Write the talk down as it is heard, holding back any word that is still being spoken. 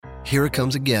here it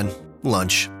comes again.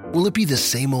 Lunch. Will it be the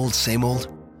same old, same old?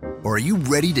 Or are you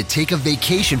ready to take a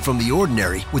vacation from the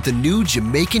ordinary with the new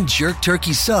Jamaican Jerk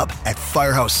Turkey Sub at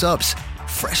Firehouse Subs?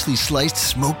 Freshly sliced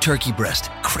smoked turkey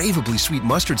breast, craveably sweet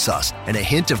mustard sauce, and a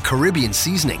hint of Caribbean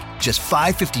seasoning. Just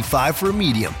 $5.55 for a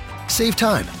medium. Save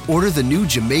time. Order the new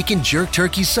Jamaican Jerk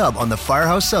Turkey Sub on the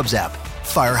Firehouse Subs app.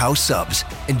 Firehouse Subs.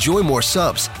 Enjoy more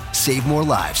subs. Save more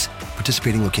lives.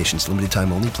 Participating locations. Limited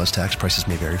time only, plus tax. Prices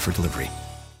may vary for delivery.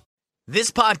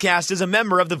 This podcast is a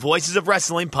member of the Voices of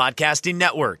Wrestling Podcasting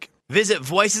Network. Visit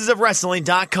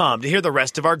voicesofwrestling.com to hear the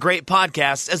rest of our great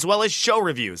podcasts, as well as show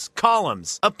reviews,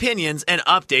 columns, opinions, and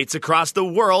updates across the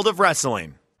world of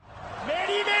wrestling.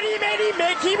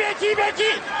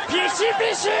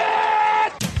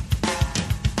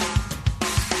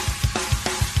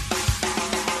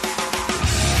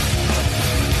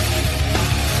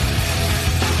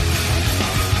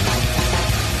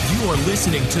 You are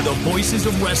listening to the Voices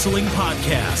of Wrestling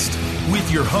podcast with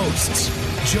your hosts,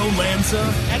 Joe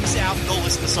Lanza. X out, go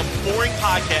listen to some boring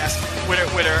podcast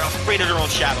where they're afraid of their own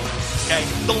shadow. Okay?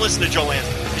 Don't listen to Joe Lanza,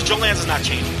 because Joe Lanza's not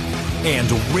changing. And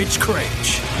Rich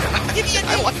Craich. Give me a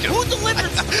name. Like who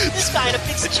delivers this guy in a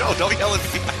big spot? Joe, don't yell at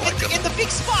me. I like him. In the big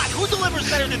spot, who delivers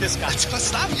better than this guy?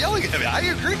 Stop yelling at me. I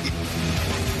agree.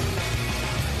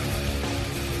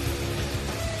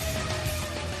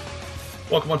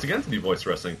 Welcome once again to the Voice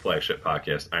Wrestling Flagship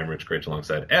podcast. I'm Rich Craich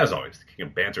alongside, as always, the king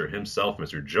of banter himself,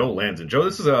 Mr. Joe Lanza. Joe,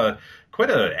 this is quite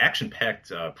an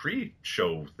action-packed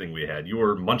pre-show thing we had. You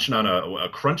were munching on a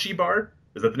crunchy bar?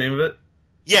 Is that the name of it?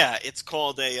 Yeah, it's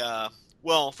called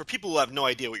well, for people who have no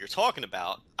idea what you're talking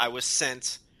about, I was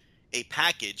sent a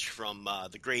package from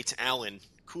the great Alan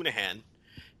Cunahan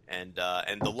and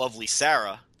the lovely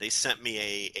Sarah. They sent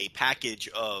me a package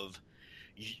of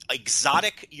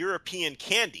exotic European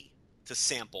candy to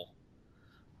sample.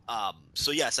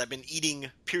 So yes, I've been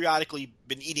periodically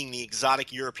been eating the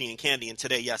exotic European candy, and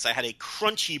today, yes, I had a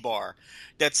crunchy bar.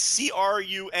 That's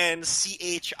CRUNCHIE,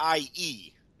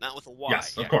 not with a Y.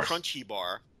 Yes, of course. Crunchy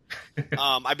bar.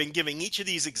 I've been giving each of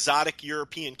these exotic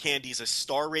European candies a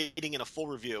star rating and a full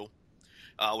review,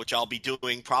 which I'll be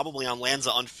doing probably on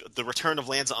the Return of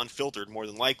Lanza Unfiltered, more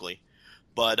than likely.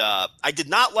 But I did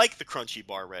not like the crunchy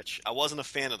bar, Rich. I wasn't a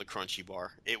fan of the crunchy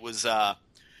bar. It was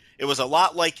a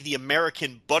lot like the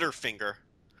American Butterfinger,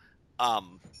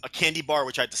 a candy bar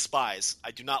which I despise.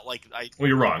 I do not like. Well,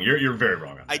 you're wrong. You're very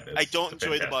wrong on that. I don't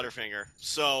enjoy the Butterfinger.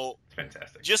 So it's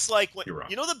fantastic. Just like when, you're wrong.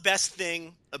 You know, the best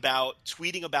thing about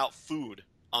tweeting about food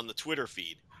on the Twitter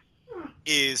feed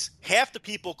is half the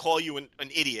people call you an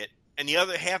idiot, and the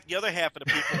other half of the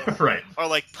people right. are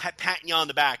like patting you on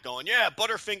the back, going, "Yeah,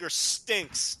 Butterfinger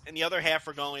stinks," and the other half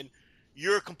are going,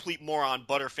 "You're a complete moron.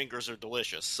 Butterfingers are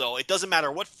delicious." So it doesn't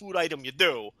matter what food item you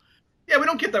do. Yeah, we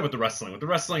don't get that with the wrestling. With the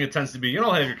wrestling, it tends to be, you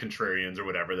know, have your contrarians or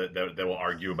whatever that will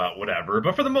argue about whatever.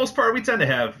 But for the most part, we tend to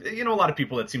have, you know, a lot of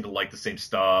people that seem to like the same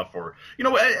stuff, or, you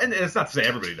know, and it's not to say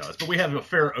everybody does, but we have a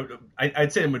fair,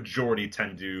 I'd say a majority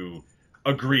tend to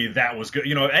agree that was good.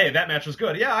 You know, hey, that match was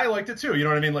good. Yeah, I liked it too. You know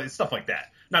what I mean? Like stuff like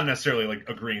that. Not necessarily like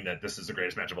agreeing that this is the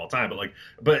greatest match of all time, but like,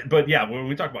 but yeah, when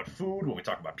we talk about food, when we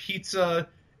talk about pizza,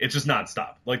 it's just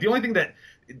nonstop. Like the only thing that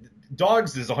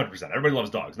dogs is 100%. Everybody loves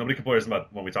dogs. Nobody complains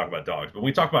about when we talk about dogs. But when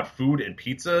we talk about food and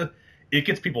pizza, it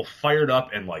gets people fired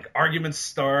up, and like arguments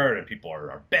start, and people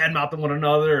are bad mouthing one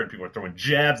another, and people are throwing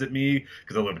jabs at me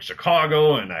because I live in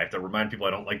Chicago, and I have to remind people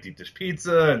I don't like deep dish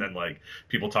pizza. And then like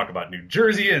people talk about New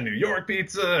Jersey and New York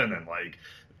pizza, and then like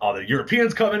all the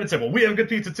Europeans come in and say, well, we have good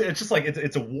pizza too. It's just like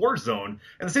it's a war zone.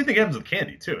 And the same thing happens with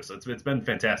candy too. So it's been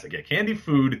fantastic. Yeah, candy,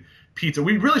 food, pizza.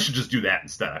 We really should just do that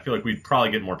instead. I feel like we'd probably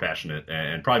get more passionate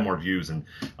and probably more views and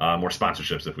more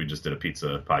sponsorships if we just did a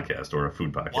pizza podcast or a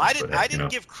food podcast. Well, I didn't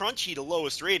give Crunchy the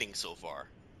lowest rating so far.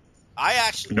 I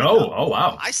actually Oh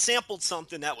wow. I sampled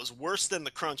something that was worse than the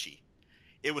Crunchy.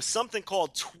 It was something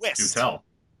called Twist. Do tell.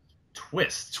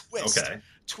 Twist. Okay.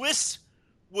 Twist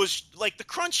was like the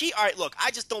Crunchy. All right, look, I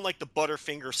just don't like the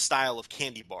Butterfinger style of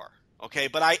candy bar. Okay,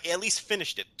 but I at least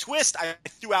finished it. Twist, I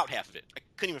threw out half of it. I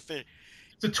couldn't even finish.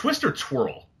 It's a twist or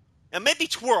twirl? And maybe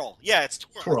twirl. Yeah, it's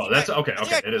twirl. Twirl. That's okay. I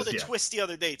It is. called it Twist the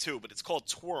other day too, but it's called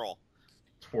twirl.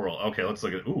 Twirl. Okay, let's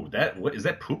look at. Ooh, what is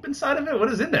that? Poop inside of it?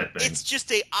 What is in that thing? It's just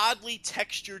a oddly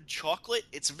textured chocolate.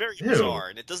 It's very bizarre,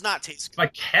 and it does not taste good.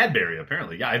 Like Cadbury,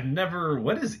 apparently. Yeah, I've never.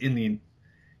 What is in the?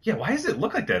 Yeah, why does it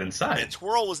look like that inside? The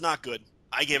twirl was not good.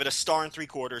 I gave it a 1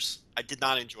 3/4. I did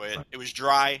not enjoy it. It was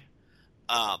dry.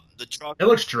 The chocolate. It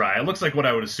looks dry. It looks like what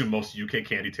I would assume most UK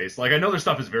candy tastes like. I know their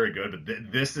stuff is very good, but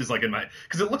this is like in my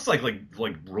because it looks like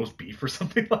roast beef or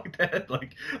something like that.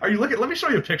 Like, are you looking? Let me show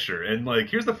you a picture. And like,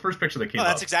 here's the first picture that came up.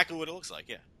 That's exactly what it looks like.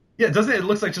 Yeah. Yeah, doesn't it? It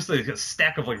looks like just a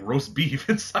stack of like roast beef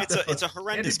inside. It's a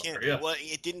horrendous candy. Yeah. Well,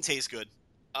 it didn't taste good.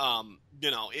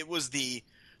 It was the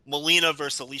Melina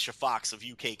versus Alicia Fox of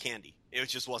UK candy. It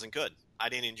just wasn't good. I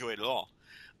didn't enjoy it at all.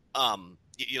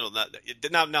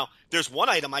 Now there's one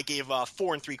item I gave 4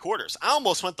 3/4. I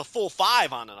almost went the full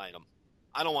 5 on an item.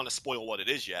 I don't want to spoil what it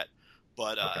is yet,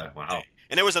 but Okay, wow.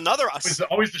 And there was another.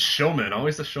 Always the showman.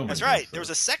 Always the showman. That's right. There was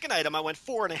a second item I went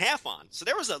 4.5 on. So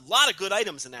there was a lot of good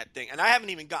items in that thing, and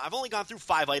I've only gone through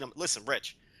 5 items. Listen,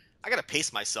 Rich, I got to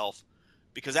pace myself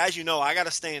because, as you know, I got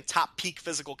to stay in top peak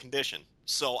physical condition.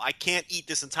 So I can't eat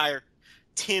this entire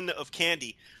tin of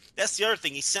candy. That's the other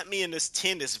thing. He sent me in this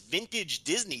tin, this vintage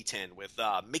Disney tin with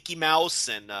Mickey Mouse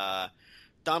and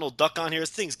Donald Duck on here. This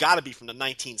thing's got to be from the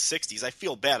 1960s. I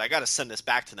feel bad. I got to send this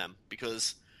back to them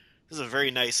because this is a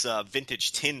very nice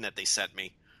vintage tin that they sent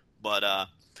me. But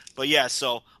yeah,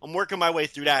 so I'm working my way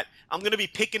through that. I'm going to be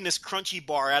picking this crunchy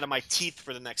bar out of my teeth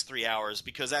for the next 3 hours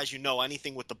because, as you know,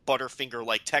 anything with the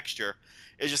Butterfinger-like texture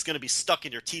is just going to be stuck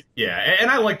in your teeth. Yeah,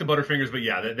 and I like the Butterfingers, but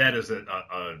yeah, that is a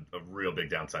real big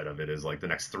downside of it is like the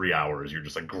next 3 hours you're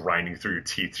just like grinding through your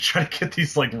teeth to try to get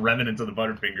these like remnants of the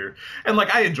Butterfinger. And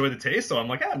like I enjoy the taste, so I'm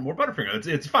like, more Butterfinger.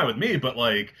 It's fine with me, but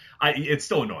like it's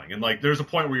still annoying. And like there's a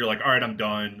point where you're like, all right, I'm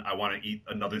done. I want to eat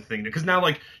another thing because now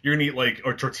like you're gonna eat like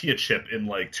a tortilla chip in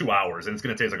like 2 hours and it's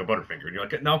gonna taste like a Butterfinger. And you're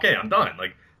like, no, okay, I'm done.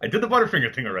 Like I did the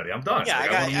Butterfinger thing already. I'm done. Yeah,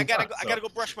 like, I gotta go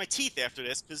brush my teeth after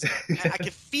this because I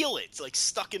can feel it. It's like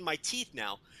stuck in my teeth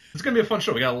now. It's gonna be a fun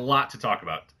show. We got a lot to talk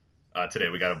about today.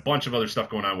 We got a bunch of other stuff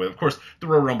going on with, of course, the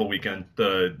Royal Rumble weekend,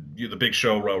 the big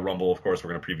show, Royal Rumble. Of course,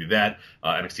 we're gonna preview that.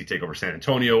 NXT Takeover San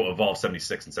Antonio, Evolve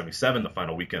 76 and 77, the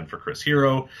final weekend for Chris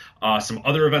Hero. Some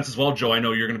other events as well. Joe, I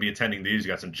know you're gonna be attending these.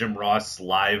 You got some Jim Ross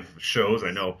live shows.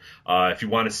 I know if you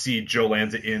want to see Joe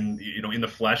Lanza in the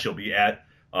flesh, he'll be at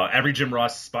every Jim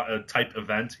Ross type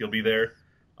event. He'll be there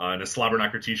in a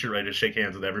Slobberknocker t-shirt, ready to shake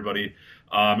hands with everybody.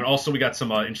 And also we got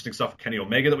some interesting stuff with Kenny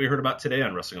Omega that we heard about today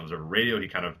on Wrestling Observer Radio. He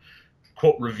kind of,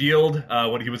 quote, revealed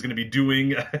what he was going to be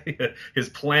doing, his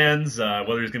plans,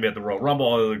 whether he's going to be at the Royal Rumble,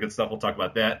 all the other good stuff. We'll talk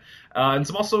about that. And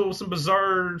some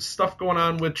bizarre stuff going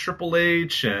on with Triple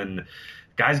H and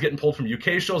guys getting pulled from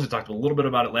UK shows. We talked a little bit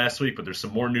about it last week, but there's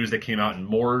some more news that came out and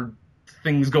more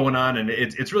things going on. And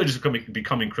it's really just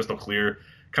becoming crystal clear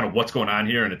kind of what's going on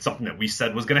here, and it's something that we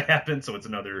said was going to happen, so it's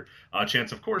another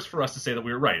chance, of course, for us to say that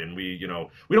we were right. And we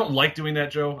don't like doing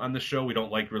that, Joe, on this show. We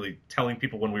don't like really telling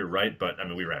people when we were right, but I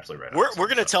mean, we were absolutely right. We're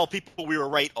going to tell people we were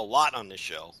right a lot on this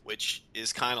show, which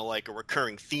is kind of like a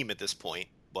recurring theme at this point.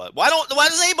 But why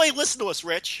does anybody listen to us,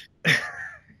 Rich? I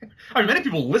mean, many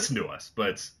people listen to us,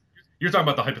 but you're talking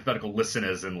about the hypothetical listen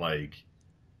as in like,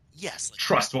 yes,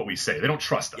 trust what we say. They don't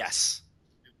trust us. Yes,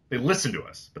 they listen to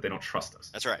us, but they don't trust us.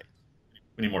 That's right.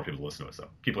 We need more people to listen to us, so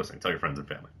keep listening. Tell your friends and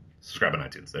family. Subscribe on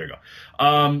iTunes. There you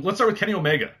go. Let's start with Kenny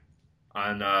Omega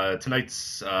on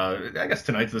tonight's,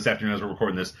 this afternoon as we're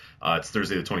recording this. It's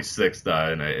Thursday the 26th,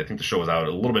 and I think the show was out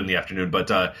a little bit in the afternoon. But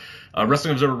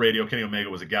Wrestling Observer Radio, Kenny Omega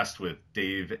was a guest with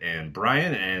Dave and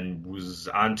Brian and was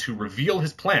on to reveal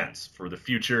his plans for the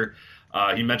future.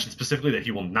 He mentioned specifically that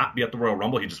he will not be at the Royal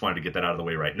Rumble. He just wanted to get that out of the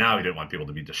way right now. He didn't want people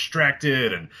to be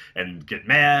distracted and get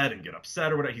mad and get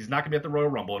upset or whatever. He's not going to be at the Royal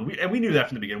Rumble, and we knew that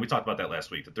from the beginning. We talked about that last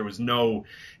week, that there was no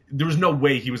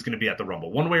way he was going to be at the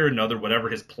Rumble. One way or another, whatever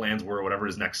his plans were, whatever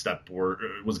his next step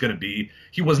was going to be,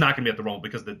 he was not going to be at the Rumble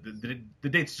because the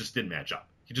dates just didn't match up.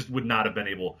 He just would not have been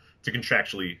able to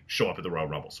contractually show up at the Royal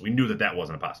Rumble. So we knew that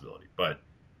wasn't a possibility, but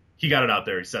he got it out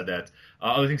there. He said that.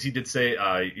 Other things he did say,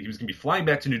 he was going to be flying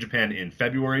back to New Japan in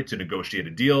February to negotiate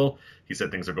a deal. He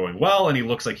said things are going well, and he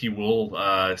looks like he will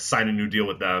sign a new deal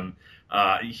with them.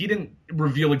 He didn't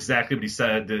reveal exactly, but he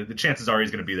said the chances are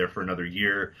he's going to be there for another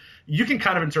year. You can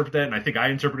kind of interpret that, and I think I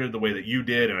interpreted it the way that you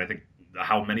did, and I think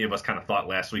how many of us kind of thought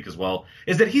last week as well,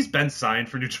 is that he's been signed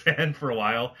for New Japan for a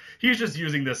while. He's just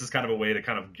using this as kind of a way to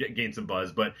kind of gain some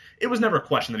buzz, but it was never a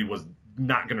question that he was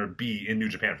not going to be in New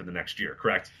Japan for the next year,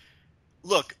 correct?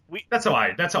 Look, that's how I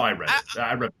read it.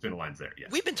 I read between the lines there. Yeah.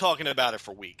 We've been talking about it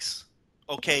for weeks.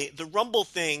 Okay, the Rumble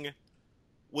thing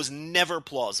was never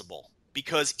plausible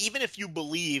because even if you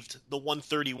believed the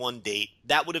 131 date,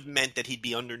 that would have meant that he'd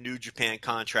be under New Japan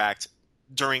contract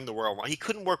during the Royal Rumble. He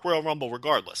couldn't work Royal Rumble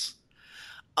regardless.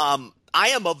 I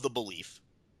am of the belief,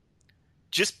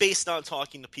 just based on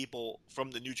talking to people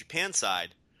from the New Japan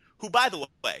side, who, by the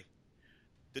way,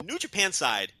 the New Japan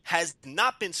side has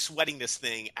not been sweating this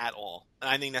thing at all. And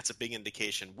I think that's a big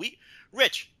indication.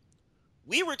 Rich,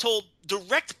 we were told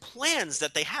direct plans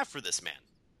that they have for this man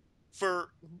for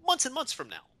months and months from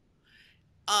now.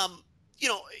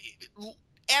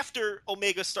 after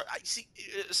Omega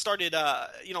started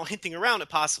hinting around at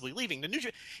possibly leaving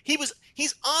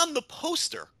he's on the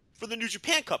poster for the New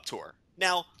Japan Cup tour.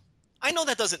 Now, I know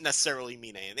that doesn't necessarily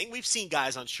mean anything. We've seen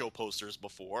guys on show posters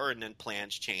before, and then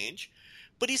plans change.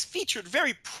 But he's featured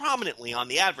very prominently on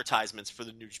the advertisements for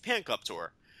the New Japan Cup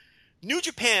tour. New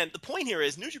Japan, the point here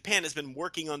is New Japan has been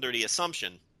working under the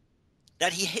assumption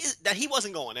that he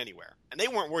wasn't going anywhere, and they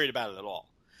weren't worried about it at all.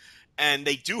 And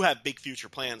they do have big future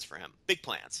plans for him, big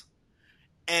plans.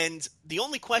 And the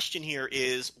only question here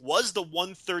is, was the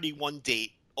 131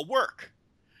 date a work?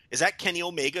 Is that Kenny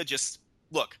Omega just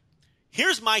look?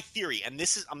 Here's my theory, and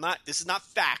this is not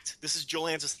fact. This is Joe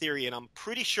Lanza's theory, and I'm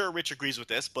pretty sure Rich agrees with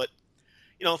this. But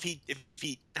if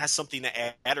he has something to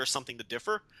add or something to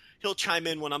differ, he'll chime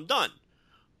in when I'm done.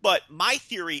 But my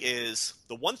theory is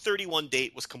the 131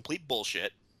 date was complete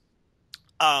bullshit.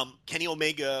 Kenny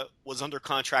Omega was under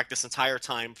contract this entire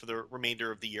time for the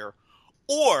remainder of the year,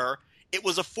 or it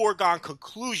was a foregone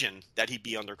conclusion that he'd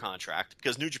be under contract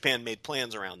because New Japan made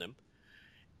plans around him.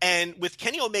 And with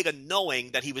Kenny Omega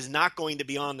knowing that he was not going to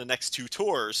be on the next two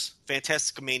tours,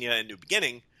 Fantastica Mania and New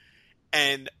Beginning,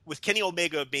 and with Kenny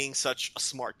Omega being such a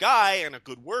smart guy and a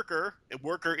good worker, a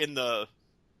worker in the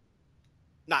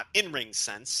not in-ring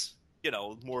sense,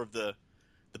 more of the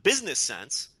business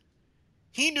sense,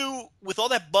 he knew with all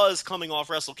that buzz coming off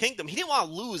Wrestle Kingdom, he didn't want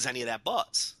to lose any of that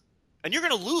buzz. And you're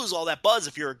going to lose all that buzz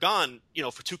if you're gone,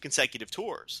 for two consecutive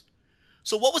tours.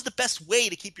 So what was the best way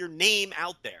to keep your name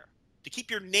out there? To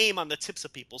keep your name on the tips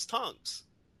of people's tongues?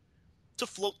 To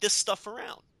float this stuff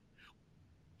around.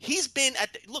 He's been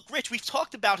look, Rich, we've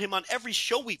talked about him on every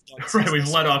show we've done. Right, we've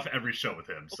led off every show with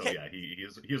him. So, okay. Yeah,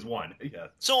 he is one. Yeah.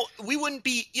 So we wouldn't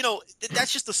be,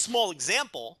 that's just a small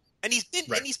example. And he's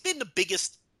been the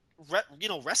biggest,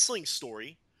 wrestling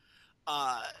story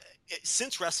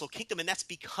since Wrestle Kingdom, and that's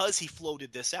because he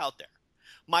floated this out there.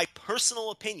 My personal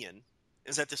opinion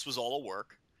is that this was all a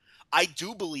work. I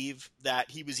do believe that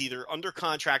he was either under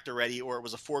contract already or it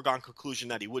was a foregone conclusion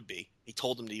that he would be. He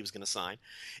told him that he was going to sign.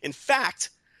 In fact,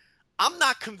 I'm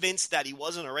not convinced that he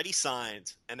wasn't already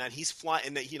signed and that he's flying,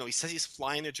 and that, he says he's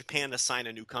flying to Japan to sign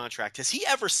a new contract. Has he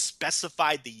ever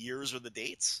specified the years or the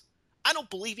dates? I don't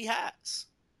believe he has.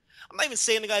 I'm not even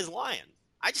saying the guy's lying.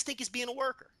 I just think he's being a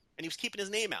worker and he was keeping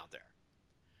his name out there.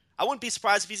 I wouldn't be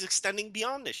surprised if he's extending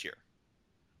beyond this year.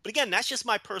 But again, that's just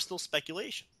my personal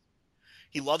speculation.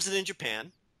 He loves it in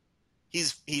Japan.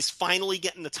 He's finally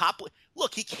getting the top.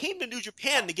 Look, he came to New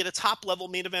Japan to get a top-level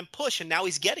main event push, and now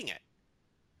he's getting it.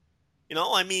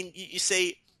 You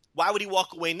say, why would he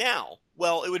walk away now?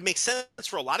 Well, it would make sense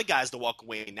for a lot of guys to walk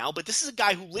away now, but this is a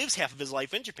guy who lives half of his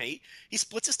life in Japan. He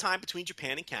splits his time between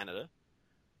Japan and Canada.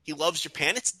 He loves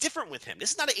Japan. It's different with him.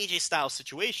 This is not an AJ Styles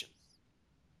situation.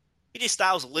 AJ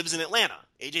Styles lives in Atlanta.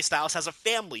 AJ Styles has a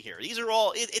family here. These are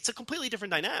all – it's a completely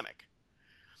different dynamic.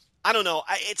 I don't know.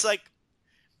 It's like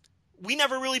we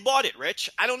never really bought it,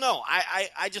 Rich. I don't know. I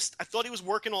thought he was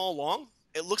working all along.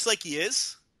 It looks like he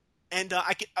is, and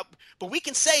but we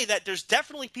can say that there's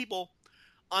definitely people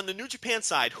on the New Japan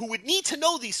side who would need to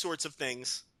know these sorts of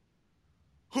things.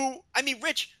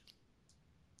 Rich,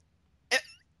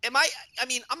 I'm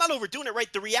not overdoing it,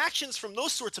 right? The reactions from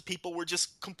those sorts of people were just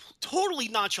totally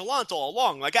nonchalant all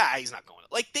along. Like, he's not going.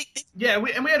 Like, yeah,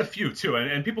 we had a few too,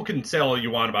 and people can say all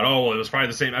you want about, it was probably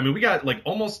the same. We got like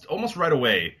almost right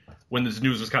away when this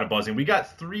news was kind of buzzing. We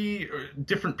got 3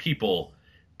 different people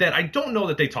that I don't know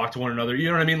that they talk to one another. You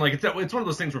know what I mean? Like, it's one of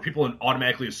those things where people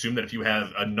automatically assume that if you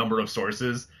have a number of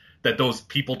sources, that those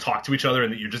people talk to each other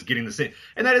and that you're just getting the same.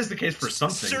 And that is the case for some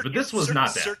things, but this was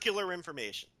not that. Circular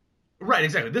information. Right,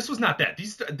 exactly. This was not that.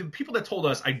 The people that told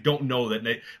us, I don't know that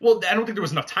I don't think there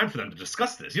was enough time for them to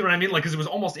discuss this. You know what I mean? Like, because it was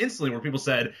almost instantly where people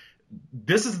said,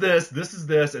 this is this, and this is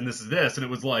this. And it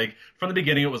was like, from the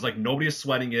beginning, it was like nobody is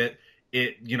sweating it.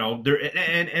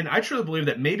 And I truly believe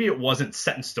that maybe it wasn't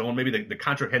set in stone. Maybe the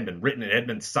contract hadn't been written, it had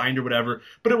been signed or whatever.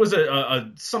 But it was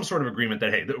some sort of agreement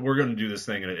that, hey, we're going to do this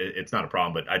thing and it's not a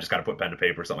problem, but I just got to put pen to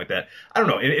paper or something like that. I don't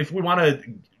know. If we want to,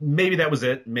 maybe that was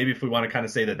it. Maybe if we want to kind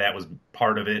of say that was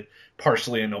part of it,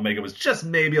 partially, and Omega was just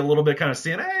maybe a little bit kind of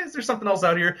seeing, hey, is there something else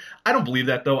out here? I don't believe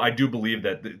that, though. I do believe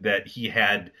that he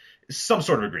had some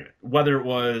sort of agreement, whether it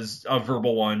was a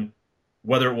verbal one,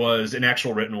 whether it was an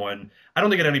actual written one. I don't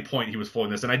think at any point he was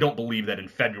floating this, and I don't believe that in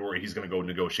February he's going to go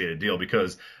negotiate a deal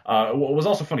because what was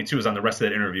also funny, too, is on the rest of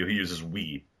that interview he uses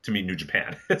we to mean New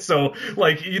Japan. So,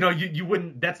 like, you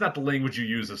wouldn't – that's not the language you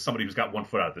use of somebody who's got one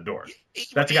foot out the door.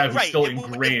 That's a guy who's still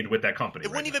ingrained with that company. It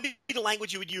wouldn't even be the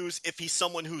language you would use if he's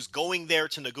someone who's going there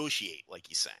to negotiate, like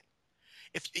he's saying.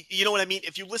 If you know what I mean?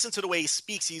 If you listen to the way he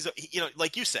speaks, he's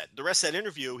like you said, the rest of that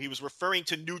interview, he was referring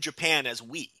to New Japan as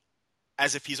we.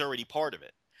 as if he's already part of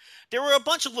it. There were a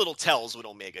bunch of little tells with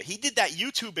Omega. He did that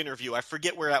YouTube interview. I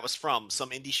forget where that was from. Some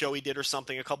indie show he did or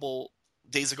something a couple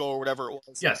days ago or whatever it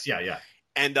was. Yes, yeah.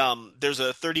 And there's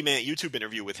a 30-minute YouTube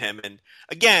interview with him. And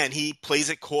again, he plays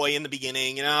it coy in the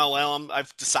beginning.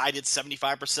 I've decided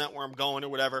 75% where I'm going or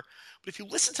whatever. But if you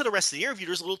listen to the rest of the interview,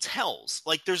 there's little tells.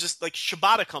 Like there's this, like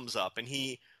Shibata comes up and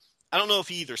I don't know if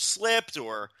he either slipped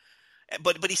or,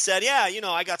 but he said, yeah,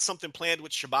 I got something planned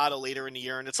with Shibata later in the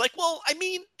year. And it's like, well, I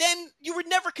mean, then you were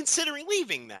never considering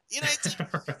leaving that.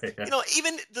 Right, yeah.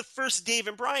 Even the first Dave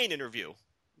and Bryan interview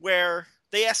where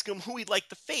they ask him who he'd like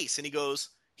to face. And he goes,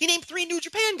 he named 3 New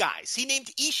Japan guys. He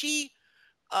named Ishii.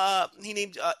 A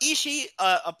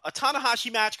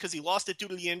Tanahashi match because he lost it due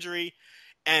to the injury,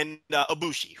 and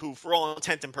Ibushi, who for all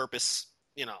intent and purpose,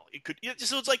 it could.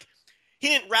 So it's like he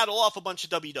didn't rattle off a bunch of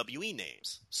WWE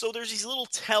names. So there's these little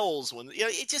tells when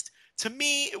it just, to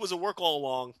me, it was a work all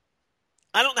along.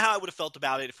 I don't know how I would have felt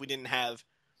about it if we didn't have,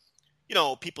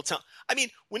 people tell. I mean,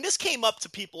 when this came up to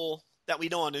people that we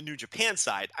know on the New Japan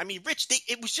side, I mean, Rich,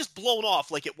 it was just blown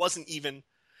off like it wasn't even.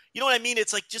 You know what I mean?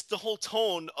 It's like just the whole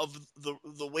tone of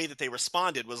the way that they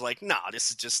responded was like, nah, this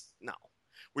is just, no.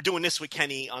 We're doing this with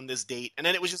Kenny on this date. And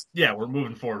then it was just... Yeah, we're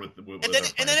moving forward with and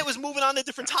then it was moving on to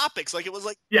different topics. Like, it was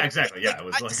like... Yeah, exactly. Yeah, it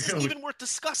was this isn't even worth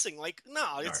discussing. Like,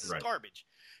 no, it's garbage.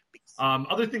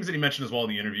 Other things that he mentioned as well in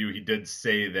the interview, he did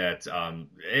say that,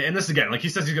 and this again, like he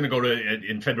says he's going to go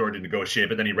in February to negotiate,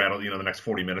 but then he rattled, the next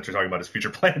 40 minutes are talking about his future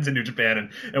plans in New Japan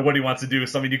and what he wants to do.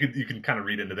 So, I mean, you can kind of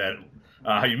read into that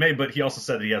how you may, but he also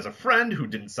said that he has a friend who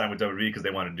didn't sign with WWE because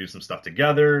they wanted to do some stuff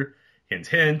together. Hint,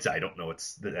 hint. I don't know.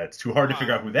 That's too hard to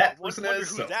figure out who that person is.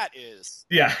 Who that is?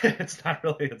 Yeah, it's not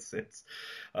really. It's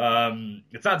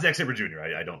not Zack Sabre Jr.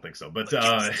 I don't think so. But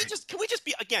can we just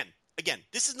be again?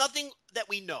 This is nothing that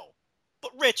we know.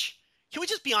 But Rich, can we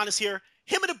just be honest here?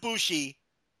 Him and Ibushi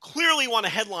clearly want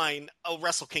to headline a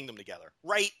Wrestle Kingdom together,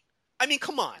 right? I mean,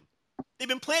 come on. They've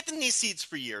been planting these seeds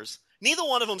for years. Neither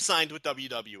one of them signed with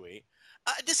WWE.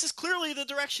 This is clearly the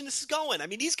direction this is going. I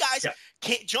mean, these guys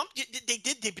can't jump. They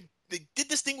did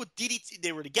this thing with DDT.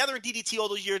 They were together in DDT all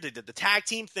those years. They did the tag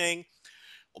team thing.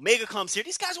 Omega comes here.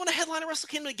 These guys want to headline a Wrestle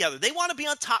Kingdom together. They want to be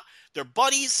on top. They're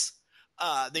buddies.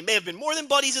 They may have been more than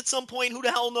buddies at some point. Who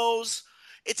the hell knows?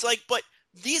 It's like, but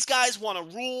these guys want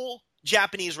to rule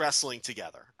Japanese wrestling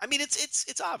together. I mean,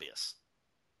 it's obvious.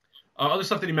 Other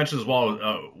stuff that he mentioned as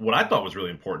well, what I thought was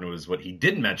really important was what he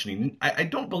didn't mention. I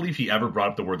don't believe he ever brought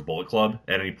up the words Bullet Club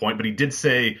at any point, but he did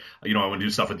say, I want to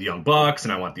do stuff with the Young Bucks,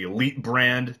 and I want the Elite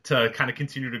brand to kind of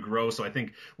continue to grow. So I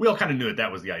think we all kind of knew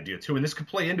that was the idea too. And this could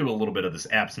play into a little bit of this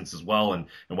absence as well, and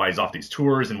why he's off these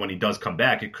tours. And when he does come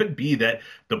back, it could be that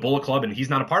the Bullet Club, and he's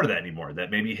not a part of that anymore, that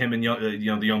maybe him and the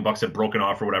Young Bucks have broken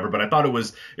off or whatever. But I thought it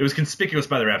was conspicuous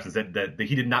by their absence that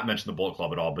he did not mention the Bullet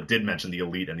Club at all, but did mention the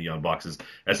Elite and the Young Bucks as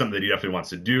something that he definitely wants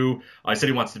to do. I said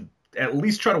he wants to at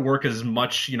least try to work as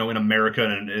much, in America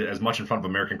and as much in front of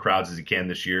American crowds as he can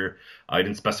this year. I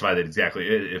didn't specify that exactly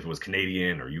if it was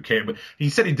Canadian or UK, but he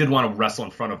said he did want to wrestle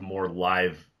in front of more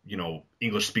live,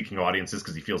 English-speaking audiences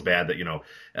because he feels bad that,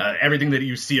 everything that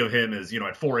you see of him is,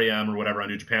 at 4 a.m. or whatever on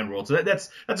New Japan World. So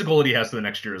that's a goal that he has for the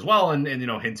next year as well. And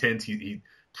hint, hint, he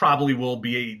probably will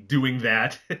be doing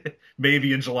that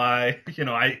maybe in July.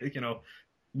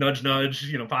 Nudge,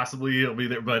 nudge, possibly he'll be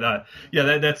there. But,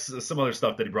 that's some other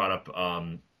stuff that he brought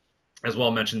up as well.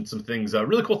 Mentioned some things. A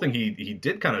really cool thing he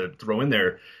did kind of throw in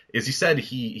there is he said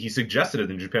he suggested in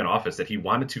the New Japan office that he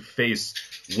wanted to face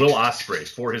Will Ospreay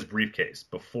for his briefcase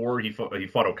before he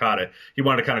fought Okada. He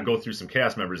wanted to kind of go through some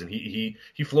cast members, and he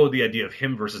floated the idea of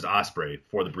him versus Ospreay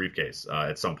for the briefcase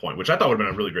at some point, which I thought would have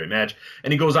been a really great match.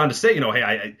 And he goes on to say,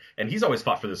 hey, and he's always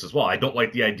fought for this as well. I don't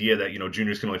like the idea that,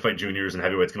 juniors can only fight juniors and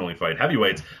heavyweights can only fight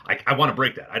heavyweights. I want to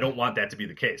break that. I don't want that to be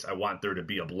the case. I want there to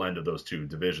be a blend of those two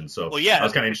divisions. So I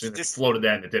was kind of interested. He floated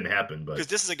that, and it didn't happen. Because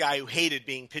this is a guy who hated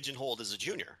being pigeonholed as a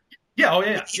junior. Yeah, oh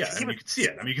yeah. I mean, you could see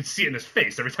it. I mean, you could see it in his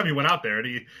face every time he went out there.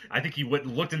 And I think he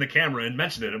looked in the camera and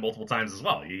mentioned it multiple times as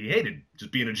well. He hated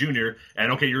just being a junior.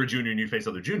 And okay, you're a junior and you face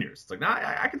other juniors. It's like, nah,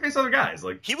 I can face other guys.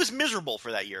 Like he was miserable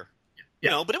for that year.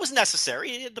 Yeah. But it was necessary.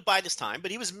 He had to bide his time, but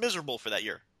he was miserable for that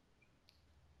year.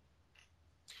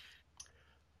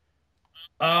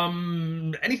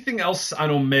 Anything else on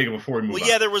Omega before we move on? Well,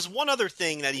 yeah, there was one other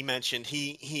thing that he mentioned.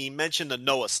 He mentioned the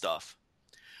Noah stuff.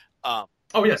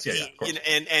 Oh yes, yeah, of course.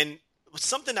 And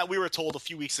something that we were told a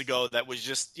few weeks ago that was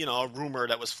just a rumor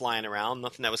that was flying around,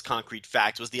 nothing that was concrete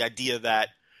fact, was the idea that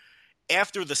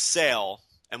after the sale,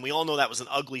 and we all know that was an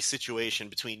ugly situation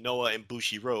between Noah and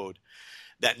Bushi Road,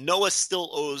 that Noah still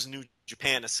owes New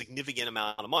Japan a significant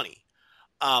amount of money.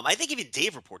 I think even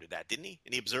Dave reported that, didn't he?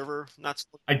 In the Observer, not.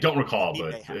 I don't recall, He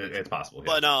but may have. it's possible.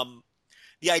 But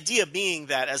the idea being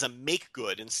that as a make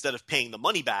good, instead of paying the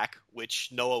money back, which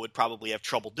Noah would probably have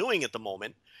trouble doing at the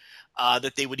moment,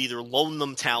 that they would either loan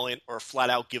them talent or flat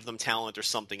out give them talent or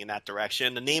something in that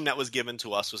direction. The name that was given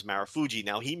to us was Marufuji.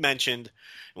 Now, he mentioned,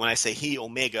 when I say he,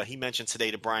 Omega, he mentioned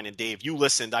today to Brian and Dave, you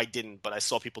listened, I didn't, but I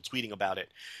saw people tweeting about it.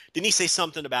 Didn't he say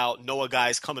something about Noah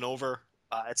guys coming over?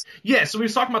 Yeah, so he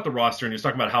was talking about the roster, and he was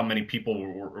talking about how many people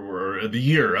were the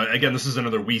year. Again, this is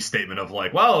another we statement of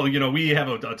like, well, we have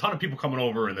a ton of people coming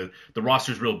over, and the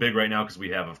roster's real big right now because we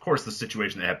have, of course, the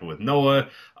situation that happened with Noah,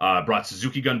 brought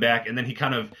Suzuki Gun back, and then he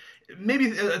kind of,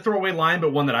 maybe a throwaway line,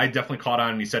 but one that I definitely caught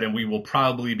on, and he said, and we will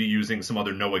probably be using some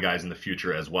other Noah guys in the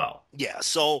future as well. Yeah,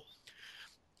 so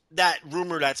that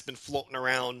rumor that's been floating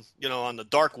around, on the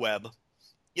dark web,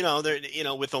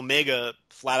 with Omega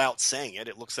flat out saying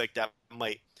it looks like that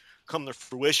might come to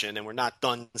fruition, and we're not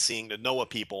done seeing the Noah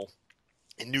people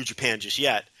in New Japan just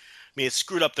yet. I mean, it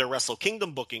screwed up their Wrestle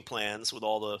Kingdom booking plans with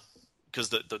all because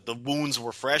the wounds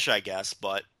were fresh, I guess.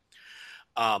 But,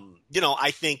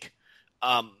 I think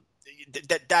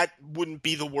that wouldn't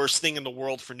be the worst thing in the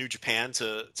world for New Japan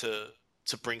to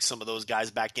bring some of those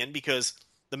guys back in, because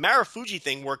the Marufuji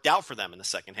thing worked out for them in the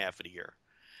second half of the year.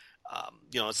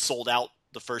 It sold out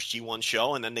the first G1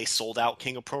 show, and then they sold out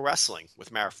King of Pro Wrestling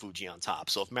with Marufuji on top.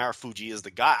 So if Marufuji is the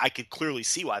guy, I could clearly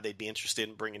see why they'd be interested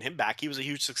in bringing him back. He was a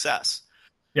huge success.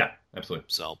 Yeah, absolutely.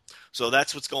 So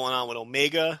that's what's going on with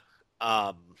Omega.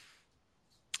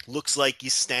 Looks like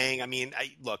he's staying. I mean,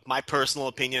 look, my personal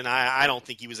opinion, I don't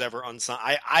think he was ever unsigned.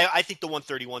 I think the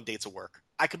 131 dates will work.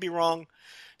 I could be wrong.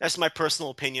 That's my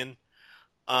personal opinion.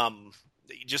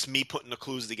 Just me putting the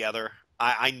clues together.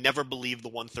 I never believed the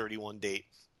 131 date.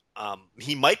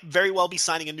 He might very well be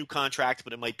signing a new contract,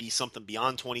 but it might be something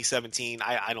beyond 2017.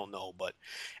 I don't know, but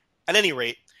at any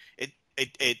rate,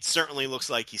 it certainly looks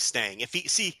like he's staying. If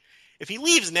he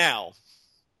leaves now,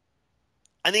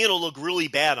 I think it'll look really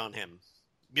bad on him,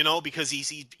 because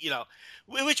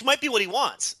which might be what he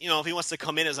wants, if he wants to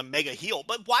come in as a mega heel.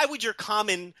 But why would your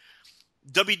common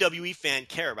WWE fan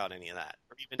care about any of that?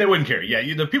 They wouldn't care.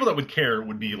 Yeah, the people that would care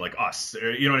would be like us.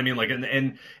 You know what I mean? Like,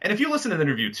 and if you listen to the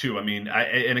interview too, I mean,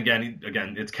 and again,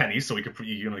 it's Kenny, so he could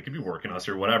he could be working us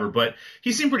or whatever. But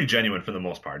he seemed pretty genuine for the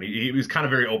most part. He was kind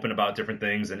of very open about different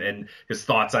things and his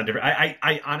thoughts on different.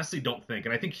 I honestly don't think,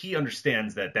 and I think he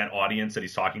understands that audience that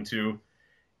he's talking to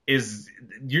is,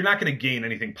 you're not going to gain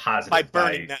anything positive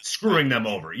by screwing them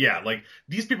over. Yeah, like,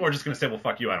 these people are just going to say, well,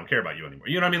 fuck you, I don't care about you anymore.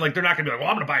 You know what I mean? Like, they're not going to be like, well,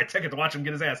 I'm going to buy a ticket to watch him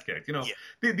get his ass kicked.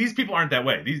 These people aren't that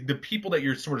way. The people that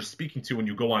you're sort of speaking to when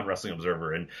you go on Wrestling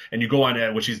Observer and you go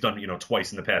on, which he's done,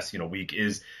 twice in the past, week,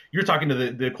 is you're talking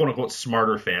to the quote unquote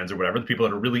smarter fans or whatever, the people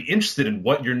that are really interested in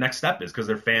what your next step is, because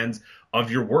they're fans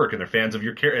of your work and they're fans of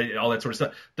your care, all that sort of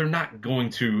stuff. They're not going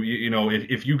to,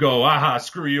 if you go, aha,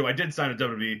 screw you, I did sign a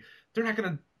WWE, they're not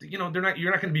going to, you're not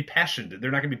going to be passionate.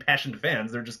 They're not going to be passionate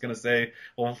fans. They're just going to say,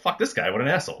 well, fuck this guy. What an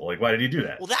asshole. Like, why did he do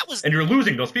that? Well, and you're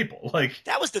losing those people. Like,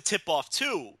 that was the tip off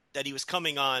too, that he was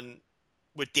coming on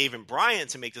with Dave and Brian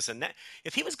to make this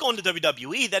if he was going to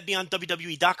WWE, that'd be on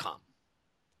WWE.com.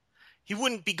 He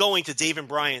wouldn't be going to Dave and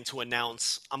Brian to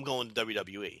announce, I'm going to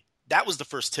WWE. That was the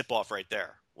first tip off right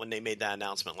there when they made that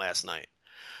announcement last night.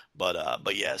 But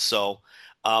yeah, so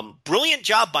brilliant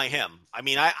job by him. I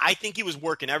mean, I think he was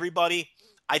working everybody.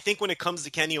 I think when it comes to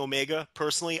Kenny Omega,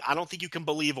 personally, I don't think you can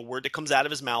believe a word that comes out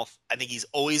of his mouth. I think he's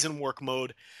always in work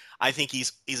mode. I think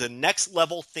he's a next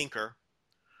level thinker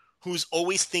who's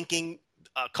always thinking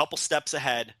a couple steps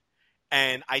ahead.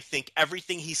 And I think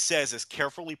everything he says is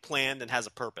carefully planned and has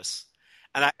a purpose.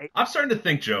 And I'm starting to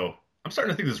think, Joe,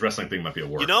 this wrestling thing might be a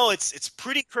work. It's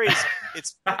pretty crazy.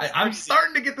 It's I'm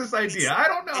starting to get this idea. I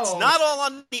don't know. It's not all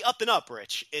on the up and up,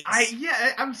 Rich.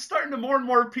 I'm starting to more and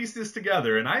more piece this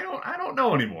together, and I don't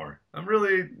know anymore. I'm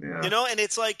really, and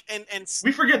it's like, and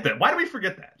we forget that. Why do we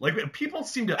forget that? Like, people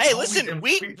seem to. Hey, listen,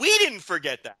 we didn't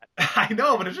forget that. I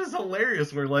know, but it's just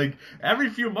hilarious. Where like every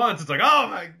few months, it's like, oh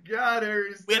my god,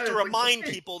 we have to remind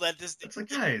people that this. It's like,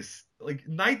 guys. Like,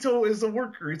 Naito is a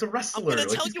worker. He's a wrestler. I'm going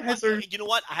to tell you what. You know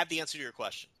what? I have the answer to your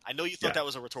question. I know you thought that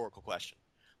was a rhetorical question,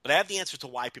 but I have the answer to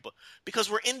why people. Because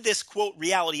we're in this quote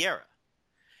reality era,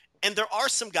 and there are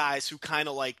some guys who kind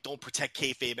of like don't protect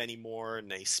kayfabe anymore,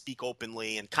 and they speak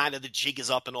openly, and kind of the jig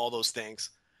is up and all those things.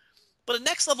 But a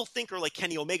next level thinker like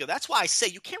Kenny Omega, that's why I say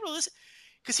you can't really listen,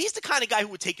 because he's the kind of guy who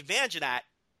would take advantage of that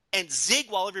and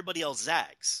zig while everybody else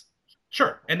zags.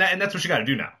 Sure, and that's what you got to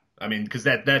do now. I mean, because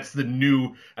that's the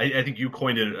new. I think you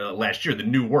coined it last year. The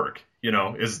new work,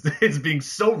 is being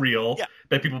so real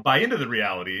that people buy into the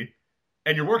reality,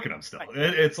 and you're working them still. Right.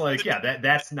 It's like,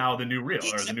 that's now the new real,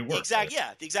 or the new work.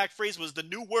 The exact phrase was the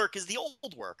new work is the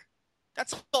old work.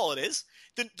 That's all it is.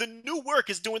 The new work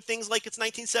is doing things like it's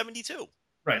 1972.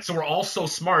 Right. So we're all so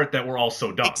smart that we're all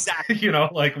so dumb. Exactly.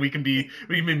 Like we can be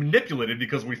manipulated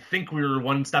because we think we're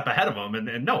one step ahead of them,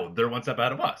 and no, they're one step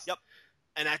ahead of us. Yep.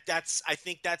 And I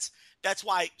think that's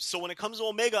why. So when it comes to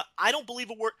Omega, I don't believe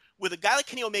a word with a guy like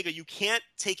Kenny Omega. You can't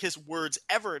take his words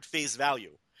ever at face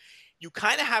value. You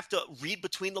kind of have to read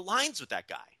between the lines with that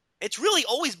guy. It's really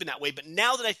always been that way, but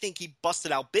now that I think he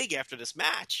busted out big after this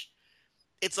match,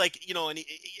 it's like, and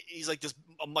he's like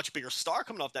a much bigger star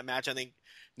coming off that match. I think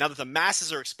now that the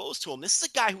masses are exposed to him, this is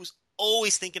a guy who's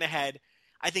always thinking ahead.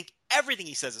 I think everything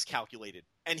he says is calculated,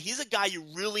 and he's a guy you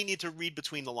really need to read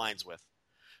between the lines with.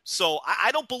 So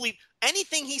I don't believe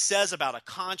anything he says about a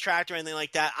contract or anything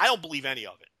like that. I don't believe any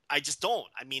of it. I just don't.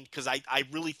 I mean, because I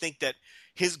really think that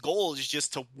his goal is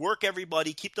just to work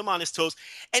everybody, keep them on his toes,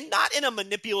 and not in a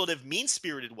manipulative,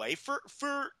 mean-spirited way for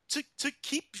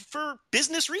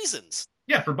business reasons.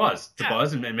 Yeah, for buzz,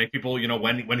 buzz, and make people,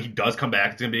 when he does come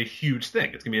back, it's gonna be a huge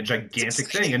thing. It's gonna be a gigantic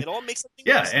thing, and it all makes sense.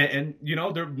 Yeah, and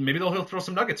maybe he'll throw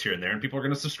some nuggets here and there, and people are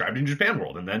gonna subscribe to New Japan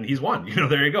World, and then he's won.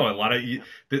 There you go. A lot of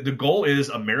the goal is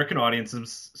American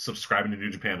audiences subscribing to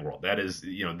New Japan World. That is,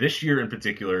 this year in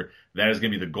particular, that is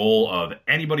gonna be the goal of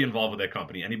anybody involved with that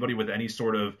company, anybody with any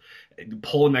sort of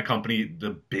pull in that company.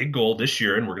 The big goal this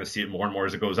year, and we're gonna see it more and more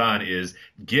as it goes on, is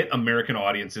get American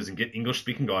audiences and get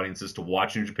English-speaking audiences to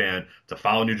watch New Japan, to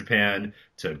follow New Japan,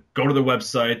 to go to their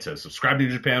website, to subscribe to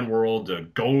New Japan World, to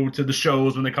go to the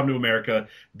shows when they come to America.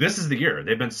 This is the year.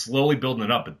 They've been slowly building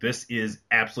it up, but this is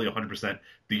absolutely 100%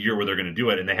 the year where they're going to do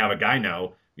it. And they have a guy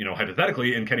now,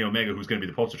 hypothetically, in Kenny Omega, who's going to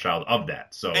be the poster child of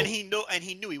that. So, and he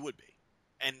knew he would be.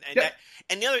 And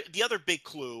the other big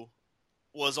clue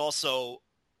was also,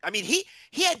 I mean, he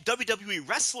had WWE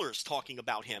wrestlers talking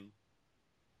about him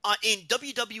in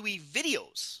WWE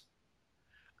videos,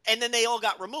 and then they all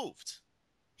got removed.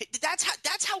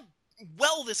 That's how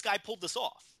well this guy pulled this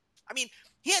off. I mean,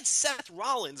 he had Seth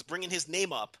Rollins bringing his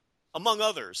name up, among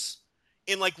others,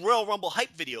 in like Royal Rumble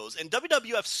hype videos, and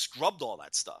WWF scrubbed all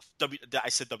that stuff. I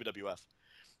said WWF.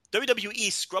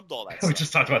 WWE scrubbed all that stuff. We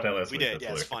just talked about that last week. We did,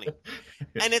 yeah, it's funny.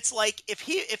 Yeah. And it's like,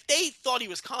 if they thought he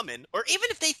was coming, or even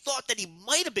if they thought that he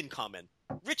might have been coming,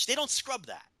 Rich, they don't scrub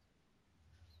that.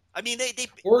 I mean, they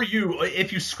or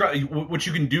if you scrub, what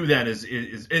you can do then is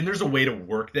and there's a way to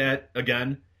work that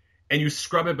again, and you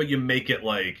scrub it, but you make it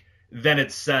like, then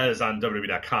it says on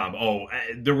WWE.com,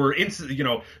 there were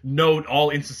note all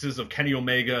instances of Kenny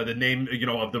Omega, the name,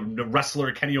 of the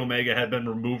wrestler Kenny Omega had been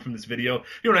removed from this video.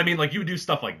 You know what I mean? Like, you do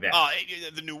stuff like that.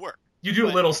 The new work. You do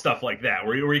little stuff like that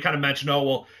where you kind of mention,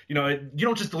 you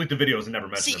don't just delete the videos and never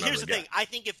mention them. See, here's the thing. I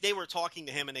think if they were talking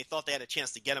to him and they thought they had a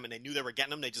chance to get him and they knew they were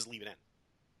getting him, they just leave it in.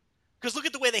 Because look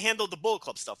at the way they handled the Bullet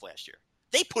Club stuff last year.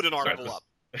 They put an article up.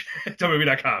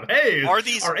 WWE.com. Hey, are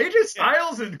AJ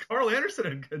Styles and Carl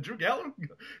Anderson and Drew Gallo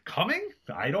coming?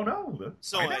 I don't know.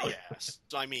 So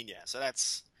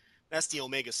that's the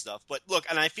Omega stuff. But look,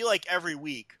 and I feel like every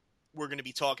week we're going to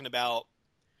be talking about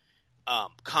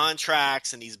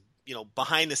contracts and these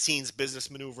behind the scenes business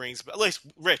maneuverings. But at least,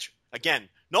 Rich, again,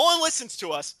 no one listens to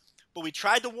us, but we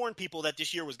tried to warn people that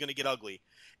this year was going to get ugly,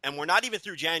 and we're not even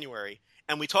through January.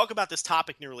 And we talk about this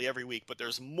topic nearly every week, but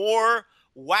there's more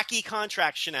wacky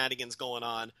contract shenanigans going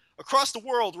on across the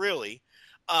world, really.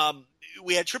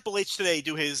 We had Triple H today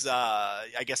do his,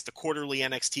 I guess, the quarterly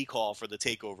NXT call for the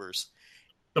takeovers.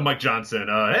 The Mike Johnson,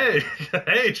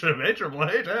 hey, Triple H,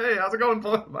 hey, how's it going,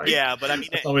 Mike? Yeah, but I mean,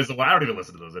 that's always. I don't even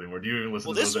listen to those anymore. Do you even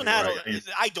listen to those anymore? Well, this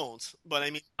one had, I don't, but I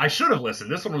mean, I should have listened.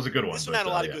 This one was a good one. This one had a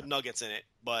lot of good nuggets in it,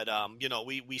 but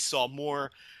we saw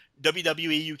more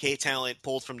WWE UK talent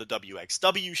pulled from the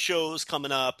WXW shows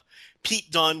coming up.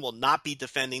 Pete Dunne will not be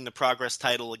defending the Progress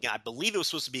title again. I believe it was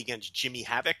supposed to be against Jimmy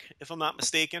Havoc, if I'm not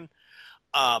mistaken.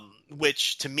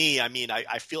 Which to me, I mean,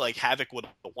 I feel like Havoc would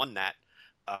have won that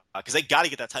because they got to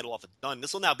get that title off of Dunne.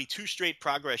 This will now be 2 straight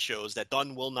Progress shows that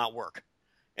Dunne will not work,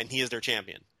 and he is their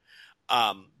champion.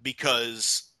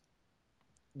 Because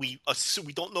we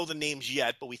don't know the names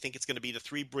yet, but we think it's going to be the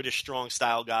 3 British Strong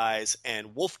Style guys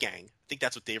and Wolfgang. I think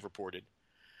that's what Dave reported.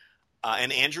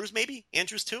 And Andrews, maybe?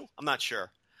 Andrews too? I'm not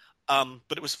sure.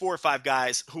 But it was 4 or 5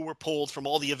 guys who were pulled from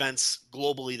all the events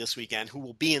globally this weekend who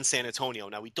will be in San Antonio.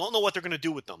 Now, we don't know what they're going to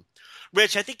do with them.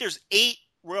 Rich, I think there's 8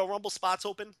 Royal Rumble spots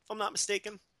open, if I'm not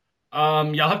mistaken. Yeah,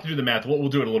 I'll have to do the math. We'll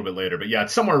do it a little bit later. But yeah,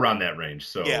 it's somewhere around that range.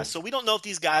 So yeah, so we don't know if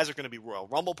these guys are going to be Royal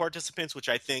Rumble participants, which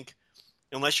I think,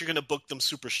 unless you're going to book them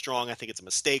super strong, I think it's a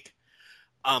mistake.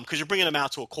 Because you're bringing them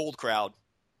out to a cold crowd.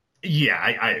 Yeah,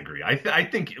 I agree. I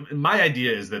think my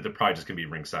idea is that they're probably just gonna be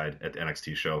ringside at the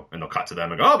NXT show, and they'll cut to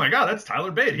them and go, "Oh my God, that's Tyler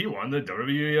Bate. He won the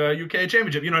WWE UK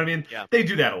Championship." You know what I mean? Yeah. They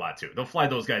do that a lot too. They'll fly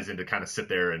those guys in to kind of sit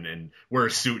there and wear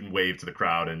a suit and wave to the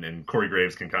crowd, and Corey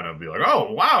Graves can kind of be like,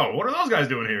 "Oh wow, what are those guys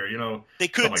doing here?" You know, They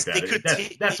could, something like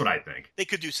that. That's what I think. They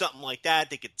could do something like that.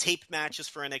 They could tape matches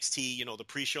for NXT. You know, the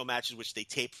pre-show matches, which they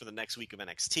tape for the next week of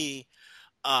NXT.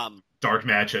 Dark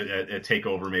match at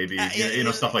Takeover, maybe,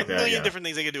 stuff like that. A million different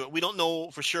things they could do. We don't know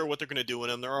for sure what they're going to do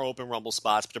with them. There are open Rumble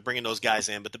spots, but they're bringing those guys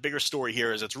in. But the bigger story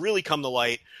here is it's really come to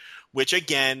light, which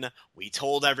again, we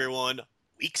told everyone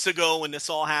weeks ago when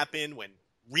this all happened, when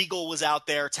Regal was out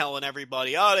there telling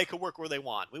everybody, oh, they could work where they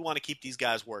want. We want to keep these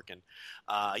guys working.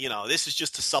 This is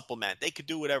just to supplement. They could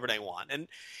do whatever they want. And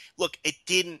look, it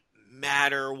didn't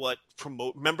matter what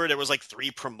remember there was like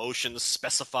 3 promotions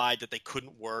specified that they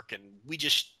couldn't work, and we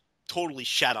just totally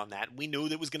shat on that. We knew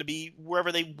that it was going to be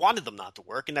wherever they wanted them not to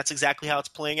work, and that's exactly how it's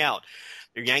playing out.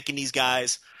 They're yanking these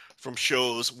guys from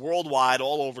shows worldwide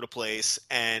all over the place,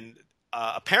 and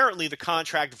apparently the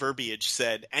contract verbiage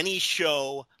said any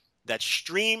show that's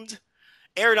streamed,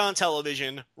 aired on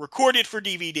television, recorded for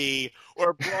DVD,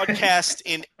 or broadcast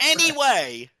in any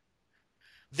way,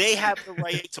 they have the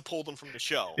right to pull them from the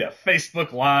show. Yeah,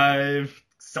 Facebook Live,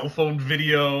 cell phone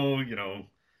video,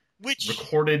 which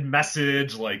recorded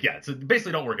message, so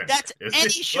basically don't work anymore. That's any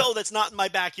show that's not in my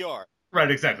backyard. Right,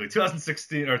 exactly.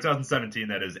 2016 or 2017,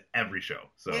 that is every show.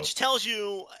 So, which tells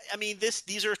you, I mean,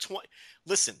 these are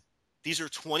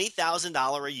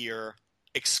 $20,000 a year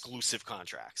exclusive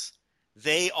contracts.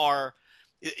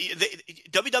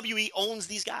 WWE owns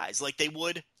these guys like they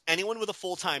would anyone with a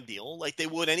full-time deal, like they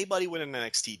would anybody with an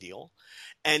NXT deal.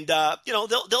 And,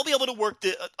 they'll be able to work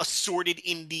the assorted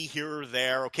indie here or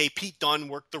there. Okay, Pete Dunne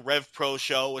worked the Rev Pro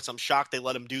show, which I'm shocked they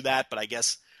let him do that. But I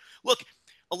guess, look,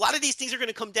 a lot of these things are going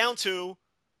to come down to,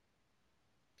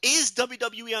 is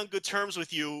WWE on good terms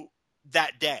with you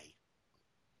that day?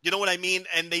 You know what I mean?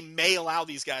 And they may allow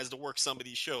these guys to work some of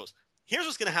these shows. Here's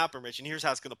what's going to happen, Rich, and here's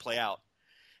how it's going to play out.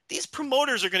 These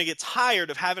promoters are going to get tired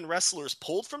of having wrestlers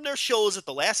pulled from their shows at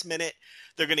the last minute.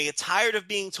 They're going to get tired of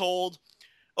being told,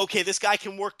 okay, this guy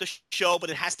can work the show, but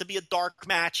it has to be a dark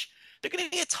match. They're going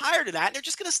to get tired of that, and they're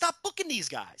just going to stop booking these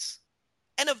guys.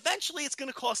 And eventually it's going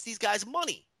to cost these guys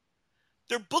money.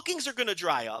 Their bookings are going to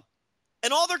dry up,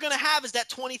 and all they're going to have is that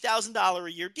 $20,000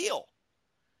 a year deal.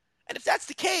 And if that's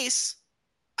the case,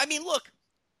 I mean, look,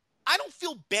 I don't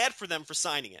feel bad for them for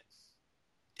signing it.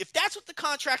 If that's what the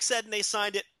contract said and they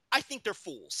signed it, I think they're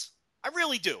fools. I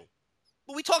really do.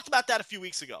 But we talked about that a few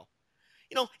weeks ago.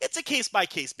 It's a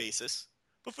case-by-case basis.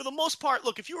 But for the most part,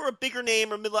 look, if you were a bigger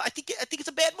name or middle, I think it's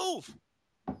a bad move.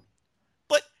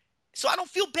 But so I don't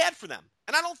feel bad for them.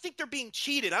 And I don't think they're being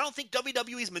cheated. I don't think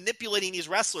WWE's manipulating these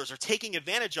wrestlers or taking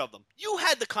advantage of them. You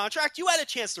had the contract. You had a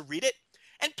chance to read it.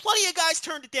 And plenty of guys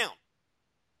turned it down.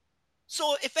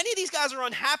 So if any of these guys are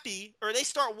unhappy or they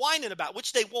start whining about,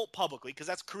 which they won't publicly because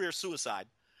that's career suicide,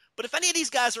 but if any of these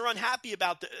guys are unhappy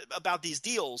about these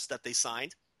deals that they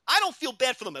signed, I don't feel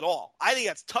bad for them at all. I think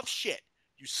that's tough shit.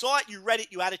 You saw it, you read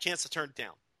it, you had a chance to turn it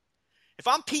down. If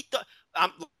I'm Pete Dunne,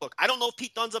 look, I don't know if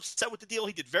Pete Dunne's upset with the deal.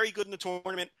 He did very good in the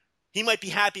tournament. He might be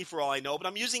happy for all I know, but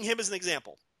I'm using him as an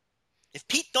example. If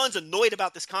Pete Dunne's annoyed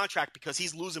about this contract because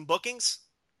he's losing bookings,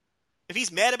 if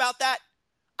he's mad about that,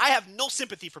 I have no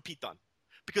sympathy for Pete Dunne,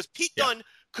 because Pete Dunne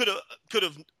could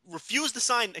have refused to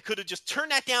sign. Could have just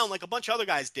turned that down like a bunch of other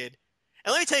guys did.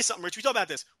 And let me tell you something, Rich. We talked about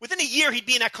this. Within a year, he'd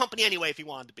be in that company anyway if he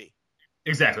wanted to be.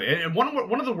 Exactly. And one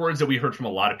of the words that we heard from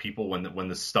a lot of people when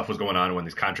this stuff was going on and when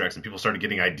these contracts and people started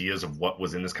getting ideas of what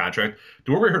was in this contract,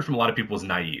 the word we heard from a lot of people was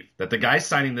naive. That the guys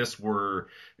signing this were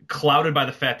clouded by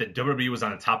the fact that WWE was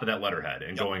on the top of that letterhead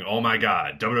and going, oh my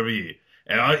God, WWE.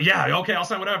 And okay, I'll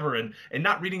sign whatever, and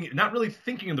not really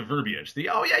thinking of the verbiage.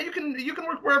 You can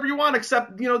work wherever you want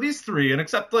except these 3 and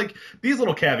except like these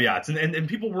little caveats, and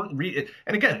people weren't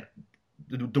and again,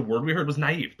 the word we heard was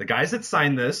naive. The guys that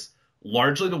signed this,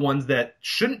 largely the ones that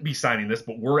shouldn't be signing this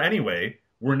but were anyway,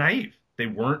 were naive. They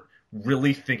weren't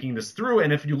really thinking this through.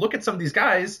 And if you look at some of these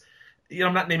guys,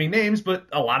 I'm not naming names, but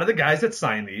a lot of the guys that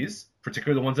sign these,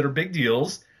 particularly the ones that are big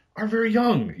deals, are very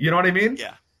young. You know what I mean?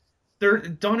 Yeah.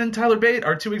 Dunne and Tyler Bate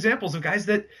are 2 examples of guys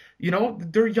that,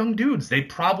 they're young dudes. They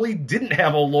probably didn't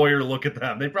have a lawyer look at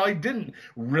them. They probably didn't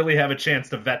really have a chance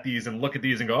to vet these and look at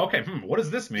these and go, okay, what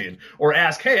does this mean? Or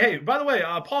ask, hey, by the way,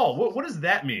 Paul, what does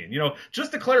that mean?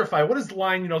 Just to clarify, what does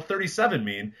line, 37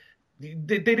 mean?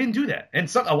 They didn't do that. And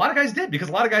a lot of guys did, because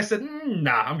a lot of guys said,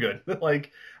 nah, I'm good.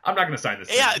 Like, I'm not going to sign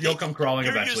this. Yeah, You'll come crawling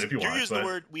eventually if you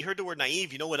want. We heard the word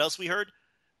naive. You know what else we heard?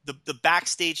 The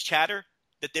backstage chatter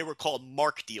that they were called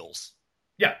mark deals.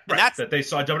 Yeah, And right. That they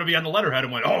saw WWE on the letterhead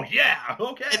and went, oh, yeah,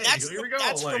 okay, and here we go.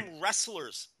 That's from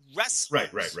wrestlers.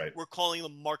 Wrestlers right. were calling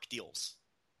them mark deals.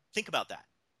 Think about that.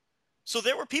 So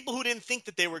there were people who didn't think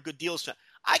that they were good deals.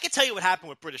 I can tell you what happened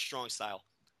with British Strong Style.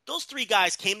 Those three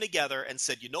guys came together and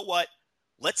said, you know what?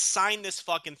 Let's sign this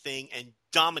fucking thing and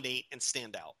dominate and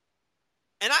stand out.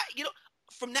 And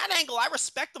from that angle, I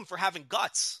respect them for having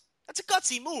guts. That's a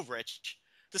gutsy move, Rich,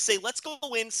 to say, let's go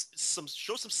in,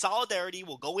 show some solidarity.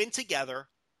 We'll go in together.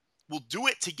 We'll do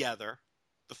it together,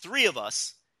 the three of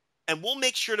us, and we'll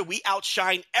make sure that we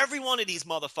outshine every one of these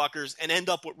motherfuckers and end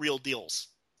up with real deals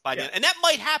by the end. And that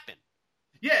might happen.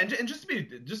 Yeah, and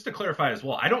just to clarify as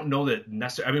well, I don't know that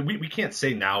necessarily. I mean, we can't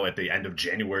say now at the end of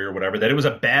January or whatever that it was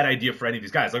a bad idea for any of these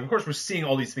guys. Like, of course, we're seeing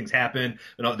all these things happen,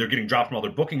 and they're getting dropped from all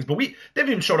their bookings, but they haven't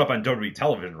even showed up on WWE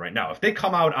television right now. If they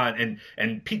come out on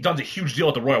and Pete Dunne's a huge deal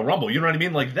at the Royal Rumble, you know what I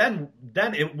mean? Like then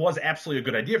it was absolutely a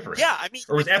good idea for him. Yeah, I mean,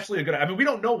 or it was absolutely a good. I mean, we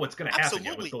don't know what's going to happen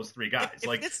yet with those three guys.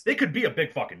 They could be a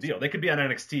big fucking deal. They could be on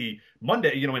NXT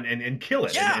Monday, and kill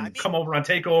it, and come over on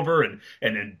Takeover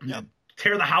and. Yep.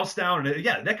 Tear the house down,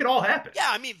 and that could all happen. Yeah,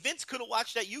 I mean, Vince could have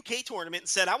watched that UK tournament and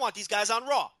said, "I want these guys on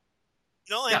Raw,"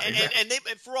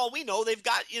 and for all we know, they've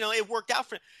got it worked out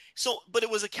for them. So, but it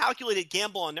was a calculated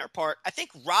gamble on their part. I think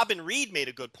Robin Reed made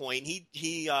a good point.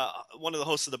 He one of the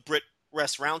hosts of the Brit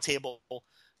Rest Roundtable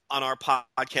on our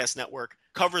podcast network,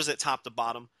 covers it top to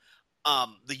bottom,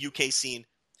 the UK scene.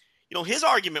 His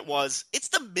argument was it's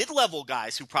the mid-level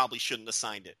guys who probably shouldn't have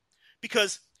signed it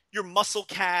because your muscle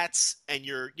cats and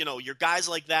your guys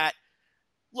like that.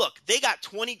 Look, they got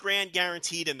 $20,000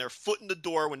 guaranteed and their foot in the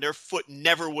door when their foot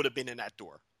never would have been in that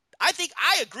door. I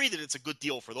agree that it's a good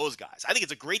deal for those guys. I think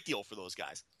it's a great deal for those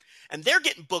guys. And they're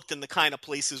getting booked in the kind of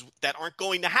places that aren't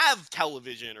going to have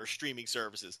television or streaming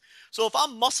services. So if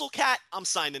I'm muscle cat, I'm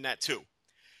signing that too.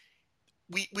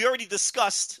 We already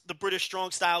discussed the British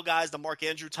Strong Style guys, the Mark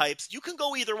Andrew types. You can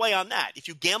go either way on that. If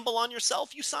you gamble on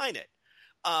yourself, you sign it.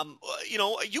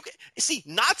 You can see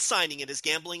not signing it is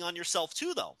gambling on yourself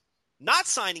too, though. Not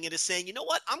signing it is saying, you know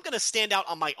what, I'm going to stand out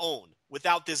on my own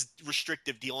without this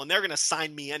restrictive deal, and they're going to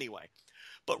sign me anyway.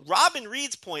 But Robin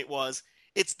Reed's point was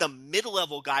it's the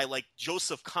mid-level guy like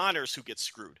Joseph Connors who gets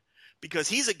screwed because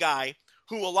he's a guy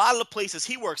who a lot of the places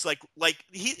he works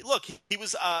he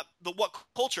was the What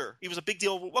Culture. He was a big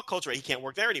deal with What Culture. He can't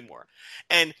work there anymore.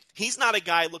 And he's not a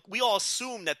guy, look, we all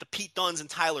assume that the Pete Dunnes and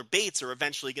Tyler Bates are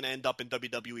eventually going to end up in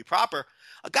WWE proper.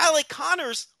 A guy like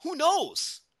Connors, who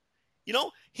knows?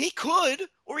 He could,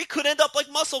 or he could end up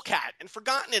like Muscle Cat and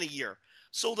forgotten in a year.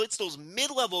 So it's those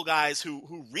mid-level guys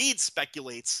who Reed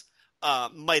speculates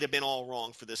might have been all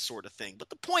wrong for this sort of thing. But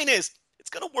the point is, it's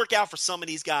going to work out for some of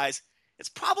these guys. It's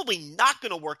probably not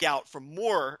going to work out for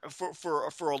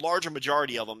a larger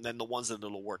majority of them than the ones that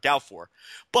it'll work out for.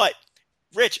 But,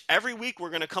 Rich, every week we're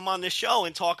going to come on this show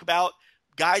and talk about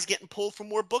guys getting pulled for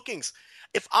more bookings.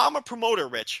 If I'm a promoter,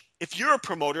 Rich, if you're a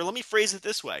promoter, let me phrase it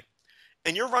this way,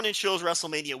 and you're running shows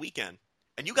WrestleMania weekend,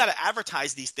 and you got to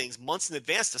advertise these things months in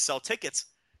advance to sell tickets,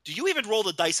 do you even roll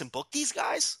the dice and book these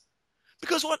guys?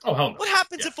 Because what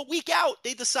happens if a week out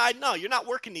they decide, no, you're not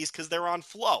working these because they're on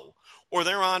Flow or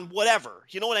they're on whatever?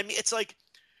 You know what I mean? It's like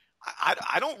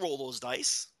I don't roll those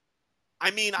dice. I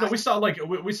mean, we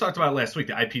talked about it last week.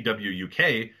 The IPW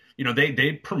UK,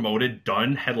 they promoted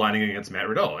Dunn headlining against Matt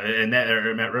Riddle, and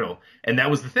that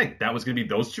was the thing. That was going to be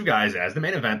those two guys as the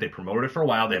main event. They promoted it for a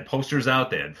while. They had posters out,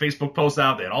 they had Facebook posts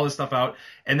out, they had all this stuff out,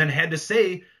 and then had to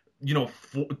say, 2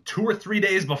 or 3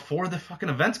 days before the fucking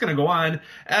event's going to go on,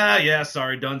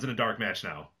 sorry, Dunn's in a dark match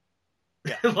now.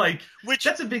 Yeah.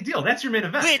 That's a big deal. That's your main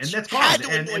event, and that's gone. Had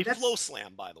to avoid Flow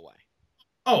Slam, by the way.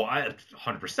 Oh,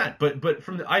 100%. But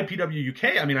from the IPW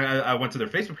UK, I mean, I went to their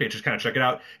Facebook page just kind of check it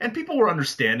out, and people were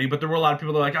understanding, but there were a lot of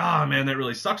people that were like, oh, man, that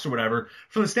really sucks or whatever.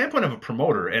 From the standpoint of a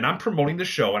promoter, and I'm promoting the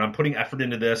show, and I'm putting effort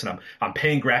into this, and I'm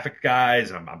paying graphic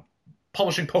guys, and I'm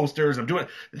publishing posters, I'm doing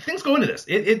things go into this.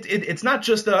 It's not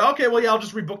just I'll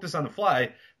just rebook this on the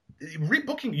fly.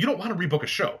 Rebooking, you don't want to rebook a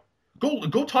show.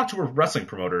 Go talk to a wrestling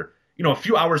promoter, a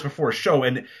few hours before a show,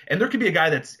 and there could be a guy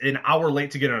that's an hour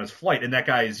late to get on his flight, and that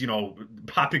guy is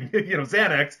popping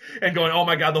Xanax and going, oh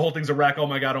my god, the whole thing's a wreck, oh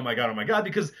my god,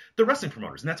 because they're wrestling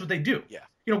promoters, and that's what they do. Yeah.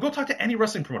 Go talk to any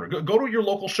wrestling promoter. Go to your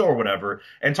local show or whatever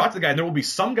and talk to the guy. And there will be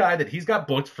some guy that he's got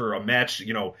booked for a match,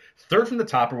 third from the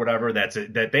top or whatever,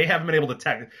 that they haven't been able to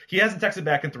text. He hasn't texted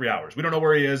back in 3 hours. We don't know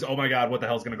where he is. Oh my God, what the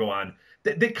hell's going to go on?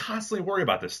 They constantly worry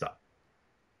about this stuff.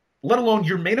 Let alone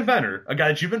your main eventer, a guy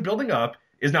that you've been building up,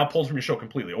 is now pulled from your show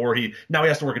completely, or now he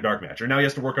has to work a dark match, or now he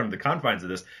has to work under the confines of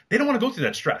this. They don't want to go through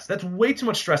that stress. That's way too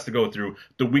much stress to go through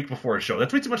the week before a show.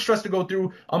 That's way too much stress to go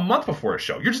through a month before a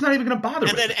show. You're just not even going to bother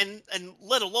with it. And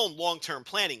let alone long-term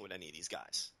planning with any of these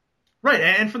guys. Right,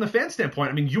 and from the fan standpoint,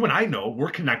 I mean, you and I know,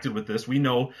 we're connected with this. We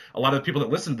know a lot of the people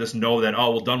that listen to this know that, oh,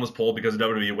 well, Dunn was pulled because of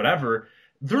WWE, whatever.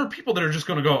 There are people that are just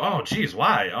going to go, oh, geez,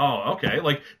 why? Oh, okay.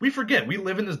 Like, we forget. We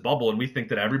live in this bubble, and we think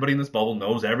that everybody in this bubble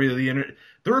knows everything.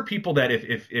 There are people that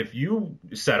if you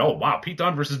said, oh, wow, Pete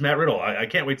Dunne versus Matt Riddle, I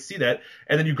can't wait to see that,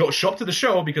 and then you show up to the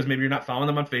show because maybe you're not following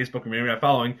them on Facebook or maybe you're not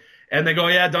following, and they go,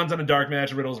 yeah, Dunne's on a dark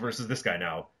match, Riddle's versus this guy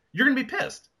now. You're going to be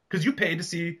pissed because you paid to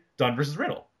see Dunne versus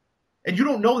Riddle. And you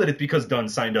don't know that it's because Dunn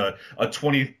signed a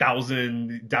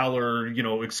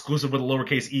 $20,000, exclusive with a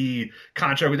lowercase e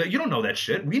contract with that. You don't know that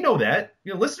shit. We know that.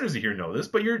 Listeners here know this,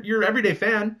 but your everyday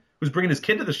fan who's bringing his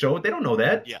kid to the show, they don't know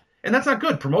that. Yeah. And that's not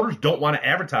good. Promoters don't want to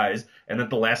advertise, and at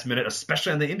the last minute,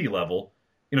 especially on the indie level,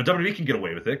 WWE can get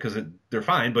away with it because they're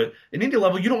fine, but in indie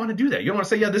level, you don't want to do that. You don't want to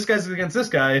say, yeah, this guy's against this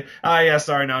guy. Yeah,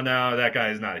 sorry, no, that guy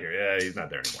is not here. Yeah, he's not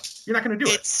there anymore. You're not going to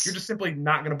do it. You're just simply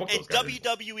not going to book those guys.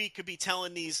 WWE could be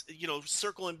telling these,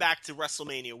 circling back to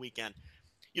WrestleMania weekend,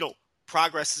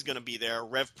 Progress is going to be there,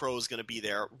 Rev Pro is going to be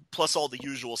there, plus all the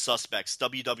usual suspects,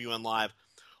 WWN Live,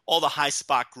 all the high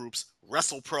spot groups,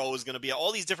 Wrestle Pro is going to be,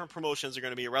 all these different promotions are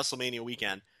going to be at WrestleMania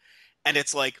weekend. And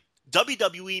it's like,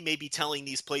 WWE may be telling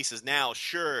these places now,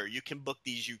 sure, you can book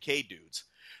these UK dudes.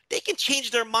 They can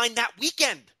change their mind that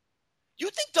weekend.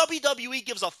 You think WWE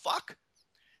gives a fuck?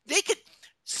 They could.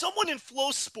 Someone in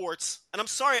Flow Sports, and I'm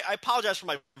sorry, I apologize for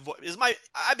my voice.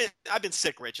 I've been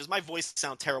sick, Rich. Does my voice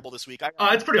sound terrible this week?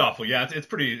 It's pretty awful. Yeah, it's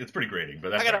pretty grating.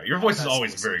 But that's right. Your voice is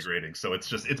always very grating, so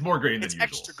it's more grating than usual.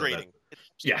 Extra grating. It's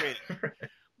extra grating.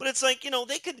 But it's like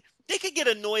they could get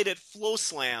annoyed at Flow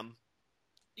Slam,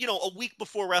 a week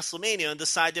before WrestleMania and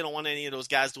decide they don't want any of those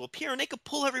guys to appear, and they could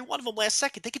pull every one of them last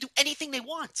second. They could do anything they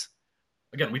want.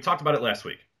 Again, we talked about it last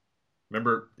week.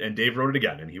 Remember, and Dave wrote it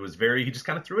again, and he just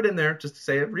kind of threw it in there just to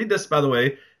say, read this, by the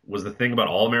way, was the thing about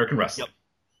All-American Wrestling.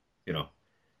 Yep.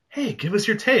 Hey, give us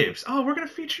your tapes. Oh, we're going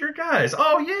to feature your guys.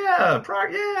 Oh,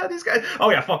 yeah, these guys. Oh,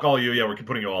 yeah, fuck all you. Yeah, we're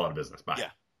putting you all out of business. Bye.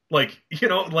 Yeah.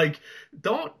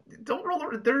 Don't roll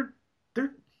over. They're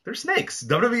snakes.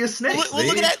 WWE is snakes. Well,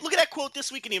 look at that quote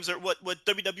this week in what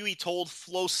WWE told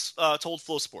Flow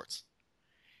Sports.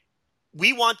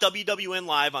 We want WWN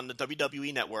Live on the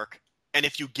WWE Network, and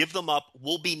if you give them up,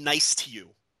 we'll be nice to you.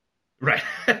 Right.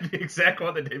 The exact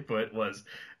quote that Dave put was,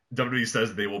 WWE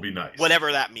says they will be nice.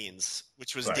 Whatever that means,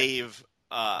 which was right. Dave.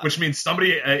 Which means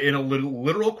somebody in a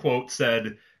literal quote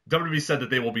said, WWE said that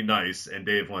they will be nice, and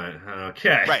Dave went,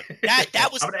 okay. Right. That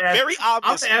was very obvious. I'm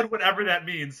going to add whatever that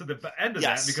means to the end of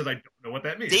that because I don't know what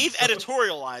that means. Dave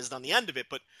editorialized on the end of it,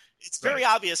 but it's very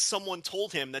obvious someone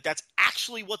told him that that's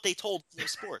actually what they told Flow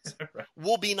Sports. Right.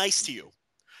 We'll be nice to you.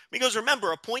 Because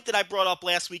remember, a point that I brought up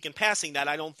last week in passing that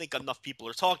I don't think enough people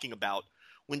are talking about,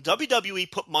 when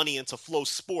WWE put money into Flow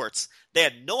Sports, they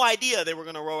had no idea they were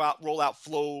going to roll out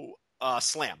Flow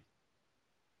Slam,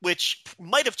 which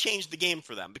might have changed the game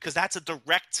for them because that's a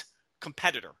direct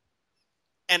competitor.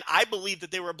 And I believe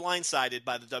that they were blindsided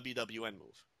by the WWN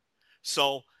move.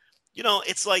 So,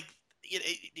 it's like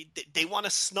they want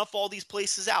to snuff all these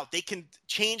places out. They can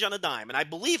change on a dime. And I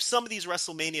believe some of these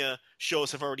WrestleMania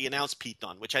shows have already announced Pete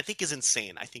Dunne, which I think is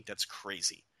insane. I think that's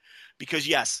crazy. Because,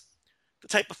 yes, the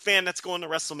type of fan that's going to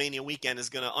WrestleMania weekend is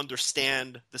going to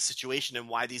understand the situation and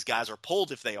why these guys are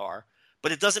pulled if they are.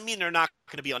 But it doesn't mean they're not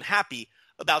going to be unhappy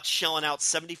about shelling out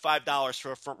 $75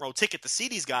 for a front row ticket to see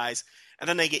these guys, and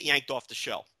then they get yanked off the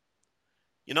show.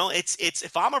 It's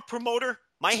if I'm a promoter,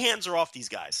 my hands are off these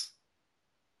guys.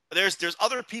 There's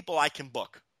other people I can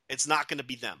book. It's not going to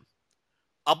be them.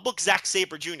 I'll book Zack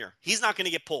Sabre Jr. He's not going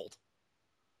to get pulled.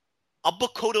 I'll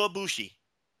book Kota Ibushi.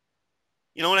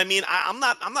 You know what I mean? I'm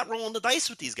not rolling the dice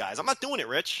with these guys. I'm not doing it,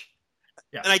 Rich.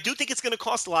 Yeah. And I do think it's going to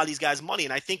cost a lot of these guys money,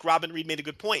 and I think Robin Reed made a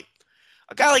good point.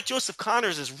 A guy like Joseph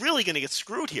Connors is really going to get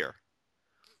screwed here.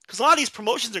 Because a lot of these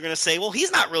promotions are going to say, well,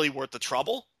 he's not really worth the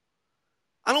trouble.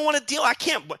 I don't want to deal. I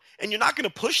can't. And you're not going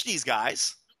to push these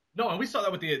guys. No, and we saw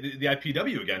that with the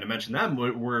IPW again. To mention them,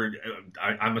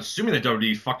 I'm assuming that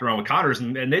WWE fucked around with Connors,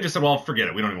 and they just said, well, forget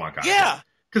it. We don't even want Connors. Yeah.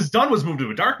 Because Dunn was moved to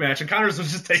a dark match, and Connors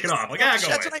was just taken off. Like, go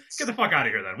away. Get the fuck out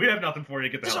of here, then. We have nothing for you.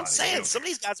 Get the hell out of here. That's what I'm saying. Some of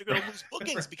these guys are going to lose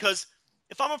bookings because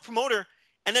if I'm a promoter,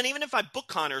 and then even if I book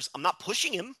Connors, I'm not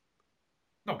pushing him.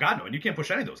 No, God, no. And you can't push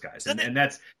any of those guys. And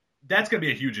that's that's going to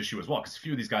be a huge issue as well, because a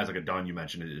few of these guys, like a Dunn, you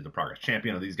mentioned, the Progress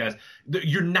Champion of these guys,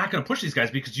 you're not going to push these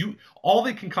guys because all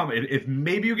they can come, if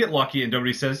maybe you get lucky and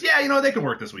WWE says, yeah, they can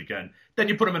work this weekend, then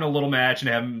you put them in a little match and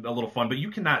have them a little fun, but you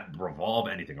cannot revolve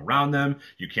anything around them.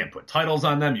 You can't put titles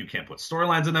on them. You can't put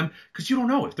storylines on them because you don't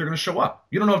know if they're going to show up.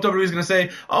 You don't know if WWE is going to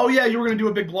say, oh yeah, you were going to do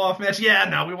a big blow-off match. Yeah,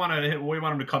 no, we want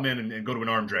them to come in and go to an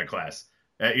arm drag class,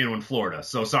 in Florida.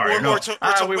 So sorry. Or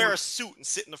to wear a suit and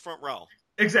sit in the front row.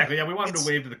 Exactly. Yeah, we wanted to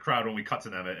wave to the crowd when we cut to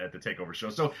them at the TakeOver show.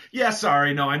 So, yeah,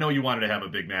 sorry. No, I know you wanted to have a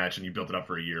big match and you built it up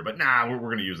for a year, but we're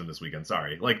going to use them this weekend.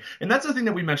 Sorry. And that's the thing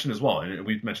that we mentioned as well, and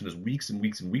we've mentioned this weeks and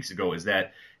weeks and weeks ago, is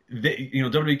that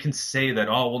WWE can say that,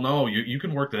 oh, well, no, you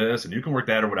can work this and you can work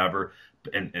that or whatever.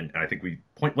 And I think we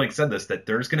point blank said this, that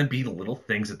there's going to be little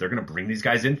things that they're going to bring these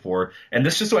guys in for. And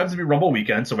this just so happens to be Rumble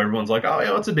weekend, so everyone's like, oh,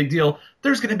 yeah, it's a big deal.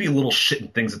 There's going to be little shit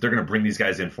and things that they're going to bring these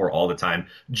guys in for all the time,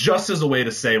 just as a way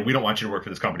to say, we don't want you to work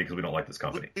for this company because we don't like this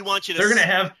company. We want you to. They're going to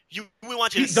have we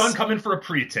want you Pete Dunne come in for a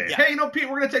pre-tape. Yeah. Hey, Pete,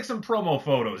 we're going to take some promo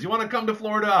photos. You want to come to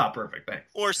Florida? Ah, perfect, thanks.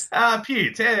 Or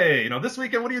Pete, hey, this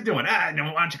weekend, what are you doing? No,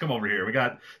 why don't you come over here? We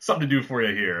got something to do for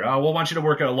you here. We'll want you to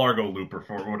work at a Largo Loop or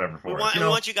for whatever for us. We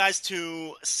want you guys to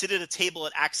sit at a table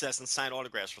at Access and sign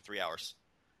autographs for 3 hours,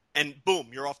 and boom,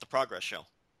 you're off the Progress show.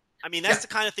 I mean, that's the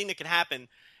kind of thing that can happen,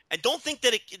 and don't think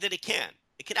that it can.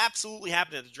 It can absolutely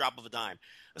happen at the drop of a dime,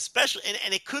 especially,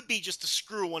 and it could be just to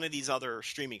screw one of these other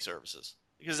streaming services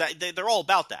because they're all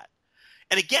about that.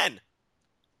 And again,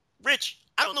 Rich,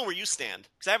 I don't know where you stand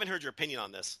because I haven't heard your opinion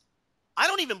on this. I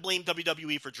don't even blame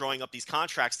WWE for drawing up these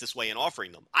contracts this way and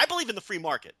offering them. I believe in the free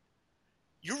market.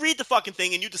 You read the fucking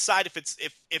thing and you decide if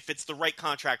it's the right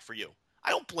contract for you.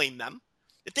 I don't blame them.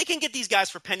 If they can get these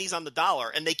guys for pennies on the dollar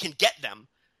and they can get them,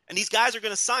 and these guys are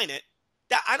going to sign it,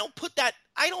 I don't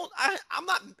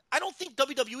think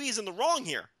WWE is in the wrong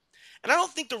here. And I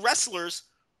don't think the wrestlers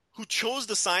who chose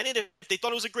to sign it, if they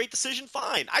thought it was a great decision,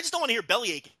 fine. I just don't want to hear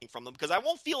belly aching from them because I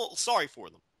won't feel sorry for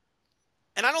them.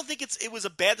 And I don't think it was a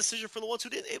bad decision for the ones who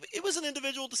didn't. It was an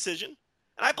individual decision.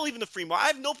 And I believe in the free market. I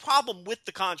have no problem with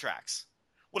the contracts.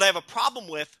 What I have a problem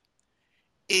with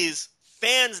is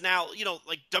fans now,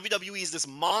 like WWE is this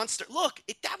monster. Look,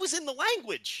 that was in the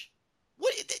language.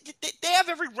 They have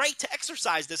every right to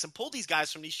exercise this and pull these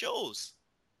guys from these shows.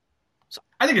 So,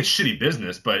 I think it's shitty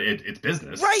business, but it's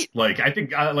business, right? I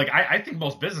think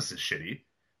most business is shitty,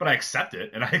 but I accept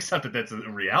it, and I accept that that's a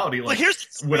reality.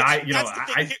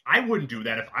 I wouldn't do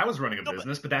that if I was running a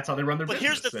business, but that's how they run their business. But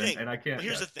here's the thing. And I can't. But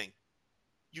here's the thing.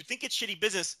 You think it's shitty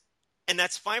business, and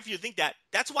that's fine for you to think that.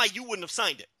 That's why you wouldn't have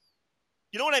signed it.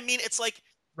 You know what I mean? It's like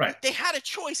they had a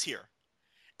choice here.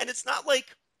 And it's not like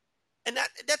 – and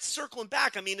that's circling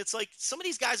back. I mean, it's like some of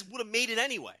these guys would have made it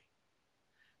anyway.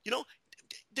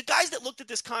 The guys that looked at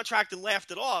this contract and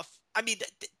laughed it off, I mean,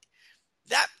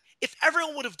 that if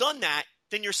everyone would have done that,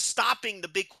 then you're stopping the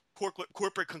big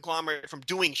corporate conglomerate from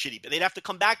doing shitty. They'd have to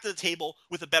come back to the table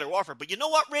with a better offer. But you know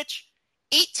what, Rich?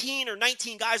 18 or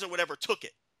 19 guys or whatever took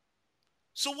it.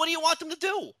 So what do you want them to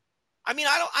do? I mean,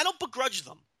 I don't begrudge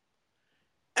them.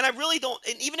 And I really don't.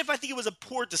 And even if I think it was a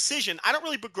poor decision, I don't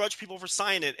really begrudge people for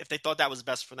signing it if they thought that was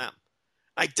best for them.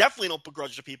 I definitely don't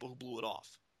begrudge the people who blew it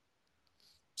off.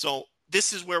 So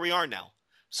this is where we are now.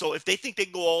 So if they think they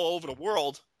can go all over the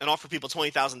world and offer people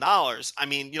 $20,000, I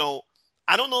mean,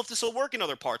 I don't know if this will work in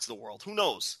other parts of the world. Who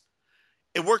knows?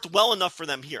 It worked well enough for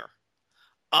them here.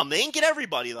 They didn't get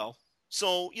everybody, though.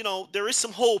 So, there is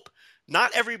some hope.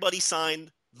 Not everybody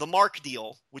signed the mark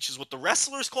deal, which is what the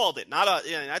wrestlers called it.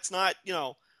 That's not,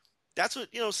 that's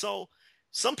what, so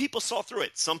some people saw through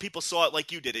it. Some people saw it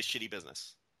like you did as shitty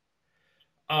business.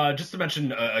 Just to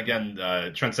mention, again,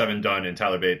 Trent Seven, Dunn, and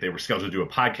Tyler Bate, they were scheduled to do a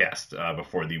podcast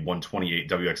before the 128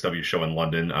 WXW show in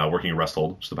London, Working a Rest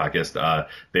Hold, which is the podcast.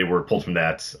 They were pulled from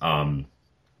that. And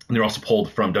they were also pulled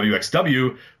from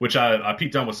WXW, which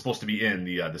Pete Dunne was supposed to be in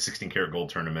the 16 karat gold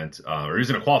tournament, or he was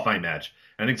in a qualifying match.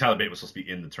 And I think Tyler Bate was supposed to be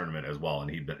in the tournament as well,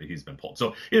 and he's been pulled.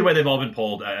 So either way, they've all been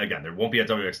pulled. Again, there won't be at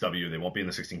WXW. They won't be in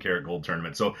the 16 karat gold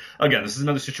tournament. So again, this is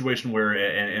another situation where,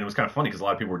 and it was kind of funny because a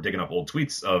lot of people were digging up old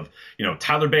tweets of,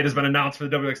 Tyler Bate has been announced for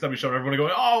the WXW show, and everyone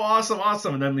going, oh,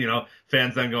 awesome. And then,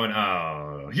 fans then going,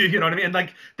 oh, you know what I mean? And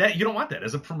like that, you don't want that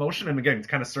as a promotion. And again, it's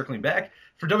kind of circling back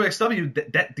for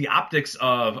WXW, that the optics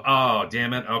of, oh,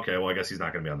 damn it. Okay, well, I guess he's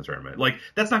not going to be on the tournament. Like,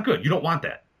 that's not good. You don't want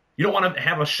that. You don't want to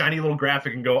have a shiny little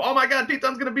graphic and go, oh my God, Pete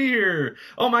Dunne's going to be here.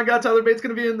 Oh my God, Tyler Bate's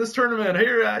going to be in this tournament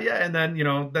here. Yeah. And then,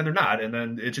 then they're not. And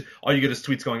then all you get is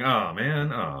tweets going, oh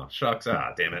man, oh shucks,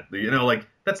 damn it.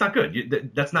 That's not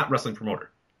good. That's not wrestling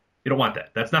promoter. You don't want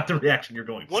that. That's not the reaction you're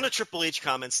going for. One of Triple H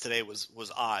comments today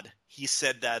was odd. He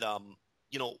said that,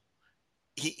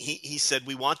 he said,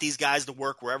 we want these guys to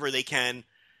work wherever they can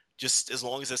just as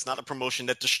long as it's not a promotion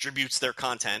that distributes their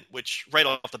content, which right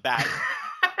off the bat,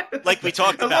 like we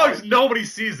talked about. As long as nobody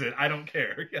sees it, I don't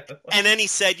care. Yeah. And then he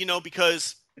said,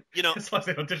 because, as long as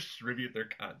they don't distribute their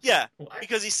content. Yeah, Why?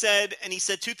 because he said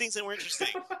two things that were interesting.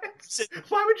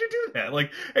 Why would you do that?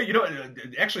 Like, hey,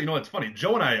 actually, it's funny.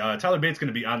 Joe and I, Tyler Bates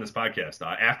going to be on this podcast.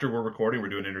 After we're recording, we're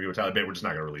doing an interview with Tyler Bates. We're just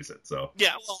not going to release it. So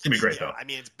yeah, well, it's going to be great, though. I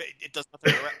mean, it does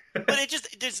nothing. But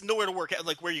there's nowhere to work.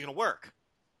 Like, where are you going to work?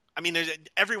 I mean,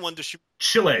 everyone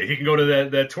Chile. He can go to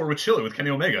that tour with Chile, with Kenny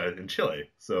Omega in Chile.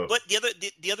 So, but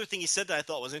the other thing he said that I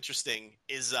thought was interesting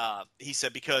is he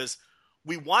said, because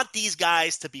we want these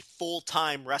guys to be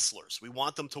full-time wrestlers. We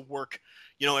want them to work,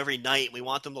 every night. We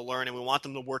want them to learn, and we want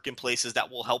them to work in places that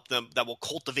will help them, that will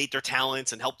cultivate their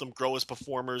talents and help them grow as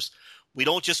performers. We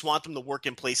don't just want them to work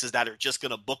in places that are just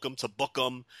going to book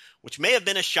them, which may have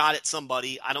been a shot at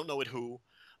somebody. I don't know at who.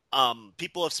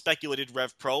 People have speculated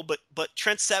Rev Pro, but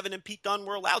Trent Seven and Pete Dunne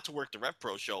were allowed to work the Rev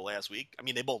Pro show last week. I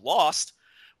mean, they both lost,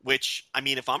 which, I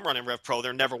mean, if I'm running Rev Pro,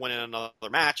 they're never winning another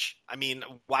match. I mean,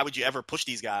 why would you ever push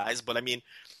these guys? But I mean,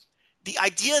 the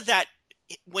idea that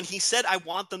when he said, I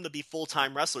want them to be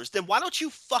full-time wrestlers, then why don't you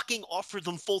fucking offer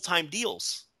them full-time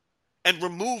deals and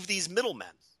remove these middlemen?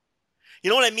 You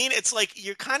know what I mean? It's like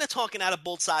you're kind of talking out of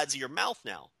both sides of your mouth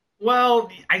now. Well,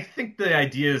 I think the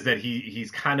idea is that he's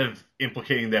kind of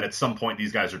implicating that at some point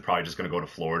these guys are probably just going to go to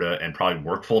Florida and probably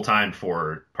work full-time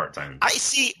for part-time. I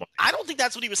see. I don't think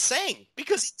that's what he was saying,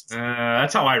 because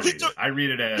that's how I read it. I read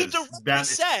it as he directly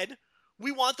said,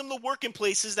 we want them to work in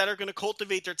places that are going to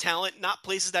cultivate their talent, not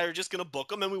places that are just going to book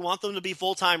them, and we want them to be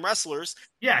full-time wrestlers.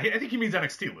 Yeah, I think he means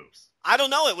NXT loops. I don't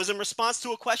know. It was in response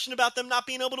to a question about them not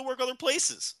being able to work other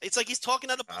places. It's like he's talking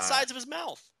out of both sides of his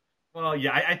mouth. Well,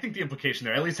 yeah, I think the implication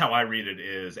there, at least how I read it,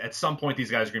 is at some point these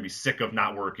guys are going to be sick of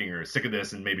not working or sick of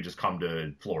this and maybe just come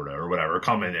to Florida or whatever, or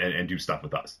come in and do stuff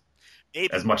with us.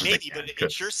 Maybe, as much as they can. But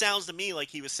it sure sounds to me like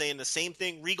he was saying the same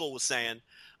thing Regal was saying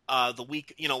the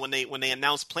week, when they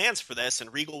announced plans for this,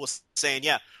 and Regal was saying,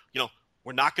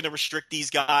 we're not going to restrict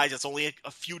these guys. It's only a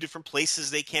few different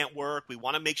places they can't work. We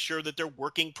want to make sure that they're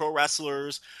working pro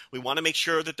wrestlers. We want to make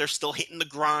sure that they're still hitting the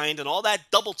grind, and all that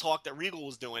double talk that Regal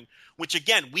was doing, which,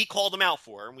 again, we called him out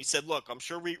for. And we said, look, I'm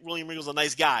sure William Regal's a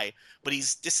nice guy, but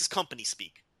this is company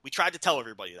speak. We tried to tell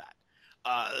everybody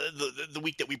that the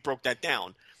week that we broke that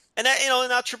down. And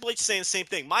now Triple H is saying the same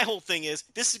thing. My whole thing is,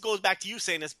 goes back to you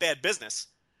saying it's bad business.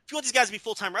 If you want these guys to be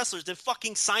full-time wrestlers, then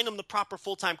fucking sign them the proper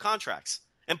full-time contracts.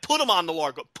 And put them on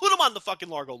the fucking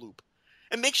Largo loop,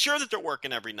 and make sure that they're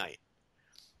working every night.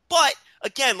 But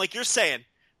again, like you're saying,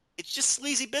 it's just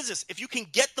sleazy business. If you can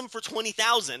get them for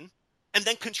 $20,000 and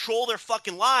then control their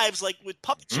fucking lives like with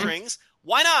puppet strings,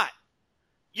 why not?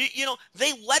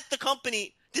 They let the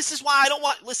company. This is why I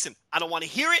don't want to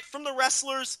hear it from the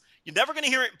wrestlers. You're never going to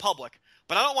hear it in public,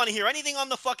 but I don't want to hear anything on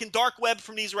the fucking dark web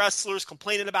from these wrestlers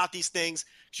complaining about these things,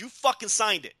 because you fucking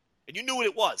signed it and you knew what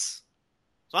it was.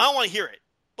 So I don't want to hear it.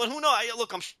 But who knows?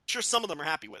 Look, I'm sure some of them are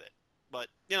happy with it. But,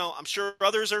 I'm sure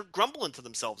others are grumbling to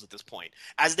themselves at this point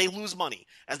as they lose money,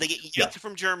 as they get yanked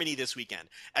from Germany this weekend,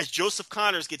 as Joseph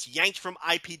Connors gets yanked from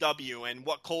IPW and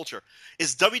What Culture.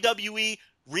 Is WWE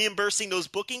reimbursing those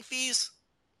booking fees?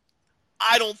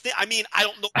 I don't know.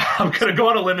 I'm going to go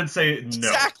on a limb and say no.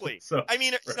 Exactly. So, I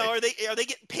mean, right. are they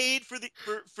getting paid for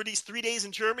these 3 days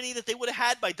in Germany that they would have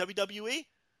had by WWE?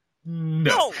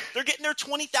 No. They're getting their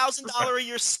 $20,000 a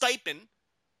year stipend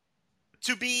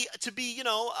to be at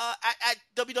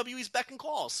WWE's beck and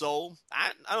call. So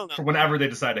I don't know. For whenever they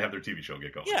decide to have their TV show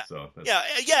get going. Yeah. So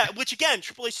yeah. Which again,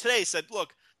 Triple H today said,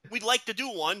 look, we'd like to do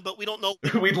one, but we don't know.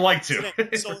 We'd like to.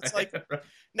 So it's like,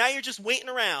 now you're just waiting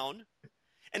around,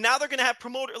 and now they're going to have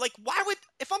promoter. Like,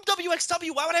 if I'm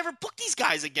WXW, why would I ever book these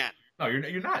guys again? No,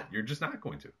 you're not. You're just not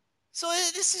going to. So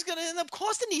this is going to end up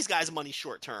costing these guys money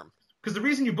short term. Because the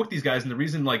reason you book these guys and the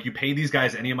reason you pay these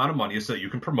guys any amount of money is so that you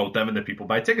can promote them and that people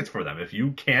buy tickets for them. If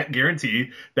you can't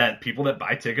guarantee that people that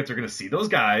buy tickets are going to see those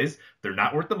guys, they're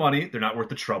not worth the money, they're not worth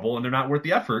the trouble, and they're not worth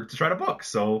the effort to try to book.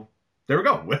 So there we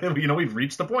go. We've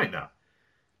reached the point now.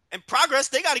 And Progress,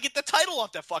 they got to get the title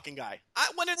off that fucking guy.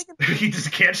 When are they going to... He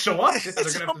just can't show up. It's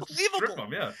they're going to have to strip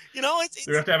him, yeah. They're going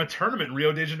to have to have a tournament in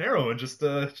Rio de Janeiro and just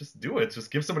do it.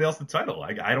 Just give somebody else the title.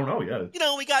 I don't know, yeah.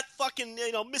 We got fucking,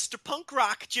 Mr. Punk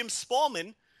Rock, Jim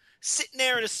Spallman, sitting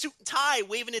there in a suit and tie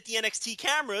waving at the NXT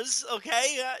cameras,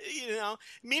 okay?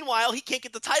 Meanwhile, he can't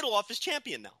get the title off as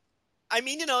champion now. I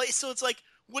mean, so it's like,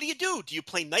 what do? Do you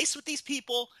play nice with these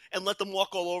people and let them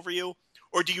walk all over you?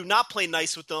 Or do you not play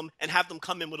nice with them and have them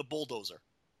come in with a bulldozer?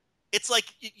 It's like,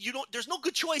 there's no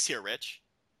good choice here, Rich.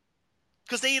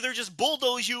 Because they either just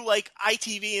bulldoze you like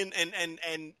ITV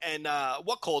and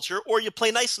What Culture, or you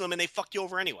play nice to them and they fuck you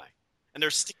over anyway. And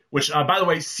they're Which, by the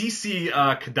way, CC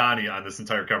Kadani on this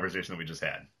entire conversation that we just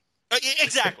had.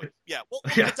 Exactly. Yeah. Well,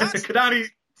 Yeah. Kadani,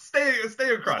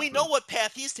 stay across. We know what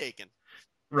path he's taken.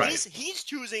 Right. He's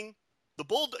choosing the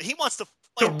bulldozer. He wants to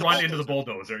run into the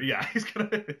bulldozer. Yeah, he's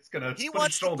gonna. He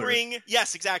wants to bring.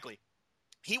 Yes, exactly.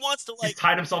 He wants to He's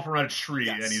tied himself around a tree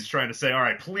and he's trying to say, "All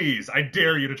right, please, I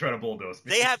dare you to try to bulldoze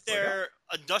me." They have their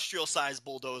industrial-sized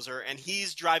bulldozer, and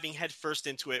he's driving headfirst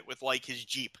into it with like his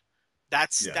Jeep.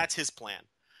 That's his plan.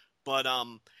 But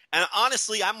and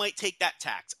honestly, I might take that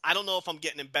tact. I don't know if I'm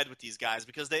getting in bed with these guys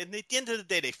because at the end of the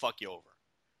day, they fuck you over.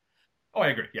 Oh, I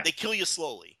agree. Yeah, they kill you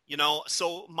slowly.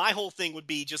 So my whole thing would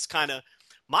be just kind of.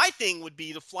 My thing would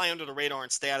be to fly under the radar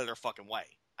and stay out of their fucking way.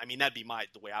 I mean, that'd be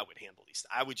the way I would handle these.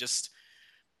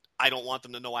 I don't want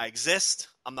them to know I exist.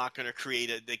 I'm not going to create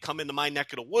it. They come into my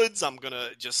neck of the woods. I'm going to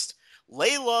just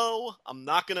lay low. I'm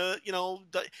not going to,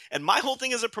 and my whole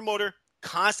thing as a promoter,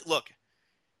 constantly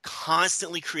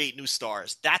create new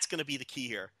stars. That's going to be the key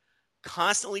here.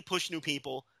 Constantly push new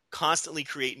people, constantly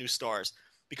create new stars.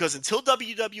 Because until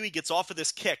WWE gets off of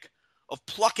this kick of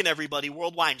plucking everybody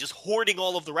worldwide and just hoarding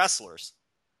all of the wrestlers,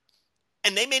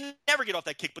 and they may never get off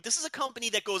that kick, but this is a company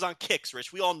that goes on kicks,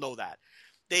 Rich. We all know that.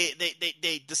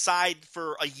 They decide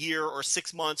for a year or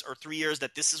 6 months or 3 years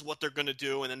that this is what they're going to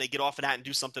do, and then they get off of that and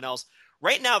do something else.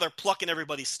 Right now, they're plucking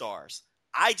everybody's stars.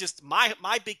 My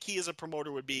big key as a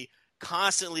promoter would be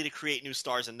constantly to create new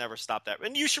stars and never stop that.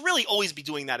 And you should really always be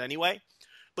doing that anyway,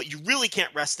 but you really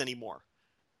can't rest anymore.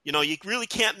 You really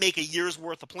can't make a year's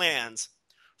worth of plans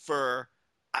for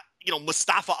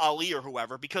Mustafa Ali or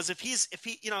whoever, because if he's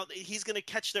going to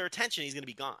catch their attention, he's going to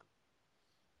be gone.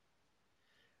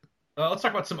 Let's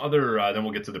talk about some other. Then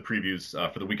we'll get to the previews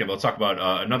for the weekend. But let's talk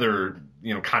about another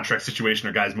contract situation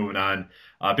or guys moving on.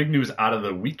 Big news out of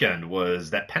the weekend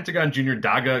was that Pentagon Jr.,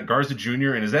 Daga, Garza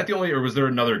Jr., and is that the only, or was there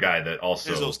another guy that also?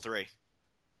 There's those three.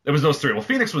 It was those three. Well,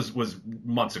 Phoenix was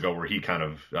months ago where he kind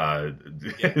of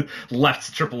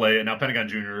left AAA, and now Pentagon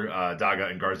Jr.,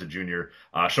 Daga, and Garza Jr.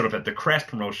 Showed up at the Crash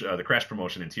promotion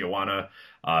in Tijuana,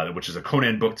 which is a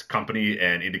Conan booked company,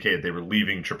 and indicated they were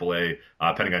leaving AAA.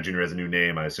 Pentagon Jr. has a new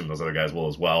name. I assume those other guys will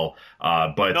as well.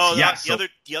 But no, yeah, the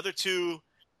other two.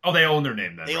 Oh, they own their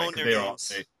name then. They right? own their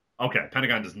names. Okay,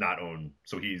 Pentagon does not own.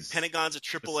 So Pentagon's a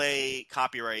AAA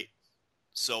copyright,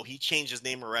 so he changed his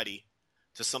name already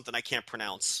to something I can't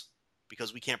pronounce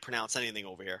because we can't pronounce anything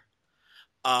over here.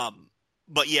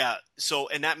 But yeah,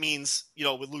 and that means,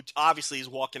 with Lucha, obviously he's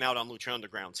walking out on Lucha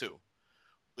Underground too,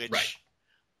 which, right.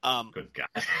 Good guy.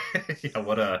 Yeah,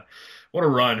 what a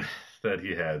run that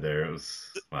he had there. It was,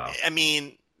 wow. I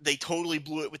mean, they totally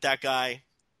blew it with that guy.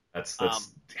 That's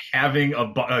having a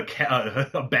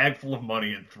bag full of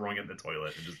money and throwing it in the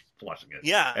toilet and just flushing it.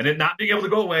 Yeah. And it not being able to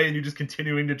go away, and you just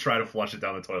continuing to try to flush it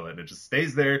down the toilet, and it just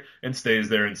stays there and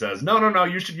says, no,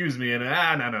 you should use me, and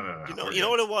no. You know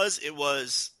what it was? It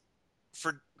was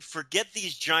forget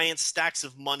these giant stacks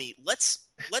of money. Let's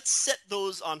set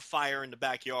those on fire in the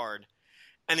backyard,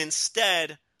 and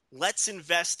instead let's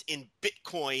invest in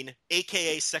Bitcoin,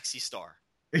 aka Sexy Star.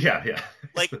 Yeah.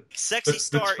 Like, Sexy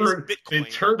Star is Bitcoin.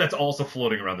 The turd that's also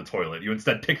floating around the toilet. You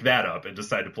instead pick that up and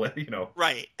decide to play,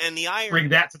 Right. And the irony, bring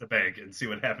that to the bank and see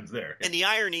what happens there. And the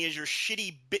irony is your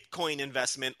shitty Bitcoin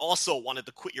investment also wanted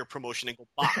to quit your promotion and go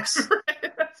box.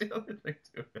 Right. That's the other thing,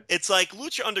 too. It's like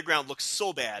Lucha Underground looks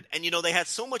so bad. And, they had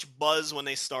so much buzz when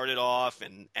they started off,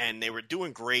 and they were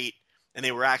doing great, and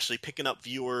they were actually picking up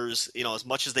viewers, as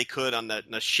much as they could on the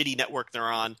shitty network they're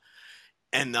on.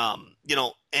 And,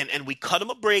 and we cut them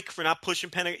a break for not pushing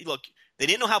Pentagon. Look, they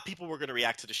didn't know how people were going to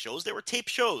react to the shows. They were taped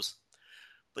shows.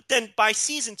 But then by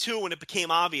season 2, when it became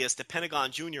obvious that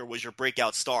Pentagon Jr. was your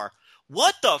breakout star,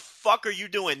 what the fuck are you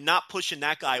doing not pushing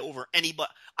that guy over anybody?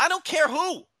 I don't care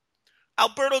who.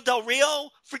 Alberto Del Rio,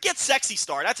 forget Sexy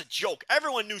Star. That's a joke.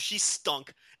 Everyone knew she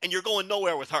stunk, and you're going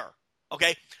nowhere with her.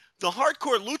 Okay? The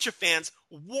hardcore Lucha fans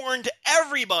warned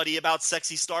everybody about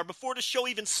Sexy Star before the show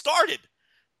even started.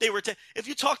 If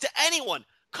you talk to anyone,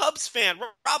 Cubs fan,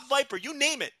 Rob Viper, you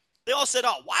name it, they all said,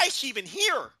 "Oh, why is she even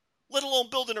here? Let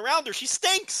alone building around her. She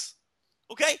stinks."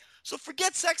 Okay? So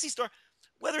forget Sexy Star.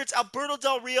 Whether it's Alberto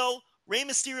Del Rio, Rey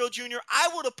Mysterio Jr., I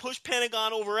would have pushed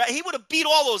Pentagon over. He would have beat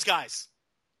all those guys.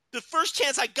 The first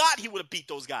chance I got, he would have beat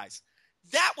those guys.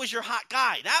 That was your hot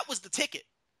guy. That was the ticket.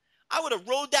 I would have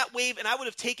rode that wave, and I would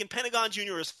have taken Pentagon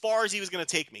Jr. as far as he was going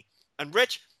to take me. And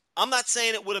Rich, I'm not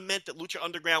saying it would have meant that Lucha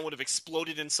Underground would have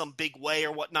exploded in some big way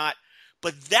or whatnot,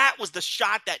 but that was the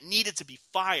shot that needed to be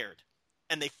fired,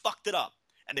 and they fucked it up,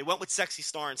 and they went with Sexy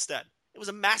Star instead. It was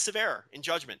a massive error in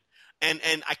judgment. And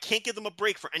I can't give them a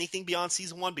break for anything beyond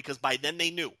season 1 because by then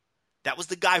they knew that was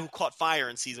the guy who caught fire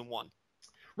in season 1.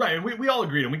 Right, and we all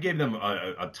agreed, and we gave them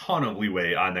a ton of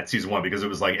leeway on that season 1 because it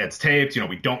was like, it's taped,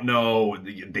 we don't know.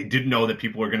 They didn't know that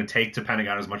people were going to take to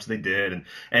Pentagon as much as they did,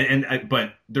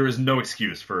 but there is no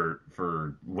excuse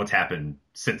for what's happened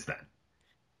since then.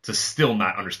 To still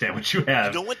not understand what you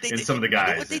have in some of the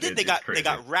guys. What they did? They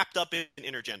got wrapped up in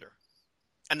intergender,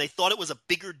 and they thought it was a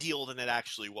bigger deal than it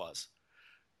actually was.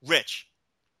 Rich,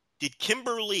 did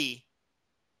Kimberly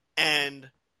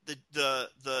and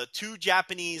the two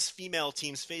Japanese female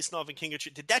teams facing off in King of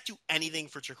Tree, did that do anything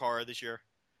for Chikara this year?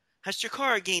 Has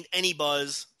Chikara gained any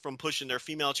buzz from pushing their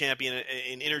female champion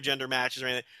in intergender matches or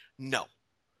anything? No.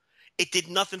 It did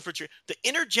nothing for Chikara. The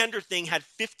intergender thing had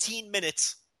 15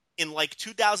 minutes in like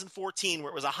 2014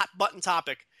 where it was a hot button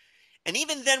topic. And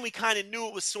even then we kind of knew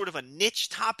it was sort of a niche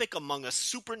topic among a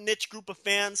super niche group of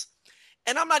fans.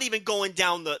 And I'm not even going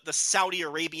down the Saudi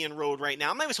Arabian road right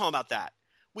now. I'm not even talking about that.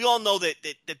 We all know that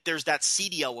there's that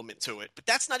seedy element to it, but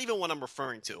that's not even what I'm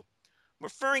referring to. I'm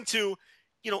referring to,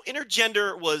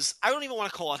 intergender was, I don't even want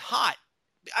to call it hot.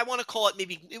 I want to call it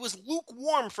it was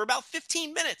lukewarm for about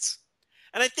 15 minutes.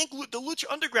 And I think the Lucha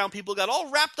Underground people got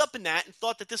all wrapped up in that and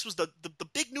thought that this was the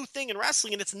big new thing in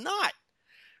wrestling, and it's not.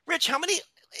 Rich, how many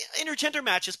intergender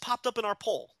matches popped up in our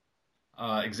poll?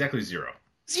 Exactly 0.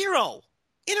 0.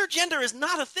 Intergender is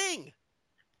not a thing.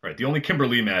 Right. The only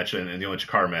Kimberly match and the only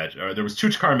Chikara match, there was 2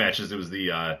 Chikara matches. It was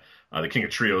the King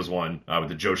of Trios one with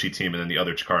the Joshi team, and then the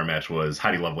other Chikara match was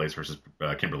Heidi Lovelace versus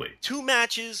Kimberly. 2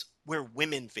 matches where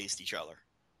women faced each other.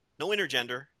 No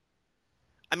intergender.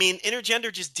 I mean,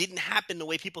 intergender just didn't happen the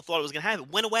way people thought it was going to happen.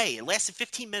 It went away. It lasted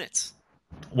 15 minutes.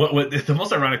 What the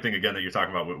most ironic thing, again, that you're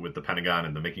talking about with the Pentagon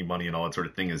and the making money and all that sort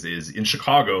of thing is in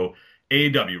Chicago,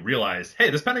 AEW realized, hey,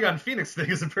 this Pentagon Phoenix thing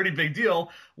is a pretty big deal.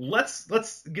 Let's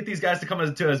get these guys to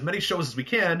come to as many shows as we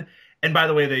can. And by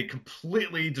the way, they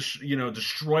completely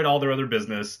destroyed all their other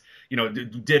business.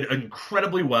 Did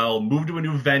incredibly well. Moved to a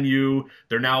new venue.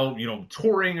 They're now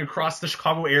touring across the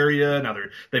Chicago area. Now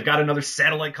they've got another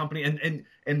satellite company,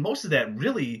 and most of that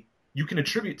really you can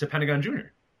attribute to Pentagon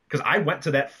Jr. Because I went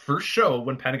to that first show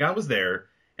when Pentagon was there.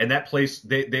 And that place,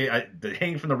 the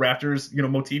hanging from the rafters,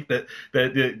 motif that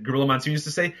Gorilla Monsoon used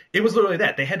to say, it was literally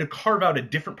that. They had to carve out a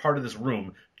different part of this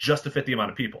room just to fit the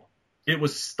amount of people. It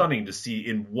was stunning to see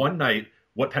in one night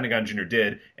what Pentagon Jr.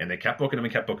 did, and they kept booking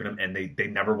him, and they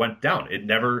never went down. It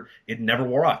never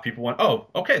wore off. People went, oh,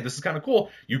 okay, this is kind of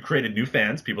cool. You created new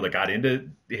fans, people that got into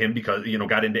him because,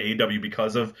 got into AEW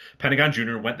because of Pentagon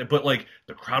Jr. But like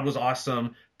the crowd was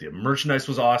awesome, the merchandise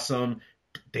was awesome.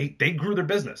 They grew their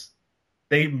business.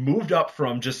 They moved up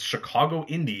from just Chicago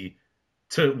indie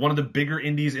to one of the bigger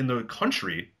indies in the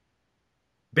country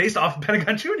based off of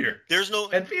Pentagon Jr. There's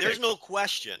no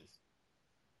question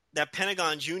that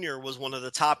Pentagon Jr. was one of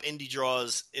the top indie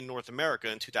draws in North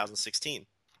America in 2016.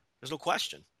 There's no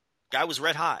question. Guy was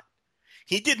red hot.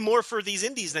 He did more for these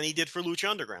indies than he did for Lucha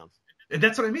Underground. And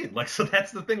that's what I mean. Like, so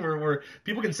that's the thing where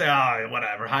people can say,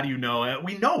 whatever. How do you know?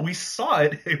 We know. We saw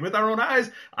it with our own eyes.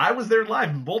 I was there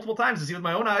live multiple times to see with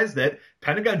my own eyes that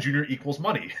Pentagon Jr. equals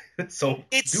money. So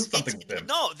do something with them.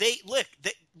 No,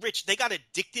 Rich, they got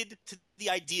addicted to the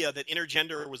idea that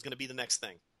intergender was going to be the next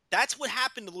thing. That's what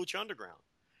happened to Lucha Underground.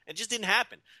 It just didn't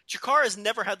happen. Chikara has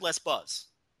never had less buzz.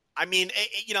 I mean,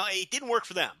 it didn't work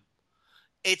for them.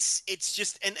 It's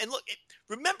just and look,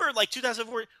 remember like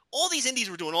 2004, all these indies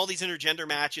were doing all these intergender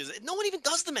matches. No one even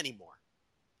does them anymore.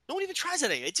 No one even tries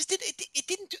that anymore.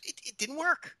 It didn't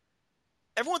work.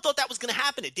 Everyone thought that was going to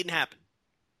happen. It didn't happen.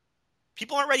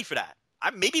 People aren't ready for that.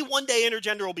 Maybe one day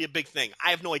intergender will be a big thing. I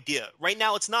have no idea. Right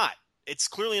now, it's not. It's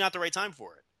clearly not the right time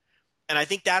for it. And I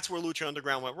think that's where Lucha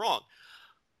Underground went wrong.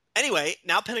 Anyway,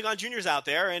 now Pentagon Jr. is out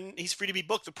there, and he's free to be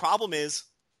booked. The problem is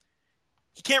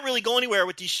he can't really go anywhere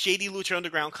with these shady Lucha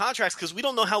Underground contracts because we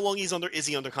don't know how long he's under. Is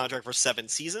he under contract for 7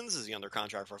 seasons? Is he under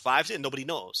contract for 5? And nobody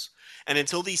knows. And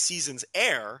until these seasons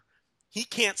air, he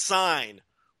can't sign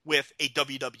with a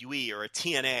WWE or a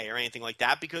TNA or anything like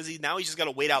that because he's just got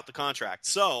to wait out the contract.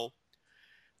 So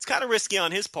it's kind of risky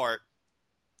on his part.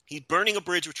 He's burning a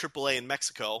bridge with AAA in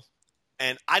Mexico,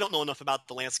 and I don't know enough about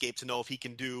the landscape to know if he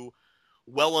can do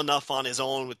well enough on his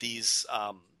own with these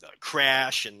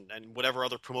Crash and whatever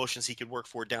other promotions he could work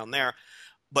for down there.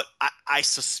 But I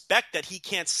suspect that he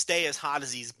can't stay as hot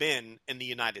as he's been in the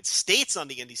United States on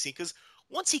the indie scene because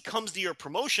once he comes to your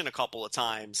promotion a couple of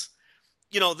times,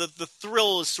 the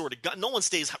thrill is sort of – no one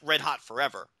stays red hot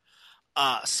forever.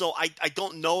 So I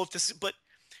don't know if this – but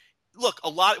look, a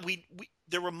lot –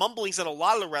 there were mumblings that a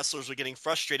lot of the wrestlers were getting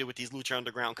frustrated with these Lucha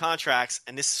Underground contracts,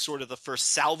 and this is sort of the first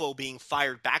salvo being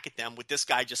fired back at them with this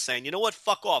guy just saying, you know what,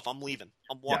 fuck off, I'm leaving,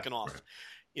 I'm walking off. Right.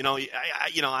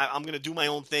 I'm going to do my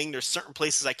own thing. There's certain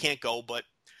places I can't go, but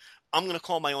I'm going to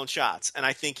call my own shots. And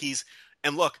I think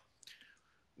and look,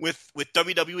 with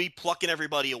WWE plucking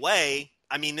everybody away,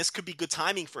 I mean, this could be good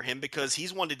timing for him because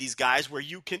he's one of these guys where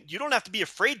you don't have to be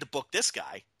afraid to book this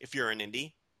guy if you're an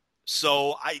indie.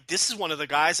 So this is one of the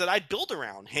guys that I'd build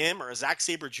around him or Zack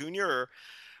Sabre Jr.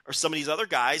 or some of these other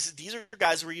guys. These are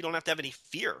guys where you don't have to have any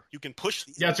fear. You can push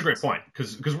these. Yeah, that's a great point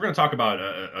because we're going to talk about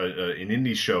an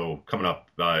indie show coming up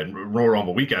in Royal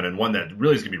Rumble weekend, and one that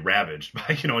really is going to be ravaged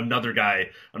by another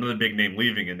big name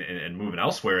leaving and moving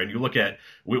elsewhere. And you look at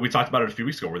we talked about it a few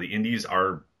weeks ago where the indies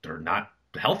they're not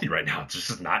healthy right now. It's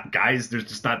just not guys. There's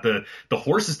just not the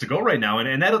horses to go right now,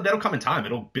 and that'll come in time.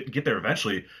 It'll get there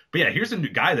eventually. But yeah, here's a new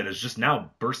guy that has just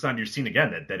now burst onto your scene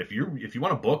again. That if you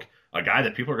want to book a guy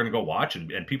that people are going to go watch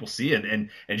and people see and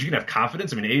you can have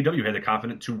confidence. I mean, AEW had the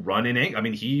confidence to run in Ang. I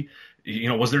mean, he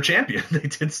was their champion. They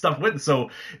did stuff with. So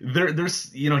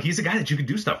there's he's a guy that you can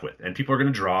do stuff with, and people are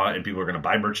going to draw, and people are going to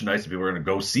buy merchandise, and people are going to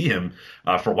go see him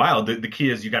for a while. The key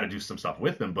is you got to do some stuff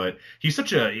with him. But he's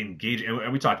such a engaging,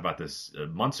 and we talked about this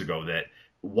months ago that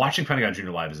watching Pentagon Jr.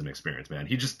 live is an experience, man.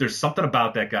 There's something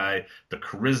about that guy, the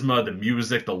charisma, the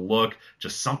music, the look,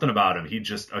 just something about him. He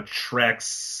just attracts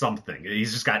something.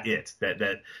 He's just got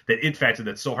that it factor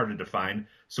that's so hard to define.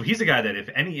 So he's a guy that if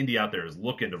any indie out there is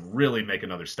looking to really make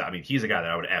another stop, I mean, he's a guy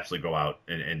that I would absolutely go out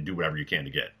and do whatever you can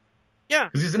to get. Yeah,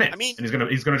 because he's an it. I mean, and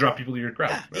he's gonna draw people to your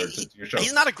crowd or to your show.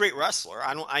 He's not a great wrestler.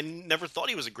 I never thought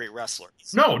he was a great wrestler.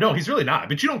 No, he's really not.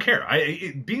 But you don't care.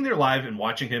 Being there live and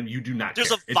watching him, you do not. There's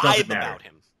care. a vibe about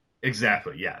him.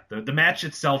 Exactly. Yeah. The match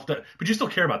itself, but you still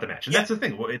care about the match, and that's the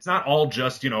thing. Well, it's not all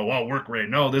just work rate.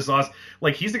 No, this loss.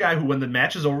 Like he's the guy who, when the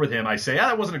match is over with him, I say,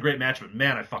 that wasn't a great match, but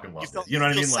man, I fucking loved it. You know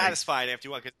what I mean? Satisfied after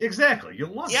you walk. Exactly. You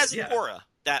love it. He has an aura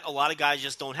that a lot of guys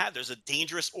just don't have. There's a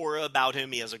dangerous aura about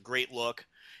him. He has a great look.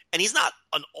 And he's not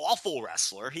an awful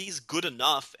wrestler. He's good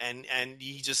enough, and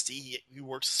he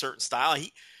works a certain style.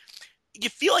 You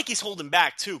feel like he's holding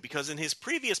back too, because in his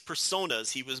previous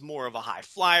personas, he was more of a high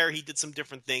flyer. He did some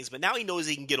different things, but now he knows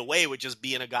he can get away with just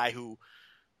being a guy who,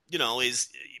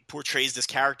 portrays this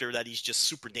character that he's just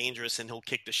super dangerous and he'll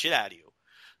kick the shit out of you.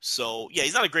 So yeah,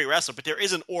 he's not a great wrestler, but there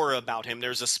is an aura about him.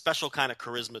 There's a special kind of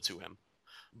charisma to him.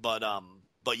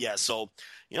 But yeah, so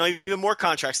even more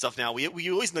contract stuff now. We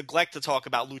always neglect to talk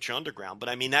about Lucha Underground, but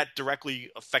I mean that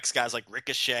directly affects guys like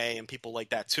Ricochet and people like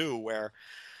that too, where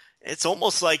it's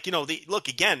almost like,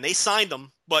 they signed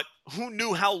him, but who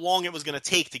knew how long it was going to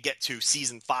take to get to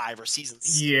season 5 or season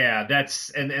 6? Yeah,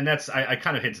 that's I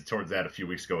kind of hinted towards that a few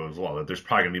weeks ago as well, that there's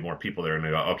probably going to be more people there and they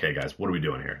go, okay, guys, what are we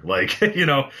doing here? Like,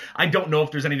 I don't know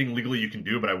if there's anything legally you can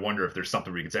do, but I wonder if there's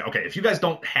something where you can say, okay, if you guys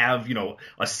don't have,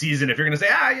 a season, if you're going to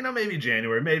say, maybe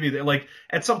January, maybe like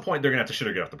at some point they're going to have to shit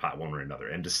or get off the pot one way or another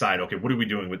and decide, okay, what are we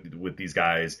doing with these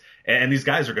guys? And these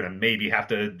guys are going to maybe have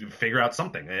to figure out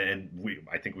something. And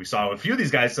I think we saw a few of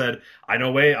these guys said,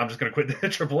 no way, I'm just going to quit the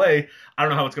AAA. I don't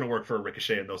know how it's going to work for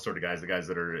Ricochet and those sort of guys, the guys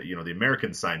that are, the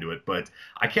Americans signed to it. But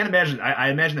I can't imagine. I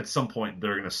imagine at some point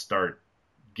they're going to start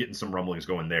getting some rumblings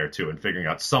going there too, and figuring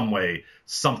out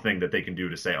something that they can do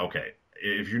to say, okay,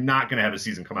 if you're not going to have a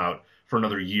season come out for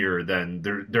another year, then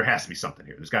there has to be something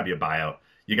here. There's got to be a buyout.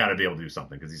 You got to be able to do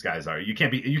something because these guys you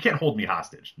can't hold me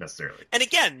hostage necessarily. And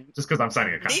again, just because I'm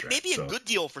signing a contract, maybe a good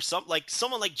deal for someone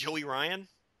like Joey Ryan.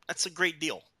 That's a great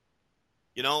deal.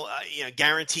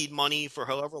 Guaranteed money for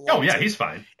however long. Oh yeah, he's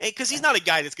fine. Because he's not a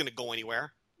guy that's going to go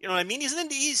anywhere. You know what I mean?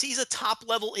 He's a top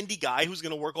level indie guy who's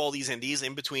going to work all these indies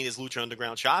in between his Lucha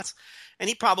Underground shots, and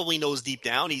he probably knows deep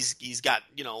down he's got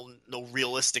no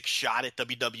realistic shot at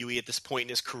WWE at this point in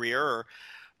his career.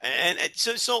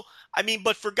 So I mean,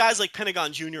 but for guys like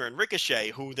Pentagon Jr. and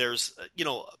Ricochet, who there's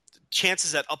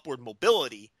chances at upward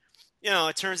mobility.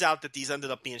 It turns out that these ended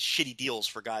up being shitty deals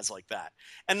for guys like that.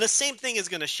 And the same thing is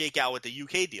going to shake out with the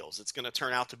UK deals. It's going to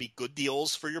turn out to be good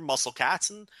deals for your muscle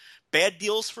cats and bad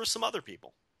deals for some other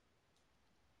people.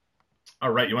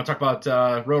 All right. You want to talk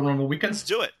about Royal Rumble weekend? Let's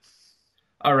do it.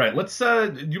 All right. Let's. Do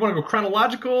you want to go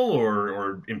chronological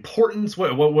or importance?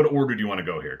 What order do you want to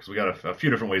go here? Because we got a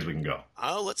few different ways we can go.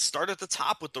 Let's start at the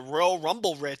top with the Royal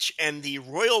Rumble, Rich, and the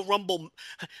Royal Rumble.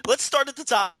 Let's start at the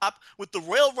top with the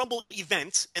Royal Rumble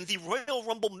event and the Royal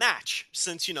Rumble match.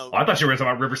 Since I thought you were going to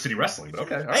talk about River City Wrestling, but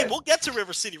okay. All right. Hey, we'll get to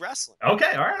River City Wrestling.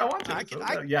 Okay. All right. I want to. I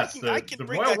can the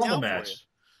bring Royal that Rumble down match.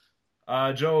 For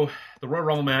you. Joe, the Royal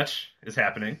Rumble match is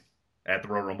happening at the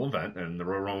Royal Rumble event, and the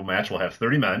Royal Rumble match will have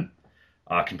 30 men.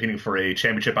 Competing for a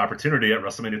championship opportunity at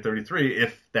WrestleMania 33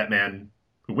 if that man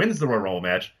who wins the Royal Rumble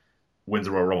match wins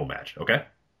the Royal Rumble match. Okay,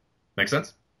 make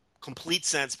sense? Complete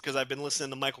sense, because I've been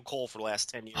listening to Michael Cole for the last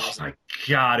 10 years. Oh my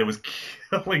God, it was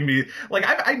killing me. Like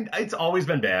it's always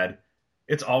been bad.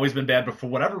 It's always been bad, but for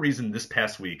whatever reason, this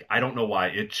past week, I don't know why.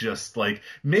 It just like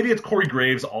maybe it's Corey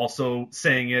Graves also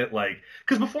saying it, like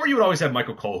because before you would always have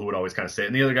Michael Cole who would always kind of say it,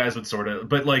 and the other guys would sort of,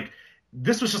 but like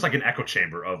this was just like an echo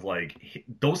chamber of like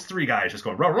those three guys just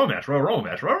going Royal Rumble match, Royal Rumble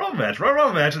match, Royal Rumble match, Royal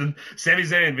Rumble match, and then Sami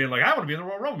Zayn being like, I want to be in the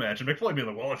Royal Rumble match, and Mick Foley being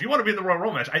like, well, if you want to be in the Royal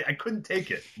Rumble match, I couldn't take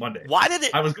it Monday. Why did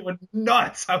it? I was going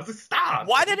nuts. I was like, stop.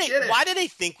 Why did they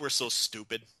think we're so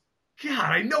stupid?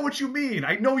 God, I know what you mean.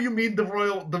 I know you mean the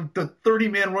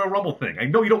 30-man Royal Rumble thing. I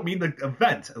know you don't mean the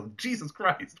event. Oh, Jesus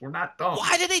Christ, we're not dumb.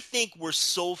 Why do they think we're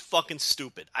so fucking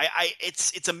stupid?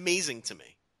 It's amazing to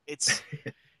me.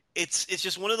 It's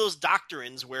just one of those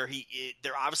doctrines where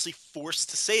they're obviously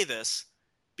forced to say this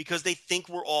because they think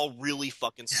we're all really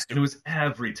fucking stupid. And it was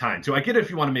every time too. I get it if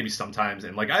you want to maybe sometimes,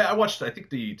 and like I watched I think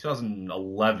the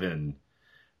 2011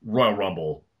 Royal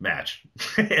Rumble match,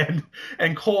 and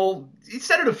Cole, he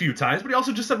said it a few times, but he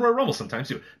also just said Royal Rumble sometimes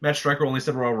too. Matt Striker only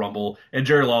said Royal Rumble, and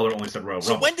Jerry Lawler only said Royal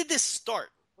Rumble. So when did this start?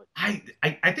 I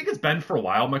think it's been for a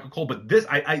while, Michael Cole, but this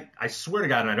I swear to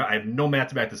God, and I have no math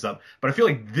to back this up, but I feel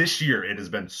like this year it has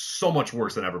been so much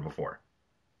worse than ever before.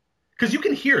 Because you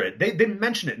can hear it, they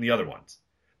mention it in the other ones,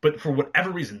 but for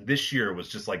whatever reason, this year was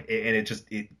just like, and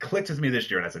it clicked with me this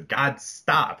year, and I said, God,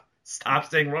 stop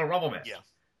saying Royal Rumble match. Yeah.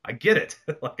 I get it.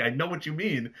 Like, I know what you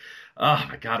mean. Oh,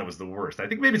 my God, it was the worst. I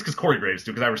think maybe it's because Corey Graves,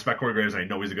 too, because I respect Corey Graves, and I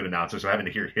know he's a good announcer, so having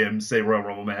to hear him say Royal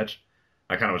Rumble match,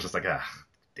 I kind of was just like,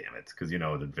 damn it, because,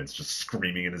 that Vince just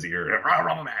screaming in his ear, Royal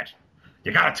Rumble match.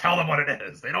 You got to tell them what it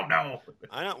is. They don't know.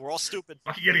 I know. We're all stupid.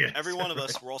 Fucking idiots. Every one of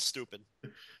us, we're all stupid.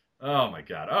 Oh, my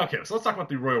God. Okay, so let's talk about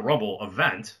the Royal Rumble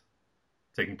event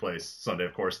taking place Sunday,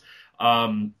 of course.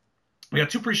 We got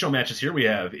two pre-show matches here. We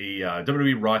have a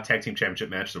WWE Raw Tag Team Championship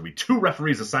match. There'll be two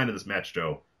referees assigned to this match,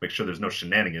 Joe. Make sure there's no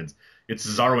shenanigans. It's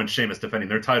Cesaro and Sheamus defending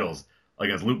their titles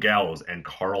against Luke Gallows and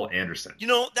Carl Anderson.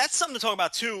 That's something to talk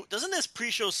about, too. Doesn't this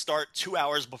pre-show start 2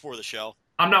 hours before the show?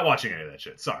 I'm not watching any of that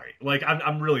shit. Sorry. Like,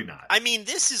 I'm really not. I mean,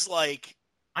 this is like...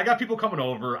 I got people coming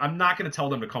over. I'm not going to tell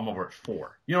them to come over at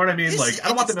 4. You know what I mean? I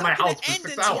don't want them in my house for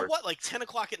 6 hours. What, like 10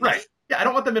 o'clock at night? Right. Yeah, I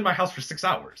don't want them in my house for 6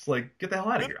 hours. Like, get the hell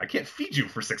out of here. I can't feed you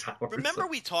for 6 hours. Remember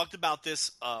we talked about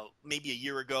this maybe a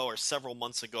year ago or several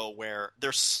months ago where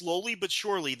they're slowly but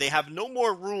surely, they have no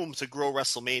more room to grow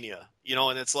WrestleMania.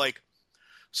 And it's like,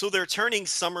 so they're turning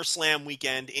SummerSlam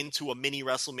weekend into a mini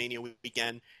WrestleMania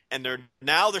weekend, and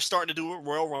they're starting to do a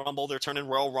Royal Rumble. They're turning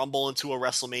Royal Rumble into a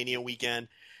WrestleMania weekend.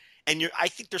 And I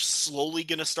think they're slowly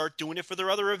going to start doing it for their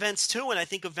other events too. And I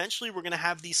think eventually we're going to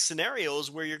have these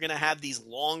scenarios where you're going to have these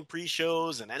long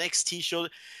pre-shows and NXT shows.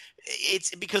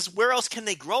 It's because where else can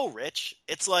they grow, Rich?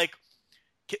 It's like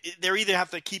they either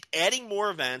have to keep adding more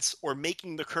events or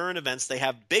making the current events they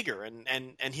have bigger.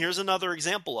 And here's another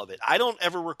example of it. I don't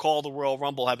ever recall the Royal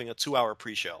Rumble having a 2-hour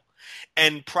pre-show.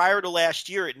 And prior to last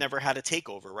year, it never had a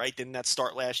takeover, right? Didn't that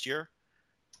start last year?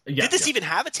 Yeah, did this even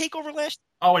have a takeover last year?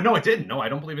 Oh, no, it didn't. No, I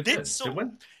don't believe it did. So, did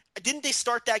it? Didn't they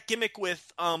start that gimmick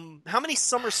with how many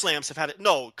SummerSlams have had it?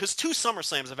 No, because 2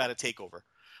 SummerSlams have had a takeover.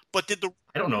 But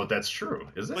I don't know if that's true.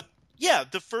 Is it? But yeah,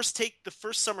 the first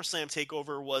SummerSlam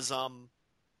takeover was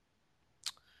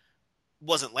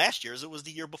wasn't last year's. It was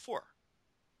the year before.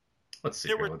 Let's see.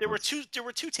 There were two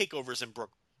takeovers in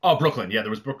Brooklyn. Oh, Brooklyn. Yeah,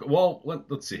 there was Brooklyn. Well,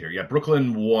 let's see here. Yeah,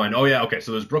 Brooklyn won. Oh, yeah. Okay,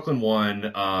 so there's Brooklyn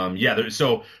won.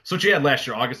 So what you had last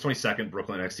year, August 22nd,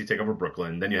 Brooklyn NXT Takeover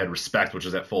Brooklyn. Then you had Respect, which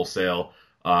is at Full Sail.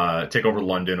 Takeover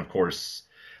London, of course.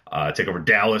 Takeover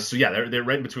Dallas. So yeah, they're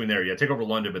right in between there. Yeah, Takeover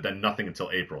London, but then nothing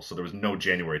until April. So there was no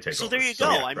January takeover. So there you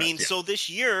go. Yeah, so this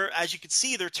year, as you can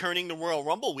see, they're turning the Royal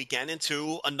Rumble weekend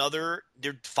into another.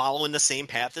 They're following the same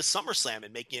path as SummerSlam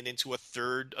and making it into a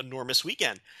third enormous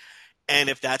weekend. And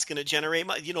if that's going to generate,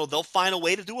 they'll find a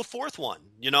way to do a fourth one.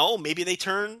 Maybe they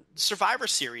turn Survivor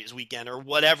Series weekend or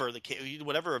whatever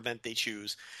event they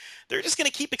choose. They're just going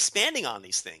to keep expanding on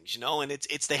these things, And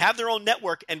it's they have their own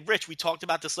network. And Rich, we talked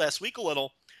about this last week a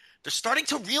little. They're starting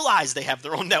to realize they have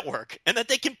their own network and that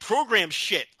they can program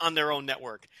shit on their own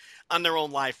network, on their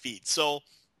own live feed. So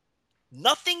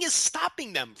nothing is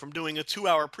stopping them from doing a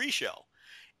 2-hour pre-show.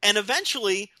 And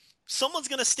eventually, someone's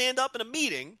going to stand up in a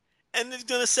meeting and they're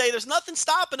going to say there's nothing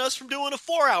stopping us from doing a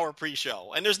 4-hour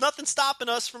pre-show, and there's nothing stopping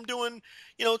us from doing,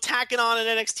 tacking on an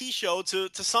NXT show to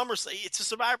SummerSlam. It's a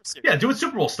Survivor Series. Yeah, do it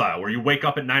Super Bowl style, where you wake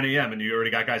up at 9 a.m. and you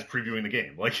already got guys previewing the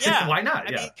game. Like, Yeah. why not?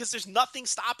 I mean, because there's nothing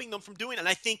stopping them from doing it. And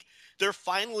I think they're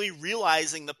finally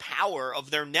realizing the power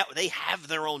of their network. They have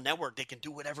their own network. They can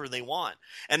do whatever they want.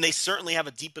 And they certainly have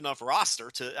a deep enough roster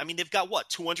to, I mean, they've got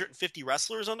 250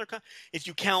 wrestlers on their, if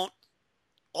you count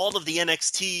all of the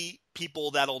NXT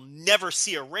people that'll never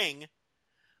see a ring,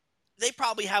 they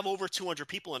probably have over 200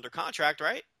 people under contract,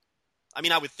 right? I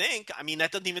mean, I would think. I mean,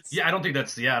 that doesn't even. I don't think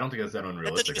that's that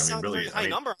unrealistic. That really,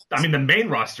 I mean, the main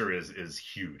roster is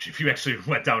huge. If you actually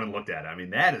went down and looked at it, I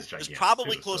mean, that is gigantic. There's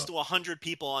probably close to 100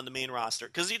 people on the main roster,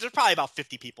 because there's probably about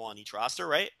 50 people on each roster,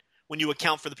 right? When you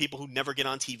account for the people who never get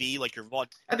on TV, like your VOD.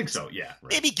 I think so. Yeah.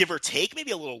 Right. Maybe give or take,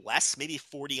 maybe a little less, maybe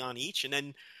 40 on each, and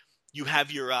then you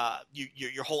have your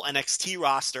whole NXT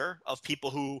roster of people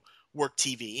who work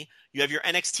TV. You have your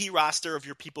NXT roster of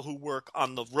your people who work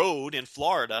on the road in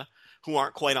Florida, who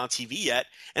aren't quite on TV yet.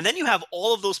 And then you have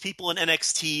all of those people in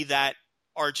NXT that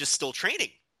are just still training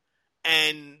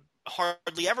and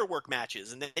hardly ever work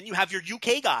matches. And then you have your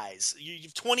UK guys. You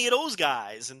have 20 of those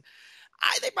guys. And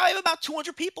they probably have about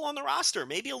 200 people on the roster,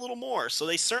 maybe a little more. So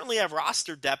they certainly have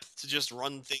roster depth to just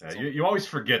run things. You always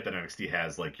forget that NXT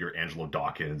has like your Angelo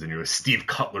Dawkins and your Steve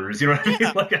Cutlers. You know what I mean?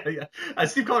 Like,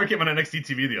 Steve Cutler came on NXT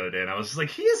TV the other day, and I was just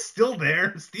like, he is still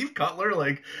there, Steve Cutler.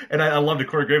 Like, and I loved it.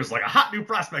 Corey Graves was like, a hot new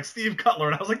prospect, Steve Cutler,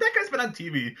 and I was like, that guy's been on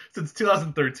TV since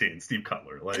 2013, Steve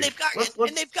Cutler. Like, and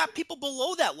they've got people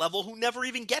below that level who never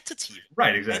even get to TV.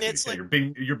 Right, exactly. And it's like,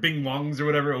 your Bing Wongs or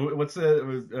whatever. What's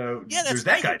there's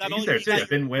that guy. He's there too.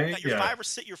 Ben Wang. Your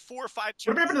 4 or 5.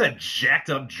 What happened to that jacked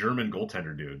up German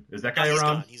goaltender dude? Is that guy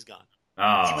around? He's gone.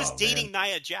 Oh, he was dating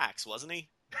Nia Jax, wasn't he?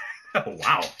 Oh,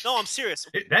 wow. No, I'm serious.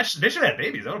 They should have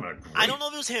babies. That would have been great. I don't know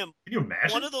if it was him. Can you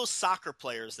imagine? One of those soccer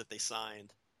players that they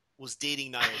signed was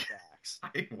dating Nia Jax.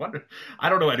 I wonder. I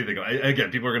don't know anything.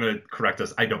 Again, people are going to correct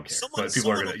us. I don't care. Someone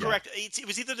will correct. Yeah. It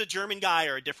was either the German guy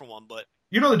or a different one, but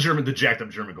you know the jacked up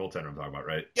German goaltender I'm talking about,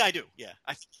 right? Yeah, I do. Yeah.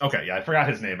 Okay. Yeah, I forgot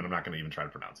his name, and I'm not going to even try to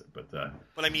pronounce it. But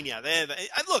I mean, yeah.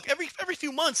 Look, every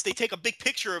few months they take a big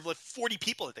picture of like 40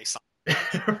 people that they sign.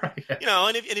 Right, yeah.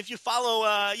 And if you follow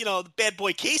the bad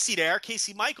boy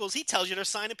Casey Michaels, he tells you they're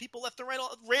signing people left and right,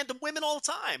 random women all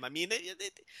the time. I mean,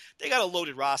 they got a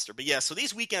loaded roster. But yeah, so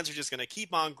these weekends are just going to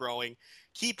keep on growing,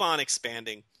 keep on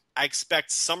expanding. I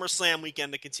expect SummerSlam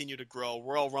weekend to continue to grow.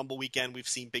 Royal Rumble weekend, we've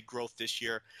seen big growth this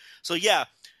year. So yeah,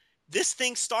 this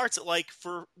thing starts at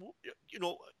we're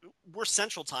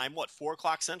Central Time, 4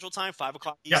 o'clock Central Time, 5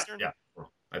 o'clock Eastern? Yeah.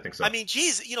 I think so. I mean,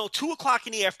 geez, 2 o'clock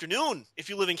in the afternoon, if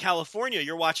you live in California,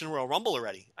 you're watching Royal Rumble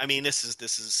already. I mean,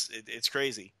 it's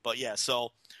crazy. But yeah,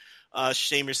 so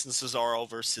Sheamus and Cesaro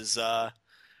versus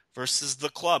the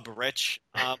Club, Rich.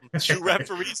 2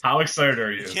 referees. How excited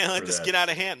are you? Can't let this get out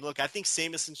of hand. Look, I think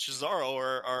Sheamus and Cesaro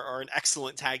are an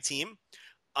excellent tag team.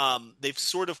 They've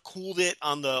sort of cooled it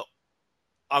on the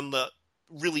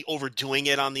really overdoing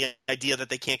it on the idea that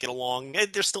they can't get along.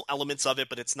 There's still elements of it,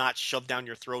 but it's not shoved down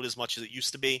your throat as much as it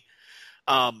used to be.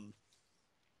 I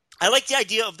like the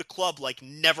idea of the Club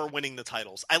never winning the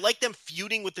titles. I like them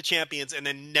feuding with the champions and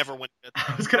then never winning the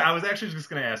titles. I was actually just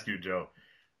going to ask you, Joe.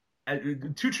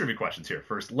 2 trivia questions here.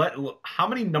 First, how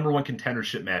many number 1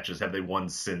 contendership matches have they won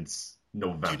since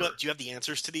November? Do you have the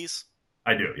answers to these?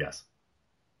 I do, yes.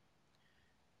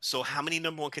 So how many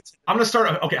number 1 contenders? I'm going to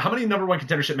start. Okay, how many number 1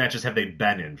 contendership matches have they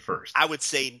been in first? I would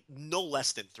say no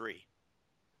less than 3.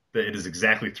 It is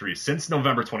exactly 3. Since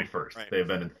November 21st, right. They have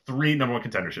been in 3 number 1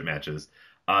 contendership matches.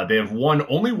 They have won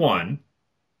only 1.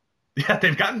 Yeah,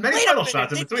 they've gotten many title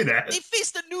shots in between that. They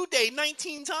faced the New Day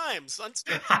 19 times.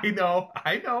 I know.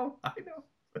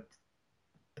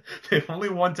 They've only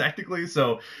won technically,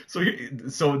 so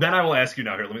then I will ask you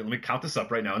now here. Let me count this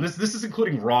up right now, and this is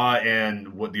including Raw and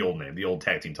what the old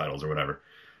tag team titles or whatever.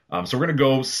 So we're gonna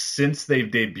go since they've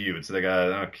debuted. So they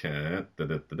got okay.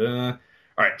 All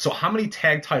right. So how many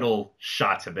tag title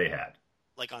shots have they had?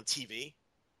 Like on TV?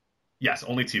 Yes,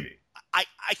 only TV. I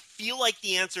feel like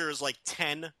the answer is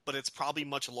 10, but it's probably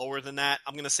much lower than that.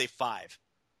 I'm gonna say 5.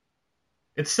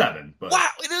 It's 7. But wow,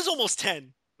 it is almost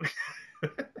 10.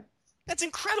 That's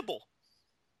incredible.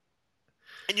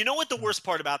 And you know what the worst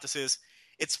part about this is?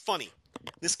 It's funny.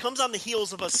 This comes on the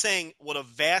heels of us saying what a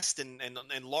vast and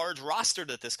large roster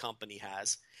that this company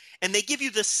has. And they give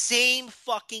you the same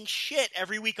fucking shit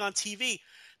every week on TV.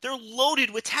 They're loaded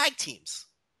with tag teams.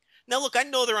 Now, look, I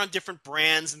know they're on different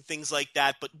brands and things like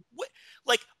that, but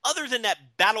other than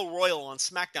that Battle Royal on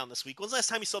SmackDown this week, when's the last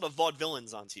time you saw the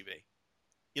Vaudevillains on TV?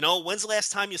 When's the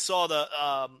last time you saw the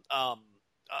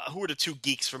who were the two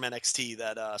geeks from NXT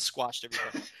that squashed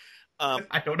everybody?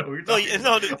 I don't know who you're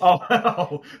No, talking no,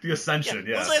 about. The Ascension,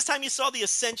 When was the last time you saw the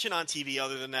Ascension on TV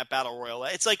other than that Battle Royal?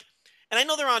 It's like, and I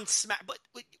know they're on Smack, but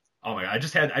Oh my god, I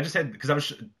just had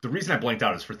because the reason I blanked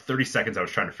out is for 30 seconds I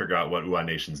was trying to figure out what Uwan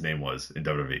Nation's name was in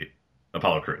WWE.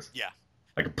 Apollo Crews. yeah,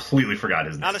 I completely forgot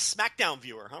his name. not a SmackDown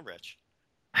viewer, huh, Rich?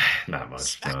 Not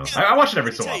much. No. SmackDown, I watch it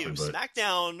every let so me tell often, you, but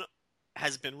SmackDown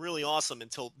has been really awesome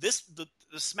until this. The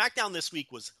SmackDown this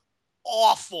week was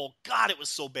awful. God, it was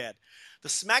so bad. The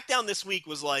SmackDown this week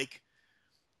was like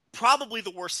probably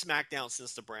the worst SmackDown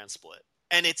since the brand split.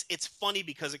 And it's funny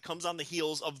because it comes on the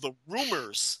heels of the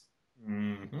rumors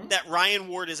that Ryan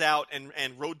Ward is out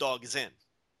and Road Dogg is in.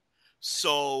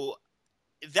 So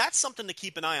that's something to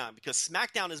keep an eye on because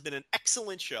SmackDown has been an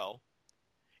excellent show.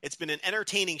 It's been an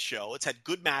entertaining show. It's had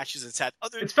good matches. It's had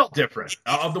other. It's felt different.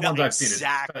 Of the ones I've seen,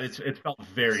 exactly. It felt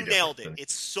very different. Nailed it.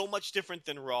 It's so much different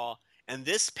than Raw. And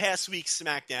this past week's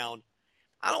SmackDown,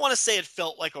 I don't want to say it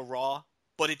felt like a Raw,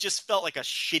 but it just felt like a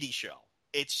shitty show.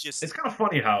 It's kind of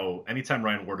funny how anytime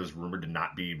Ryan Ward is rumored to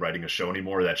not be writing a show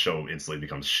anymore, that show instantly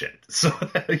becomes shit. So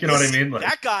you know what I mean? Like,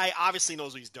 that guy obviously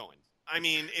knows what he's doing. I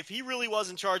mean, if he really was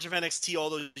in charge of NXT all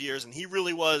those years and he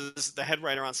really was the head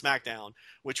writer on SmackDown,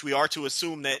 which we are to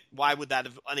assume that why would that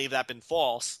have any of that been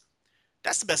false?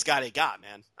 That's the best guy they got,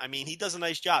 man. I mean, he does a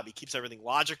nice job. He keeps everything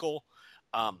logical.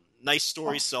 Nice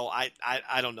story. So I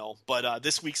don't know, but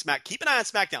this week's keep an eye on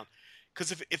SmackDown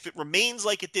because if it remains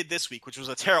like it did this week, which was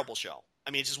a terrible show. I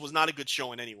mean, it just was not a good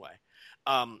showing anyway.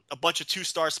 A bunch of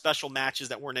 2-star special matches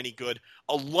that weren't any good.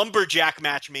 A lumberjack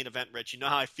match main event, Rich. You know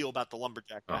how I feel about the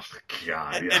lumberjack match. Oh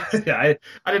God, yeah.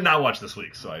 I did not watch this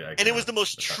week, so I and it was the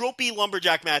most tropey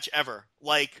lumberjack match ever.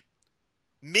 Like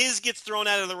Miz gets thrown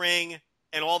out of the ring,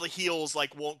 and all the heels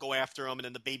like won't go after him, and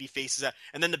then the baby faces,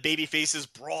 and then the baby faces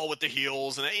brawl with the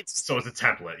heels, and it's so it's a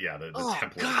template, yeah. The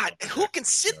template. God, who can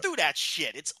sit through that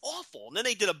shit? It's awful. And then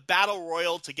they did a battle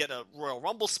royal to get a Royal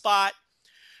Rumble spot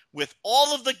with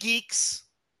all of the geeks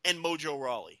and Mojo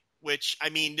Rawley, which, I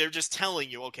mean, they're just telling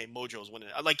you, okay, Mojo's winning.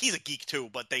 Like, he's a geek too,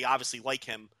 but they obviously like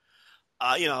him.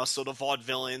 So the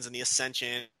Vaudevillains and the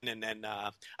Ascension, and then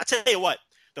I'll tell you what,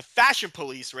 the Fashion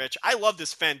Police, Rich, I love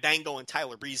this Fandango and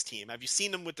Tyler Breeze team. Have you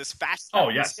seen them with this fashion? Oh,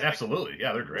 yes, absolutely.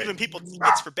 Yeah, they're great. Giving people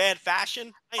tickets for bad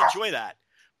fashion. I enjoy that.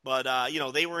 But,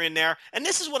 they were in there. And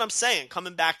this is what I'm saying,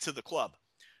 coming back to the club.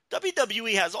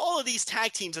 WWE has all of these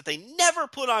tag teams that they never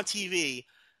put on TV,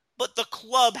 but the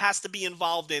club has to be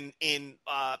involved in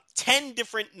 10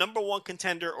 different number one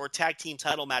contender or tag team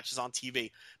title matches on TV.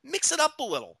 Mix it up a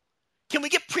little. Can we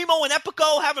get Primo and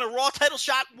Epico having a Raw title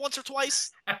shot once or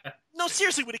twice? No,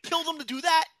 seriously, would it kill them to do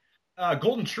that?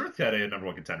 Golden Truth had a number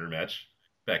one contender match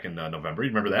back in November. You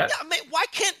remember that? Yeah, I mean, why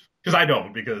can't... Because I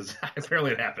don't, because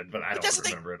apparently it happened, but I don't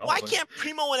remember it all. Why can't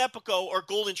Primo and Epico or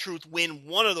Golden Truth win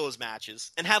one of those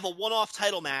matches and have a one-off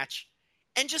title match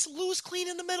and just lose clean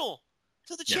in the middle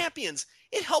to the champions?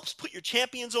 It helps put your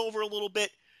champions over a little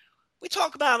bit. We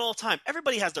talk about it all the time.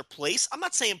 Everybody has their place. I'm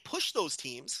not saying push those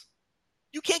teams.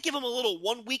 You can't give them a little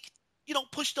 1 week,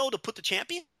 push though to put the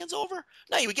champions over.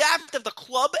 No, you have to have the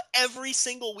club every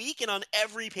single week and on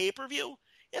every pay-per-view.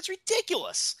 It's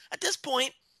ridiculous. At this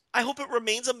point, I hope it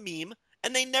remains a meme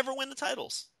and they never win the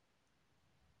titles.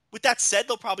 With that said,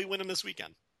 they'll probably win them this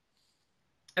weekend.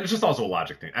 And it's just also a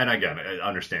logic thing. And again,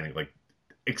 understanding, like,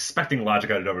 expecting logic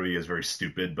out of WWE is very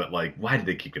stupid, but, like, why did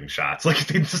they keep getting shots? Like,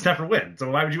 they just never win. So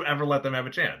why would you ever let them have a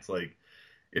chance? Like,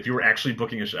 if you were actually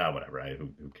booking a show, whatever,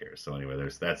 who cares? So anyway,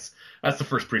 that's the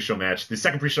first pre-show match. The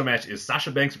second pre-show match is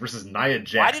Sasha Banks versus Nia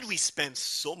Jax. Why did we spend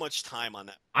so much time on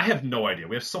that? I have no idea.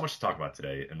 We have so much to talk about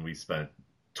today, and we spent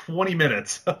 20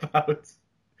 minutes about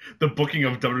the booking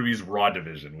of WWE's Raw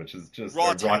division, which is just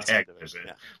Raw Tag Division.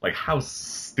 Yeah. Like, how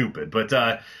stupid. But,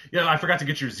 I forgot to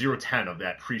get your 0-10 of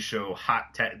that pre-show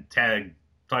hot tag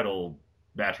title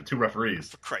match with two referees.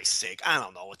 For Christ's sake, I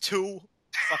don't know. 2?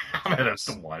 I'm at a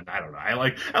 1. I don't know. I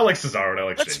like Cesaro and I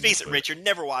like Let's Sheamus, face it, Rich, you're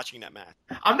never watching that match.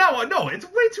 I'm not. No, it's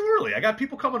way too early. I got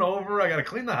people coming over. I got to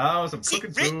clean the house. I'm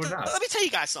cooking food. Let me tell you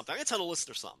guys something. I'm going to tell the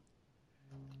listener something.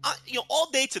 All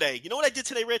day today, you know what I did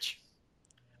today, Rich?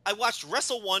 I watched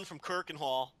Wrestle 1 from Kirk and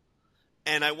Hall,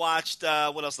 and I watched,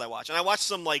 what else did I watch? And I watched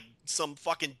some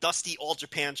fucking dusty All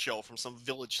Japan show from some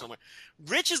village somewhere.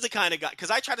 Rich is the kind of guy, because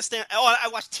I try to stand, I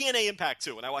watched TNA Impact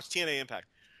too, and I watched TNA Impact.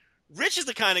 Rich is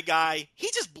the kind of guy, he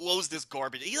just blows this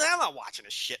garbage. He's like, I'm not watching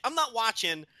this shit. I'm not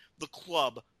watching the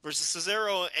club versus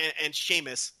Cesaro and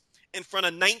Sheamus in front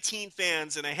of 19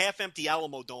 fans in a half-empty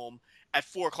Alamo Dome at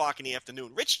 4 o'clock in the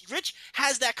afternoon. Rich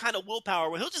has that kind of willpower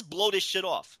where he'll just blow this shit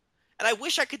off. And I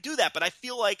wish I could do that, but I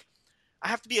feel like I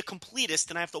have to be a completist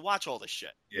and I have to watch all this shit.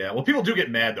 Yeah, well, people do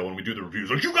get mad though when we do the reviews.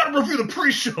 Like, you got to review the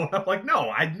pre-show. And I'm like, no,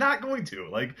 I'm not going to.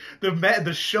 Like,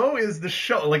 the show is the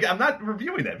show. Like, I'm not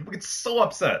reviewing that. People get so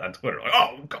upset on Twitter. Like,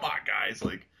 oh, come on, guys.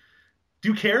 Like, do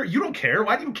you care? You don't care.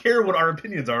 Why do you care what our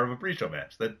opinions are of a pre-show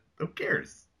match? Who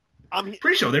cares?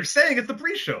 Pre-show. They're saying it's the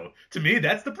pre-show. To me,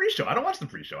 that's the pre-show. I don't watch the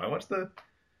pre-show. I watch the.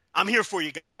 I'm here for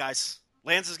you guys.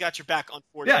 Lance has got your back,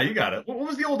 unfortunately. Yeah, you got it. What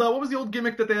was the old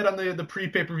gimmick that they had on the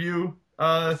pre-pay-per-view?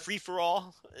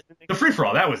 Free-for-all. The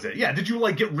free-for-all, that was it. Yeah, did you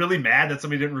like get really mad that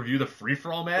somebody didn't review the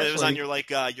free-for-all match? It was on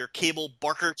your cable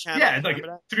Barker channel. Yeah, like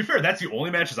to be fair, that's the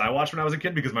only matches I watched when I was a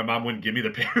kid because my mom wouldn't give me the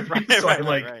pay-per-view.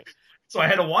 Right. So I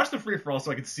had to watch the free-for-all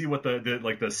so I could see what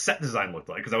the set design looked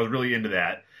like because I was really into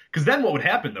that. Because then what would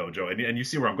happen though, Joe, and you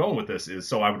see where I'm going with this is,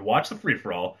 so I would watch the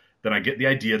free-for-all. Then I get the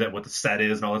idea that what the set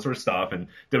is and all that sort of stuff. And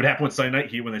that would happen with Sunday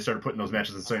Night Heat when they started putting those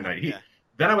matches in Sunday Night Heat. Yeah.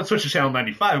 Then I would switch to Channel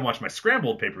 95 and watch my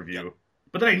scrambled pay-per-view. Yep.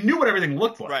 But then I knew what everything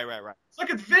looked like. Right. So I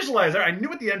could visualize it. I knew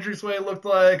what the entranceway looked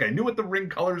like. I knew what the ring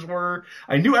colors were.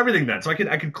 I knew everything then. So I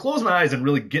could close my eyes and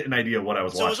really get an idea of what I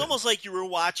was watching. So it was almost like you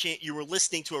were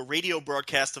listening to a radio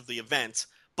broadcast of the event,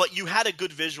 but you had a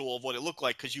good visual of what it looked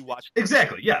like because you watched.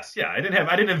 Exactly. Yes. Yeah. I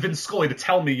didn't have Vince Scully to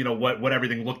tell me, what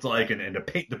everything looked like and to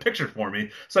paint the picture for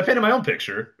me. So I painted my own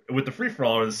picture with the free for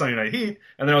all or the Sunday Night Heat,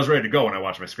 and then I was ready to go when I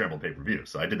watched my scrambled pay-per-view.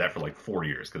 So I did that for like 4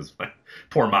 years because my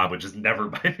poor mom would just never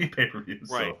buy me pay-per-views.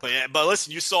 Right. So. But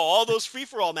listen, you saw all those free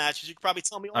for all matches. You could probably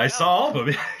tell me all about. I saw all of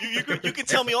them. You can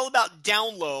tell me all about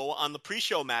Down Low on the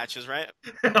pre-show matches, right?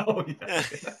 Oh yeah.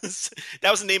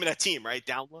 That was the name of that team, right?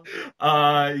 Down Low.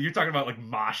 You're talking about like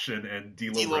Mosh and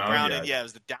D'Lo Brown. Yeah. It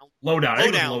was the Down Low Down.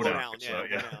 Low Down.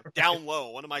 Yeah. Down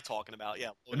Low. What am I talking about?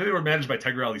 Yeah. And then they were managed by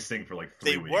Tiger Ali Singh for like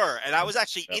 3 weeks. They were, and I was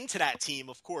actually into that team,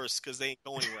 of course, because they ain't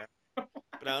go anywhere.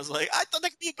 But I was like, I thought that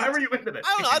could be a good. Why were you into that?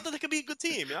 I don't know. I thought that could be a good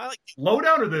team.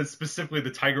 Lowdown or specifically the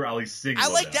Tiger Ali Singh? I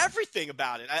liked everything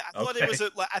about it. I thought it was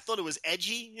I thought it was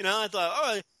edgy. I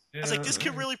thought, I was like, this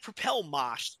could really propel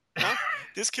Mosh.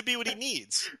 This could be what he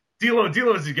needs. D'Lo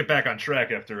needs to get back on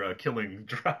track after killing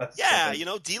Droz. Yeah,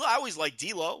 D'Lo. I always liked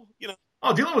D'Lo.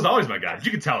 Oh, D'Lo was always my guy.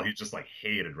 You could tell he just like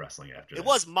hated wrestling after. It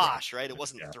was Mosh, right? It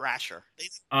wasn't Thrasher.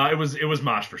 It was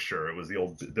Mosh for sure. It was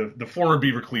the former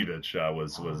Beaver Cleavage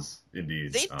was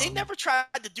indeed. They never tried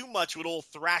to do much with old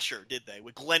Thrasher, did they?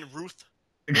 With Glenn Ruth.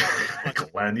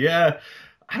 Glenn, yeah.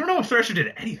 I don't know if Thrasher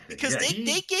did anything because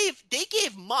they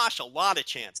gave Mosh a lot of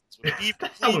chances with Beaver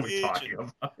Cleavage,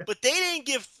 but they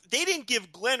didn't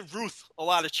give Glenn Ruth a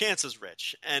lot of chances,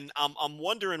 Rich. And I'm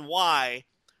wondering why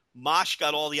Mosh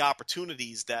got all the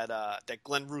opportunities that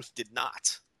Glenn Ruth did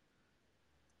not.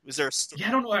 Was there? Yeah,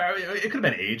 I don't know. It could have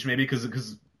been age, maybe,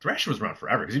 because Thrasher was around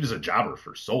forever. Because he was a jobber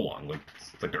for so long, like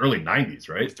the early '90s,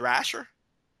 right? Thrasher.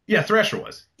 Yeah, Thrasher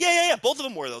was. Yeah. Both of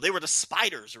them were, though. They were the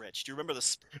Spiders, Rich. Do you remember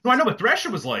the? No, I know, but Thrasher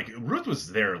was Ruth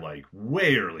was there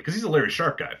way early because he's a Larry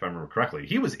Sharp guy, if I remember correctly.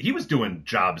 He was doing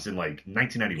jobs in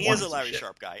 1991. He is a Larry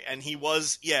Sharp guy, and he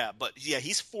was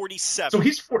he's 47. So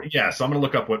he's 40. Yeah, so I'm gonna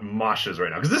look up what Mosh is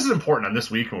right now because this is important on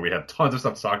this week when we have tons of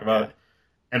stuff to talk about,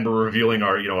 and we're revealing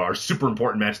our super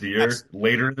important match of the year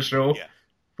later in the show. Yeah.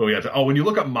 But we have to. Oh, when you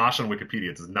look up Mosh on Wikipedia,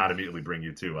 it does not immediately bring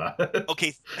you to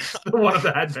okay, one of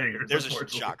the headbangers. There's a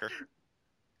shocker.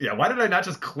 Yeah, why did I not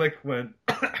just click when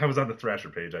I was on the Thrasher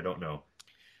page? I don't know.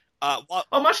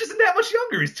 Mosh isn't that much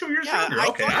younger. He's 2 years younger. I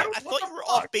thought you were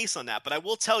off base on that, but I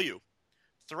will tell you,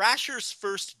 Thrasher's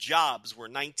first jobs were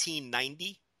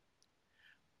 1990.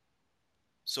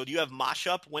 So do you have Mosh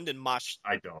up? When did Mosh?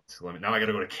 I don't. Now I got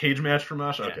to go to cage match for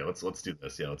Mosh. Okay, let's do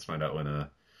this. Yeah, let's find out when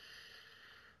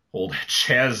old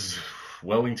Chaz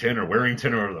Wellington or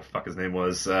Warrington or whatever the fuck his name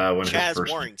was when Chaz his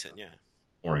first Warrington. Yeah.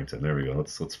 Warrington. There we go.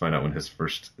 Let's find out when his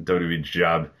first WWE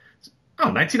job.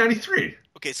 Oh, 1993.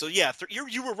 Okay, so yeah,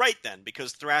 you were right then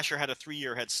because Thrasher had a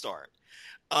 3-year head start.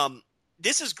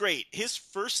 This is great. His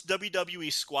first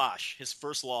WWE squash, his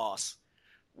first loss,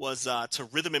 was to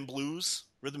Rhythm and Blues.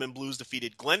 Rhythm and Blues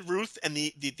defeated Glenn Ruth and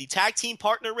the tag team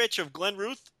partner, Rich, of Glenn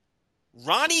Ruth,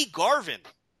 Ronnie Garvin.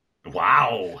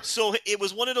 Wow. So it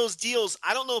was one of those deals.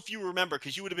 I don't know if you remember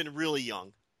because you would have been really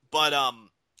young, but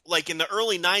like in the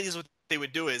early 90s, what they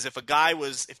would do is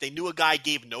if they knew a guy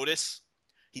gave notice,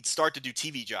 he'd start to do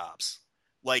TV jobs,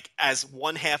 like as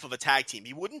one half of a tag team.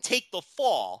 He wouldn't take the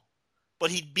fall, but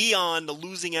he'd be on the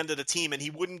losing end of the team and he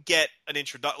wouldn't get an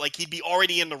introduction. Like he'd be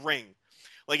already in the ring.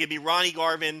 Like it'd be Ronnie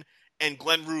Garvin and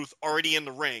Glenn Ruth already in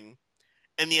the ring.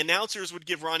 And the announcers would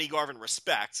give Ronnie Garvin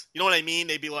respect. You know what I mean?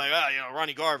 They'd be like,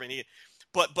 Ronnie Garvin.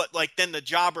 But like then the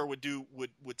jobber would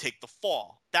take the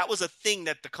fall. That was a thing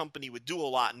that the company would do a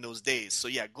lot in those days. So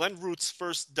yeah, Glenn Ruth's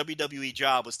first WWE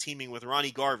job was teaming with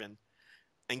Ronnie Garvin,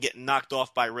 and getting knocked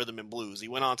off by Rhythm and Blues. He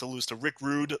went on to lose to Rick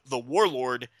Rude, the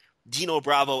Warlord, Dino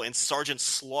Bravo, and Sergeant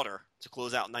Slaughter to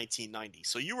close out in 1990.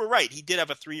 So you were right. He did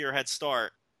have a 3-year head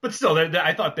start. But still,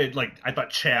 I thought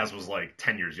Chaz was like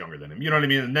 10 years younger than him. You know what I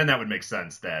mean? And then that would make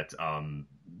sense that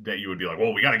that you would be like,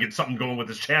 well, we got to get something going with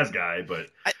this Chaz guy. But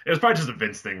it was probably just a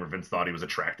Vince thing where Vince thought he was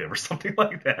attractive or something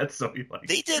like that. So he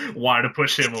wanted to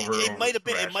push him over. It might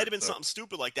have been something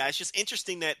stupid like that. It's just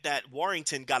interesting that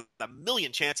Warrington got a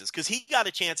million chances because he got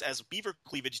a chance as Beaver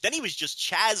Cleavage. Then he was just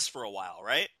Chaz for a while,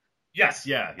 right? Yes,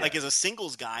 yeah. Like as a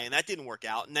singles guy, and that didn't work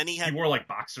out. And then he wore like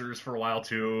boxers for a while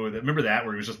too. Remember that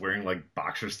where he was just wearing like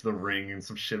boxers to the ring and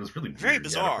some shit. It was really very weird.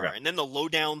 bizarre. And then the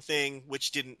lowdown thing,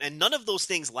 which didn't, and none of those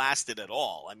things lasted at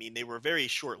all. I mean, they were very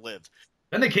short lived.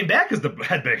 Then they came back as the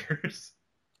Headbangers.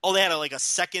 Oh, they had a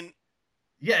second.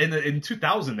 Yeah, in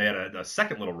 2000 they had a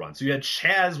second little run. So you had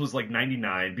Chaz was like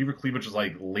 99, Beaver Cleavage was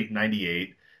like late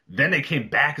 98. Then they came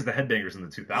back as the Headbangers in the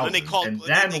 2000s, and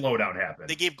then the lowdown happened.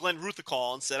 They gave Glenn Ruth a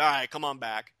call and said, all right, come on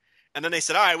back. And then they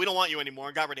said, all right, we don't want you anymore,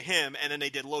 and got rid of him, and then they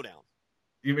did lowdown.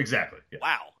 Exactly. Yeah.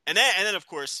 Wow. And then, of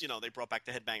course, they brought back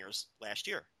the Headbangers last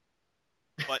year.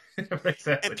 But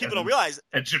exactly. And people don't realize.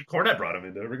 And Jim Cornette brought him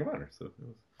into Ring of Honor. So.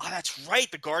 Oh, that's right.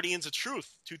 The Guardians of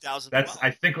Truth, 2012. That's,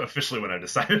 I think, officially when I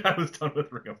decided I was done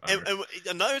with Ring of Honor. And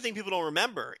another thing people don't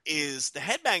remember is the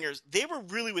Headbangers, they were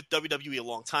really with WWE a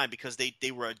long time because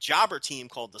they were a jobber team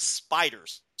called the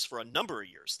Spiders for a number of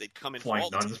years. They'd come in Flying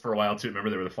Nuns for a while, too. Remember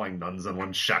they were the Flying Nuns on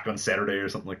one Shotgun Saturday or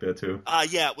something like that, too?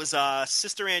 Yeah, it was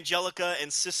Sister Angelica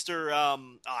and Sister...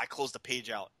 I closed the page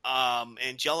out.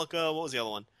 Angelica, what was the other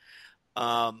one?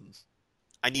 I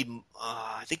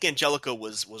think Angelica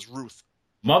was Ruth.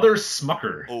 Mother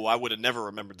Smucker. Oh, I would have never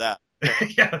remembered that.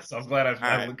 Yes, I'm glad I've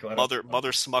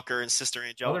Mother Smucker and Sister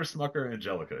Angelica. Mother Smucker and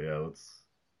Angelica, yeah.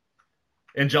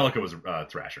 Angelica was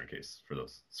Thrasher in case for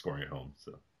those scoring at home.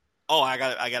 So. Oh, I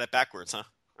got it backwards, huh?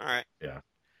 All right. Yeah.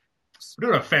 We're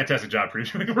doing a fantastic job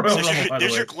previewing Royal Rumble.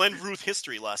 There's your Glenn Ruth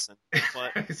history lesson.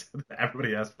 But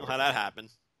everybody asked for how that happened.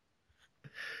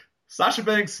 Sasha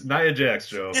Banks, Nia Jax,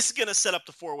 Joe. This is going to set up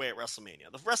the 4-way at WrestleMania.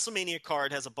 The WrestleMania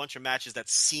card has a bunch of matches that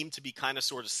seem to be kind of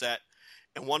sort of set,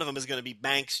 and one of them is going to be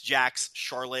Banks, Jax,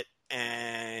 Charlotte,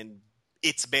 and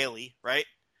it's Bayley, right?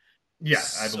 Yeah,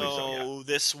 I believe so, So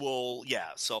this will,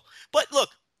 but look,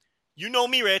 you know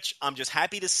me, Rich. I'm just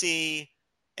happy to see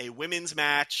a women's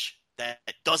match that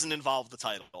doesn't involve the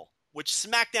title, which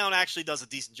SmackDown actually does a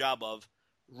decent job of.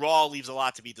 Raw leaves a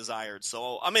lot to be desired,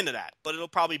 so I'm into that. But it'll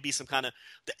probably be some kind of...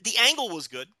 The angle was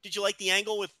good. Did you like the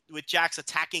angle with Jax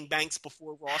attacking Banks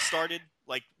before Raw started?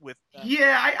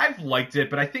 Yeah, I've liked it,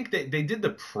 but I think they did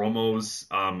the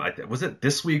promos. Was it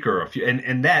this week or a few?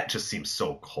 And that just seems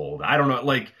so cold. I don't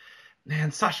know.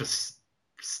 Man, Sasha's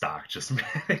stock just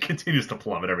continues to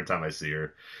plummet every time I see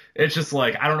her. It's just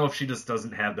I don't know if she just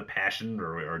doesn't have the passion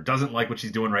or doesn't like what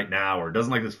she's doing right now or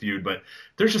doesn't like this feud, but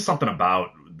there's just something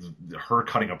about her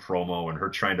cutting a promo and her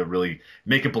trying to really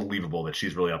make it believable that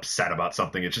she's really upset about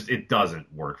something. It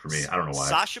doesn't work for me. I don't know why.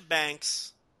 Sasha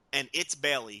Banks and It's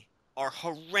Bayley are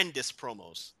horrendous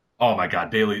promos. Oh my God,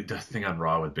 Bayley! The thing on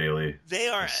Raw with Bayley. They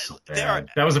are.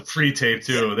 That was a pre-tape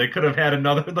too. Yeah. They could have had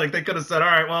another. They could have said, "All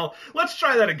right, well, let's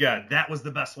try that again." That was the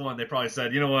best one. They probably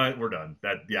said, "You know what? We're done."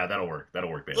 That'll work.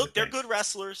 That'll work, Bayley. Look, they're good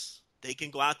wrestlers. They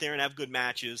can go out there and have good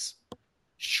matches.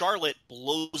 Charlotte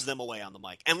blows them away on the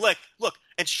mic. And look,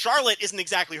 and Charlotte isn't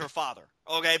exactly her father.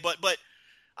 Okay, but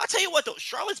I'll tell you what though,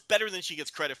 Charlotte's better than she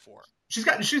gets credit for. She's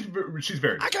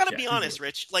very. I gotta be honest,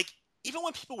 Rich. Even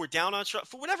when people were down on Charlotte,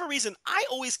 for whatever reason, I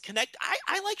always connect.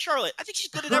 I like Charlotte. I think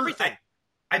she's good at everything.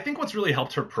 I think what's really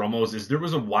helped her promos is there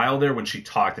was a while there when she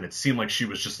talked and it seemed like she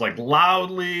was just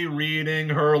loudly reading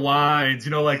her lines,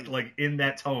 like in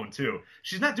that tone too.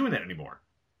 She's not doing that anymore.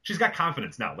 She's got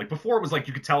confidence now. Before it was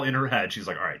you could tell in her head, she's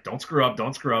like, all right, don't screw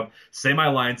up, say my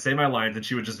lines. And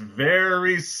she would just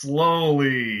very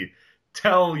slowly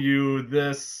tell you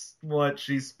what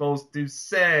she's supposed to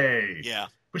say. Yeah.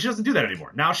 But she doesn't do that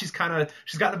anymore. Now she's gotten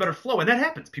a better flow, and that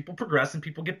happens. People progress and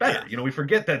people get better. Yeah. We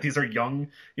forget that these are young,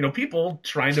 people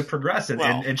trying to progress,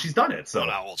 and she's done it. So I don't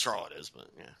know how old Charlotte is, but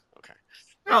yeah, okay.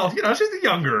 Well, she's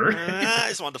younger. I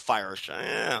just wanted to fire her.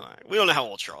 Yeah, we don't know how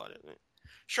old Charlotte is.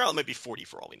 Charlotte might be 40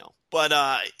 for all we know. But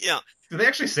do they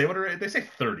actually say they say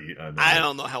 30? I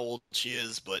don't know how old she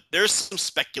is, but there's some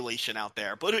speculation out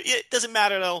there. But it doesn't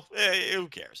matter though. Who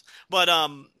cares? But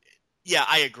yeah,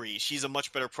 I agree. She's a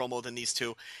much better promo than these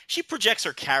two. She projects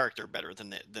her character better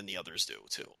than the others do,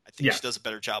 too. I think she does a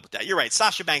better job with that. You're right.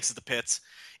 Sasha Banks is the pits.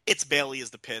 It's Bayley is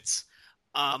the pits.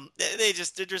 They're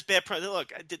just bad.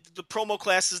 Look, the promo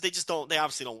classes, they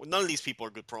obviously don't. None of these people are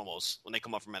good promos when they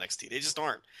come up from NXT. They just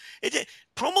aren't.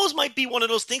 Promos might be one of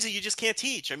those things that you just can't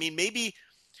teach. I mean, maybe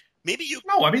you.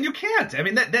 No, I mean you can't. I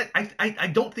mean I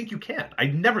don't think you can. I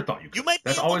never thought you could.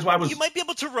 That's always why I was. You might be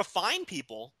able to refine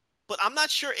people, but I'm not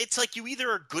sure. It's like you either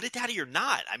are good at that or you're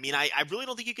not. I mean, I really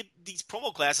don't think you could. These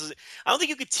promo classes, I don't think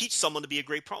you could teach someone to be a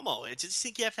great promo. I just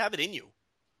think you have to have it in you.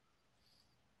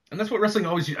 And that's what wrestling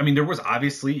always. I mean, there was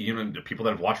obviously, the people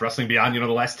that have watched wrestling beyond, the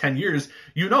last 10 years,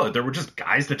 that there were just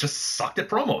guys that just sucked at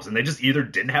promos, and they just either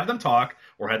didn't have them talk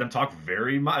or had them talk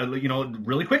very,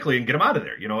 really quickly and get them out of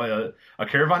there. A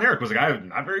Kerry Von Erich was a guy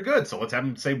not very good, so let's have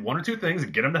him say one or two things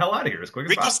and get him the hell out of here as quick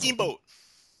as possible. Ricky Steamboat.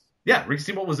 Yeah, Ricky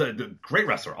Steamboat was a great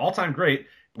wrestler, all-time great,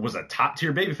 was a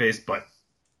top-tier babyface, but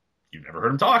you never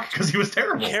heard him talk because he was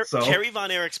terrible. Kerry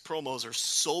Von Erich's promos are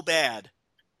so bad.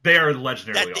 They are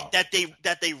legendarily awful.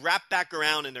 That they wrap back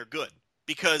around and they're good.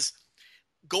 Because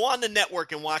go on the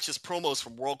network and watch his promos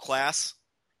from World Class.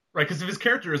 Right, because if his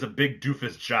character is a big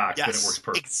doofus jock, then it works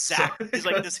perfect. Exactly. So, he's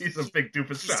like this. He's a big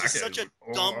doofus jock. He's such a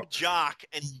dumb jock,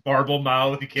 and marble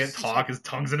mouth. He can't talk. His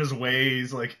tongue's in his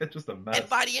ways. Like, it's just a mess. And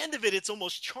by the end of it, it's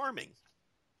almost charming.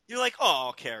 You're like,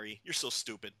 oh, Kerry, you're so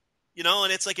stupid,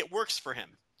 and it's like it works for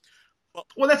him.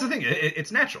 Well, that's the thing.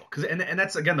 It's natural, and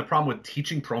that's again the problem with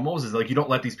teaching promos is like you don't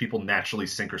let these people naturally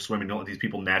sink or swim. You don't let these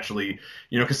people naturally,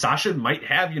 because Sasha might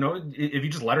have, if you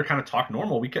just let her kind of talk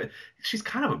normal, she's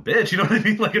kind of a bitch. You know what I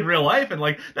mean? Like in real life, and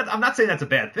like I'm not saying that's a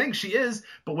bad thing. She is,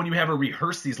 but when you have her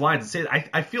rehearse these lines and say it,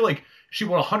 I feel like she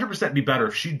would 100% be better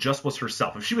if she just was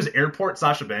herself. If she was airport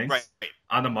Sasha Banks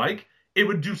on the mic, it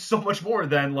would do so much more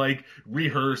than like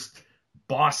rehearsed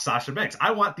boss Sasha Banks.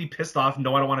 I want the pissed off,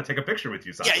 no, I don't want to take a picture with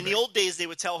you, Sasha in the old days, they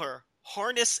would tell her,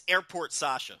 harness airport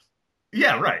Sasha.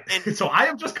 Yeah, right. And so I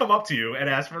have just come up to you and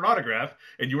asked for an autograph,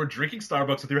 and you were drinking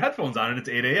Starbucks with your headphones on, and it's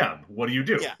 8 a.m. What do you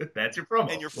do? Yeah. That's your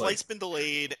promo. And your flight's been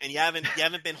delayed, and you haven't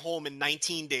been home in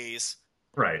 19 days.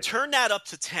 Right. Turn that up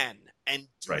to 10. And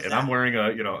and I'm wearing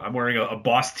a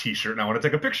boss T-shirt, and I want to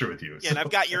take a picture with you. Yeah, and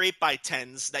I've got your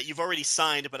 8x10s that you've already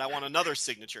signed, but I want another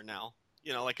signature now.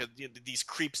 These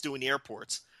creeps doing the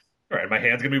airports. All right, my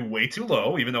hand's gonna be way too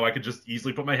low, even though I could just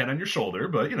easily put my hand on your shoulder.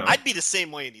 But I'd be the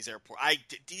same way in these airports.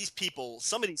 These people,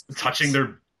 some of these creeps, touching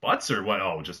their butts or what?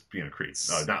 Oh, just being a creep.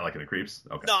 Oh, not liking the creeps.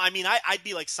 Okay. No, I mean I'd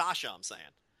be like Sasha. I'm saying,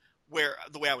 where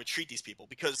the way I would treat these people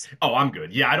because. Oh, I'm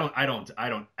good. Yeah, I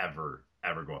don't ever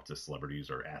go up to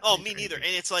celebrities or athletes. Oh, me neither. And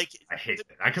it's like I hate it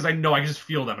because I know I can just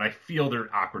feel them and I feel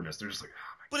their awkwardness. They're just like, oh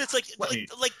my but God,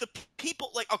 it's like the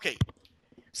people okay,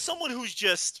 someone who's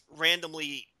just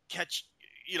randomly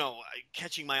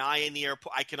catching my eye in the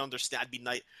airport, I can understand. I'd be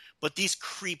nice, but these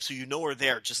creeps who are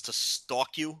there just to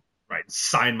stalk you. Right,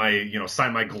 sign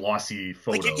my glossy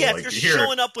photo. If you're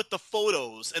showing up with the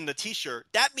photos and the T-shirt,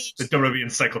 that means the WWE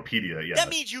encyclopedia. Yeah, that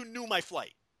means you knew my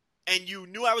flight, and you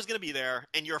knew I was going to be there,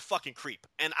 and you're a fucking creep,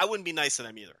 and I wouldn't be nice to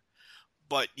them either.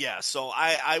 But yeah, so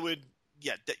I would.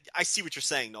 Yeah, I see what you're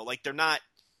saying though. Like they're not.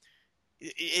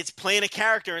 It's playing a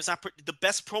character. It's not the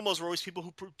best promos were always people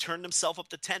who turned themselves up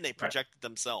to 10. They projected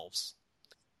themselves.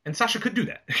 And Sasha could do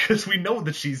that because we know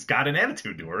that she's got an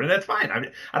attitude to her, and that's fine. I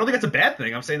mean, I don't think that's a bad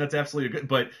thing. I'm saying that's absolutely good,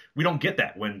 but we don't get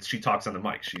that when she talks on the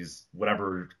mic. She's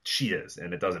whatever she is,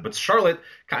 and it doesn't. But Charlotte,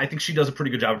 I think she does a pretty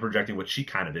good job of projecting what she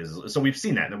kind of is. So we've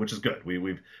seen that, which is good.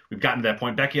 We've gotten to that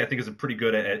point. Becky, I think, is pretty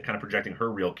good at kind of projecting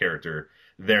her real character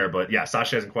there. But yeah,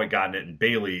 Sasha hasn't quite gotten it, and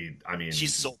Bayley, I mean,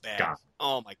 she's so bad. God.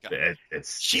 Oh my God!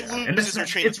 She loses her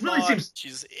train of thought.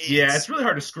 It's really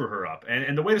hard to screw her up,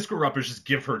 and the way to screw her up is just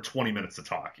give her 20 minutes to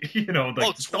talk.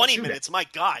 20 minutes! My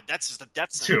God, that's just a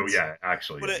death sentence. 2, yeah,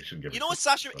 actually. But you shouldn't give her what,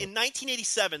 Sasha? In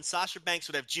 1987, Sasha Banks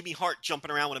would have Jimmy Hart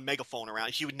jumping around with a megaphone around,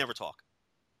 and she would never talk.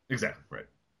 Exactly right.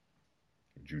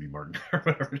 Judy Martin or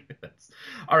whatever it is.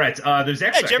 All right, there's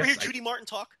actually. Did you ever hear Judy Martin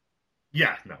talk?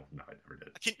 Yeah, no, I never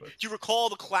did. Do you recall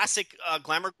the classic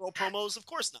Glamour Girl promos? Of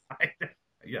course not.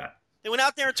 Yeah. They went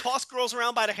out there and tossed girls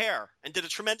around by the hair and did a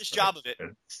tremendous job of it.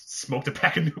 And smoked a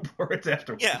pack of Newports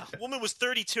afterwards. Yeah, woman was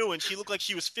 32 and she looked like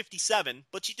she was 57,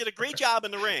 but she did a great job in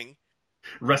the ring.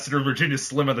 Rested her Virginia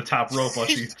Slim on the top rope while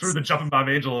she threw the jumping bomb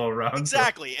angel around.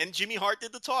 Exactly, and Jimmy Hart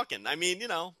did the talking. I mean,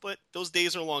 but those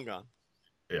days are long gone.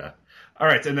 Yeah. All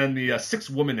right, and then the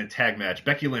 6-woman in tag match: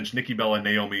 Becky Lynch, Nikki Bella,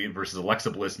 Naomi versus Alexa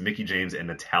Bliss, Mickie James, and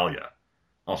Natalya.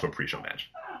 Also a pre-show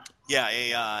match. Yeah,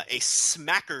 a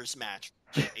smackers match.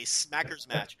 a Smackers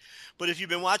match. But if you've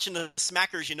been watching the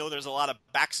Smackers, you know there's a lot of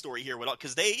backstory here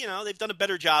because they've done a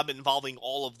better job involving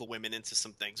all of the women into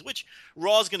some things, which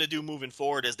Raw's going to do moving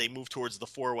forward as they move towards the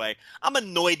 4-way. I'm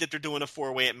annoyed that they're doing a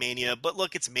 4-way at Mania, but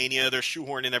look, it's Mania. They're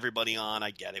shoehorning everybody on.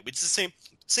 I get it. It's the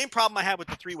same problem I had with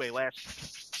the 3-way last year.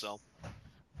 So,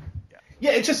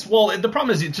 yeah, the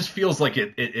problem is it just feels like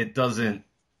it doesn't.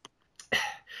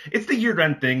 It's the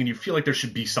year-end thing, and you feel like there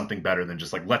should be something better than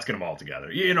just like let's get them all together.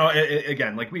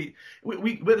 Again, like we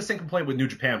had the same complaint with New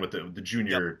Japan with the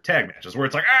junior tag matches, where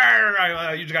it's like,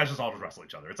 you guys just all just wrestle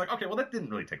each other. It's like, okay, well that didn't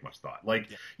really take much thought. Like,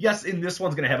 yes, in this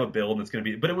one's gonna have a build, and it's gonna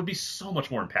be, but it would be so much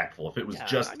more impactful if it was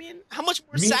just. I mean, how much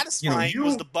more satisfying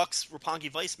was the Bucks Roppongi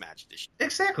Vice match this year?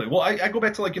 Exactly. Well, I go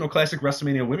back to like classic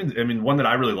WrestleMania women. I mean, one that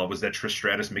I really love was that Trish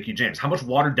Stratus, Mickie James. How much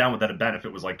watered down would that have been if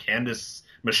it was like Candice,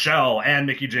 Michelle, and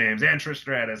Mickie James, and Trish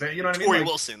Stratus, and, you know what I mean? Tori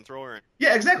Wilson, throw her in.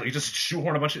 Yeah, exactly. You just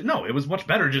shoehorn a bunch of... No, it was much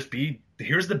better just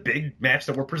here's the big match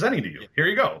that we're presenting to you. Here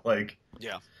you go. Like...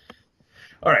 Yeah.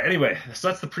 All right, anyway, so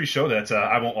that's the pre-show that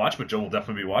I won't watch, but Joe will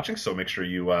definitely be watching, so make sure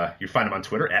you find him on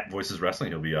Twitter, @Voices Wrestling.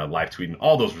 He'll be live tweeting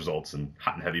all those results and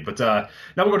hot and heavy. But now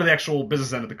we'll go to the actual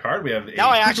business end of the card. We have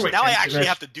Now I actually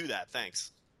have to do that.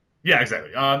 Thanks. Yeah, exactly.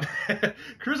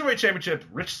 Cruiserweight Championship,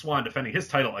 Rich Swann defending his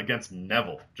title against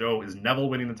Neville. Joe, is Neville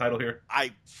winning the title here?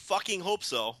 I fucking hope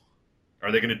so.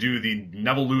 Are they going to do the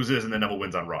Neville loses and then Neville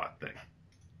wins on Raw thing?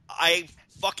 I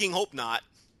fucking hope not.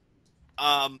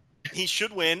 He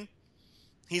should win.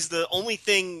 He's the only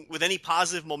thing with any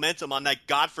positive momentum on that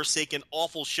godforsaken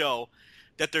awful show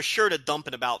that they're sure to dump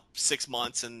in about 6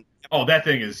 months. And that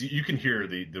thing is, you can hear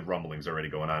the rumblings already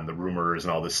going on, the rumors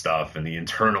and all this stuff, and the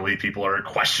internally people are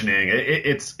questioning.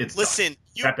 It's listen,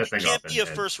 you can't be a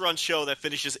first-run show that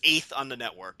finishes 8th on the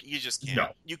network. You just can't. No.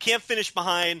 You can't finish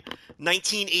behind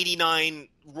 1989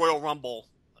 Royal Rumble.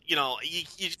 You know,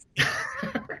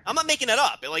 I'm not making that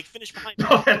up. Like, finish behind.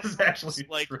 No, that is actually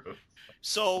true.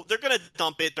 So they're going to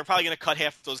dump it. They're probably going to cut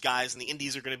half those guys, and the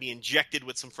indies are going to be injected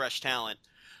with some fresh talent.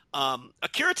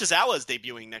 Akira Tozawa is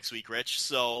debuting next week, Rich.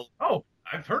 So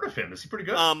I've heard of him. Is he pretty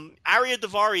good? Arya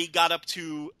Daivari got up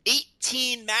to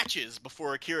 18 matches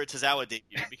before Akira Tozawa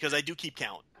debuted because I do keep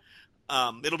count.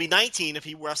 It'll be 19 if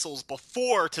he wrestles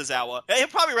before Tozawa. He'll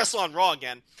probably wrestle on Raw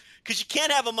again because you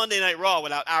can't have a Monday Night Raw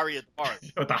without Arya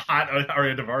Daivari. With the hot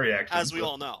Arya Daivari action. As we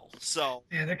all know. So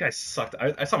yeah, that guy sucked.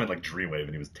 I saw him in like Dreamwave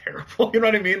and he was terrible. You know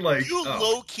what I mean? Like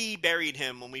low-key buried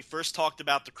him when we first talked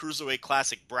about the Cruiserweight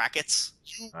Classic brackets.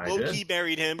 You low-key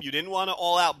buried him. You didn't want to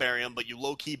all-out bury him, but you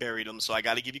low-key buried him, so I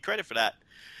got to give you credit for that.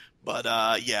 But,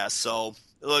 yeah, so,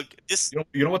 look, this...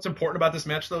 You know what's important about this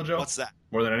match, though, Joe? What's that?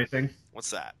 More than anything?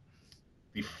 What's that?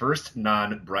 The first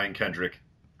non-Brian Kendrick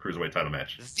Cruiserweight title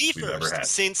match we've ever had.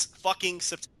 Since fucking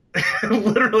September.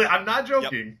 Literally, I'm not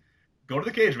joking. Yep. Go to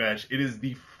the cage match. It is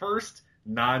the first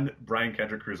non-Brian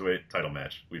Kendrick Cruiserweight title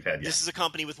match we've had yet. This is a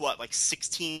company with,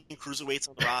 16 Cruiserweights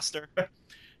on the roster?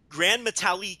 Grand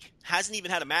Metalik hasn't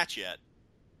even had a match yet,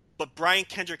 but Brian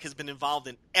Kendrick has been involved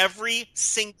in every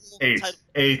single title.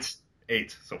 Eight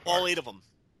so far. All 8 of them.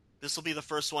 This will be the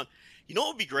first one. You know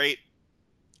what would be great?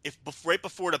 If right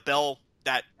before the bell,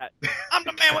 that I'm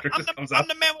the man with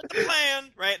the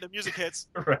plan, right? The music hits.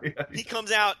 Right. He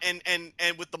comes out and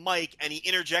with the mic and he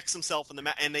interjects himself in the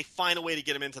match, and they find a way to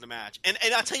get him into the match. And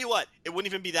I'll tell you what, it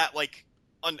wouldn't even be that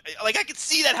I could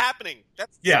see that happening.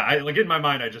 In my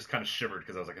mind I just kind of shivered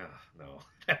because I was like, oh no,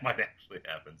 that might actually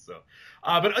happen. So,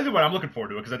 but either way, I'm looking forward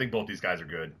to it because I think both these guys are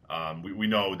good. We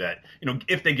know that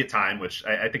if they get time, which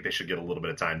I think they should get a little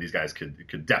bit of time, these guys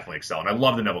could definitely excel. And I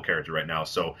love the Neville character right now,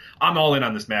 so I'm all in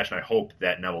on this match, and I hope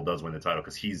that Neville does win the title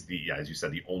because he's as you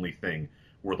said, the only thing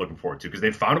we're looking forward to because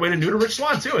they've found a way to neuter Rich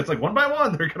Swann too. It's like one by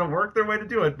one they're going to work their way to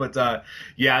do it. But the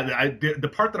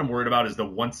part that I'm worried about is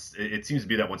it seems to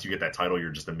be that once you get that title, you're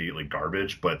just immediately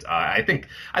garbage. But I think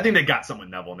they got something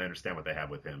with Neville and they understand what they have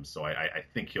with him. So I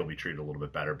think he'll be treated a little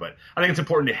bit better. But I think it's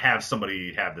important to have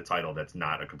somebody have the title that's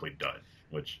not a complete dud.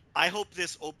 Which I hope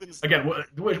this opens again.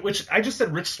 Which I just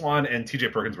said Rich Swann and T.J.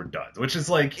 Perkins were duds, which is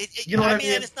like you know what I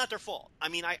mean. And it's not their fault. I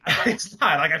mean, it's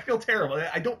not like I feel terrible.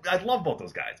 I love both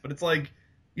those guys, but it's like.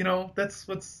 That's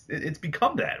it's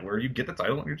become that where you get the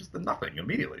title and you're just the nothing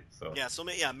immediately. So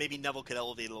maybe Neville could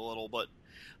elevate it a little, but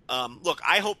look,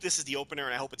 I hope this is the opener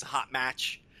and I hope it's a hot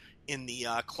match in the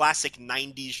classic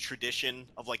 90s tradition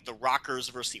of like the Rockers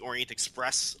versus the Orient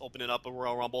Express opening up a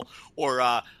Royal Rumble, or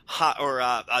a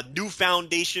New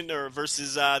Foundation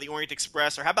versus the Orient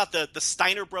Express, or how about the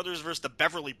Steiner Brothers versus the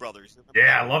Beverly Brothers?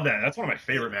 Yeah, I love that. That's one of my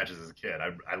favorite matches as a kid.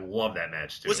 I love that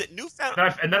match too. Was it New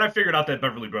Foundation? And then I figured out that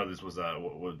Beverly Brothers was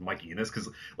Mike Enos, because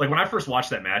like when I first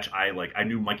watched that match, I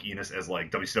knew Mike Enos as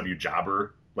like WCW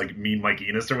jobber, like Mean Mike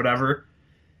Enos or whatever.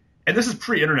 And this is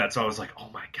pre-internet, so I was like, oh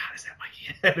my God, is that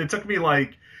Mikey? And it took me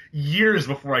like years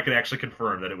before I could actually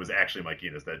confirm that it was actually Mike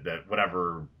Enos, that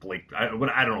whatever Blake, I don't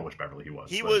know which Beverly he was.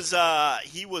 He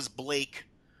was Blake.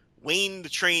 Wayne the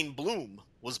Train Bloom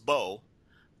was Bo.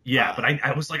 Yeah, but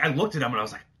I was like, I looked at him and I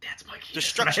was like, that's Mike Enos.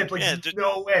 Destruction. I had like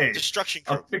no way. Destruction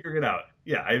Crew. I'll figure it out.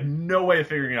 Yeah, I have no way of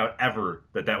figuring out ever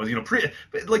that was,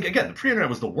 like again, the pre-internet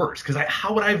was the worst because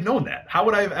how would I have known that? How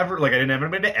would I have ever, like, I didn't have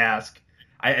anybody to ask.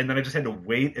 And then I just had to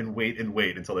wait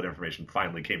until that information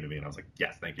finally came to me, and I was like,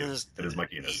 yes, thank you. It is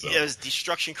Mike Enos. So. It was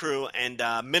Destruction Crew and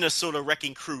Minnesota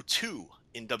Wrecking Crew 2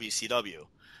 in WCW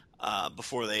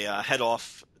before they head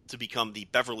off to become the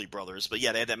Beverly Brothers. But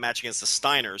yeah, they had that match against the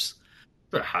Steiners.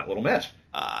 It's a hot little match.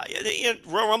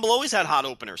 Royal Rumble always had hot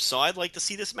openers, so I'd like to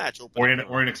see this match open.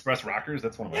 Orient Express Rockers,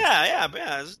 that's one of my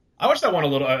Yeah. I watched that one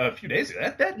a few days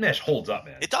ago. That match holds up,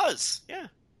 man. It does, yeah.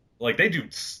 Like, they do,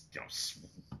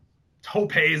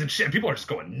 topes and shit. People are just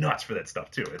going nuts for that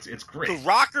stuff too. It's great. The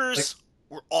Rockers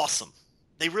were awesome.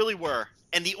 They really were.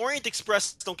 And the Orient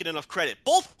Express don't get enough credit.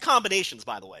 Both combinations,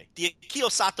 by the way, the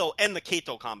Akio Sato and the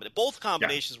Kato combination, both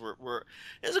combinations were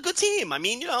it was a good team. I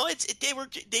mean,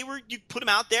 they were you put them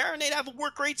out there and they'd have a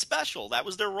work rate special. That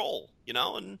was their role,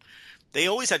 and they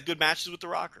always had good matches with the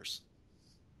Rockers.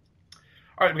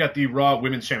 All right, we got the Raw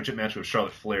Women's Championship match with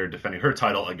Charlotte Flair defending her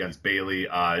title against Bayley.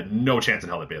 No chance in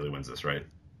hell that Bayley wins this, right?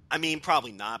 I mean,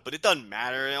 probably not, but it doesn't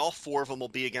matter. All four of them will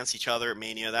be against each other at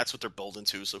Mania. That's what they're building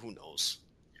to, so who knows?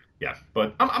 Yeah,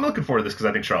 but I'm looking forward to this because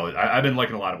I think Charlotte. I've been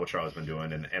liking a lot of what Charlotte's been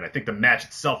doing, and I think the match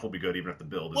itself will be good, even if the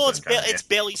build. Well, it's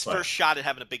Bayley's first shot at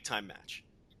having a big time match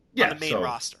on the main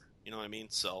roster. You know what I mean?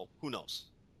 So who knows?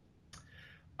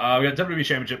 We got WWE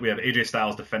Championship. We have AJ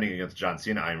Styles defending against John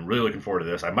Cena. I'm really looking forward to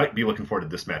this. I might be looking forward to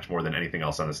this match more than anything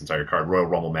else on this entire card, Royal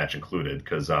Rumble match included,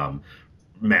 because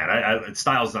man,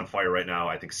 Styles is on fire right now.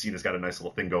 I think Cena's got a nice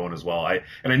little thing going as well. I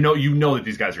know that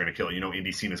these guys are going to kill it.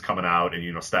 Indy Cena's coming out,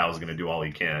 and Styles is going to do all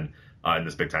he can in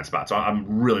this big time spot. So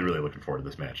I'm really, really looking forward to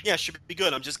this match. Yeah, it should be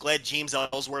good. I'm just glad James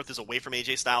Ellsworth is away from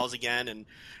AJ Styles again. And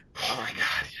oh my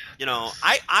God, yeah.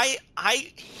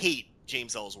 I hate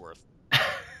James Ellsworth.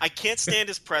 I can't stand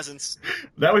his presence.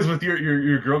 That was with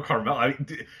your girl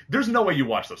Carmella. There's no way you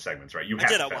watched those segments, right? I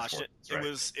watched it. Right?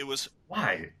 It was.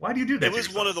 Why? Why do you do that? It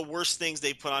was one of the worst things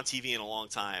they put on TV in a long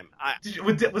time.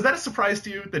 Was that a surprise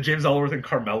to you that James Ellsworth and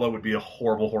Carmella would be a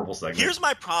horrible, horrible segment? Here's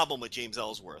my problem with James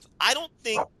Ellsworth. I don't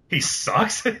think he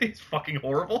sucks. He's fucking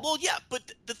horrible. Well, yeah,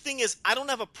 but the thing is, I don't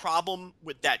have a problem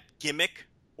with that gimmick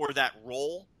or that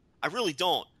role. I really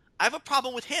don't. I have a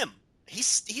problem with him.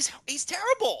 He's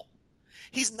terrible.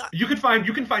 He's not. You can find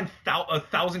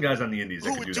 1,000 guys on the indies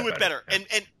who that would do it better. And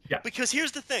because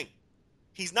here's the thing,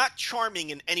 he's not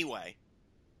charming in any way.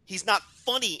 He's not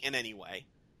funny in any way.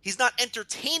 He's not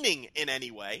entertaining in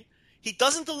any way. He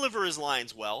doesn't deliver his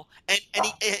lines well, and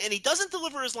he doesn't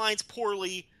deliver his lines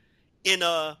poorly in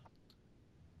a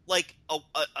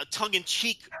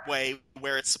tongue-in-cheek way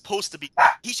where it's supposed to be.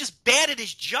 He's just bad at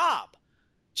his job.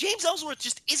 James Ellsworth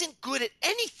just isn't good at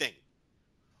anything.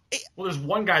 Well, there's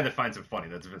one guy that finds him funny.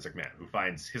 That's Vince McMahon, who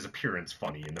finds his appearance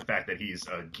funny and the fact that he's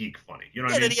a geek funny. You know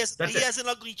what I mean? That he has an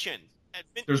ugly chin.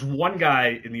 There's one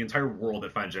guy in the entire world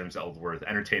that finds James Ellsworth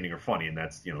entertaining or funny, and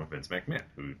that's Vince McMahon.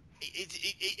 Who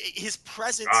his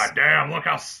presence. God damn! Look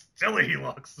how silly he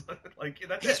looks.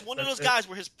 He's one of those guys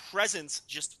where his presence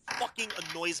just fucking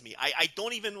annoys me. I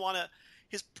don't even want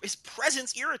to. His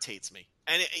presence irritates me,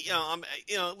 and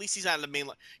at least he's out of the main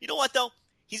line. You know what though?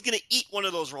 He's going to eat one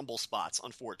of those Rumble spots,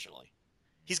 unfortunately.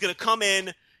 He's going to come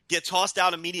in, get tossed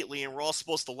out immediately, and we're all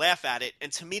supposed to laugh at it.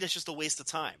 And to me, that's just a waste of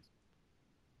time.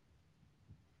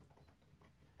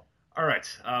 All right,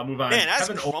 move on. Man, that's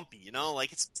grumpy,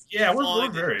 it's we're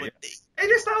very.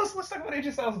 AJ Styles. Let's talk about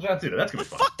AJ Styles and John Cena. That's gonna be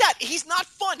fun. Fuck that. He's not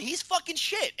fun. He's fucking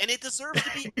shit, and it deserves to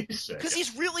be because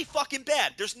he's really fucking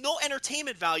bad. There's no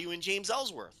entertainment value in James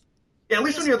Ellsworth. Yeah, at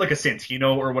least when you had a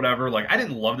Santino or whatever, I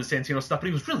didn't love the Santino stuff, but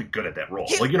he was really good at that role.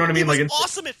 You know what I mean? He was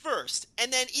awesome at first,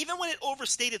 and then even when it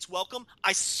overstayed its welcome,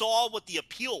 I saw what the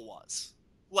appeal was.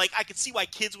 I could see why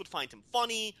kids would find him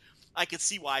funny. I could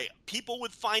see why people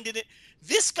would find it.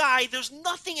 This guy, there's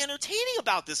nothing entertaining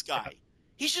about this guy.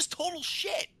 He's just total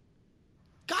shit.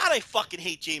 God, I fucking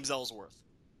hate James Ellsworth.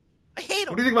 I hate him.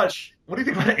 What do you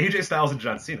think about AJ Styles and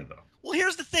John Cena, though? Well,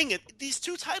 here's the thing. These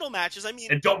two title matches,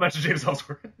 and don't mention James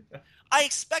Ellsworth. I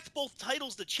expect both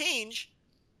titles to change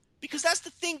because that's the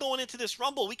thing going into this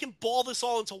Rumble. We can ball this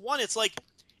all into one. It's like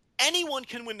anyone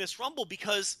can win this Rumble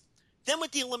because then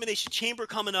with the Elimination Chamber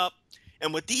coming up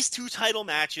and with these two title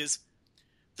matches,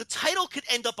 the title could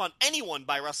end up on anyone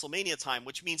by WrestleMania time,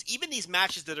 which means even these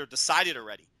matches that are decided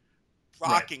already,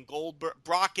 Brock and Goldberg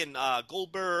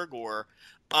or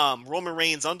Roman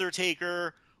Reigns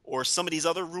Undertaker or some of these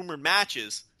other rumored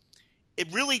matches, it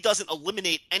really doesn't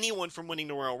eliminate anyone from winning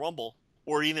the Royal Rumble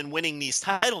or even winning these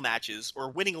title matches or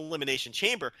winning Elimination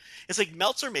Chamber. It's like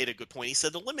Meltzer made a good point. He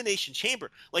said the Elimination Chamber,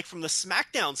 like from the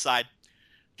SmackDown side,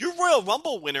 your Royal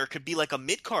Rumble winner could be like a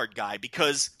mid-card guy,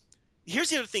 because here's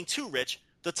the other thing too, Rich.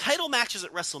 The title matches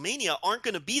at WrestleMania aren't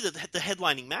going to be the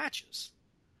headlining matches.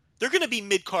 They're going to be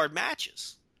mid-card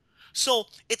matches. So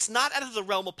it's not out of the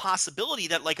realm of possibility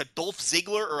that like a Dolph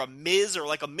Ziggler or a Miz or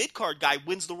like a mid-card guy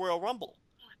wins the Royal Rumble.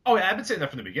 Oh, yeah, I've been saying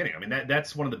that from the beginning. I mean,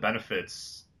 that's one of the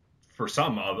benefits for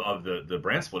some of the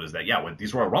brand split is that, yeah, with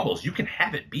these Royal Rumbles, you can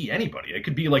have it be anybody. It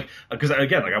could be like, because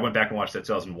again, like I went back and watched that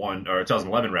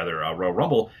 2011 Royal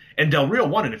Rumble, and Del Rio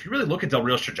won. And if you really look at Del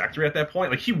Rio's trajectory at that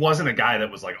point, like he wasn't a guy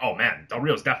that was like, oh man, Del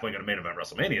Rio's definitely going to main event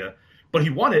WrestleMania, but he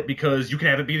won it because you can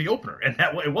have it be the opener, and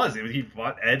that it was. He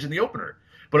fought Edge in the opener.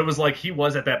 But it was like he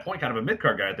was at that point kind of a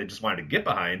mid-card guy that they just wanted to get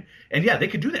behind. And yeah, they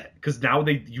could do that because now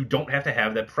you don't have to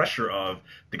have that pressure of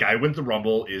the guy who wins the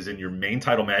Rumble is in your main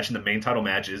title match, and the main title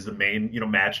match is the main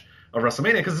match of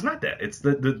WrestleMania, because it's not that. It's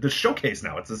the showcase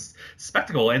now. It's this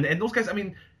spectacle. And those guys, I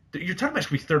mean, your title match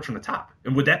could be third from the top.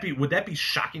 And would that be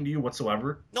shocking to you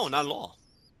whatsoever? No, not at all.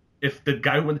 If the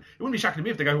guy who won, it wouldn't be shocking to me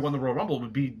if the guy who won the Royal Rumble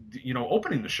would be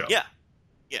opening the show. Yeah.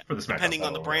 For the SmackDown depending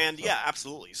on the brand, so. yeah,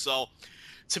 absolutely. So.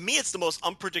 To me, it's the most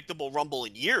unpredictable Rumble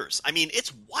in years. I mean,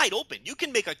 it's wide open. You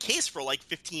can make a case for like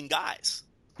 15 guys.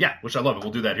 Yeah, which I love. And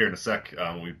we'll do that here in a sec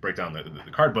when we break down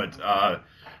the card. But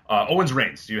Owens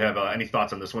Reigns, do you have any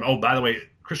thoughts on this one? Oh, by the way,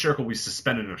 Chris Jericho will be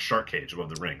suspended in a shark cage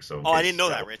above the ring. So I didn't know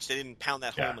that, Rich. They didn't pound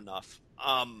that home enough.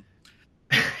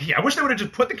 Yeah, I wish they would have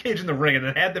just put the cage in the ring and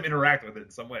then had them interact with it in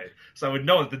some way, so I would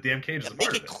know that the damn cage is a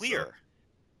part make of it clear.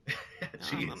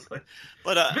 So. Jeez,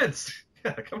 but Vince.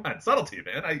 Yeah, come on, subtlety,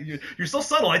 man. You're so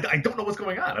subtle. I don't know what's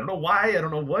going on. I don't know why. I don't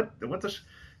know what the.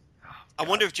 I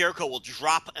wonder if Jericho will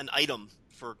drop an item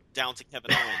down to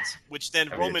Kevin Owens, which then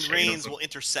Roman Reigns will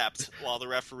intercept while the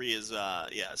referee is.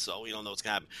 So we don't know what's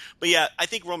gonna happen. But yeah, I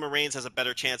think Roman Reigns has a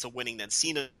better chance of winning than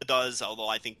Cena does. Although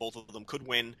I think both of them could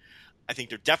win. I think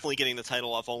they're definitely getting the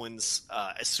title off Owens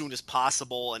as soon as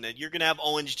possible, and then you're gonna have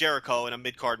Owens Jericho in a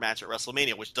mid-card match at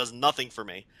WrestleMania, which does nothing for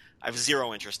me. I have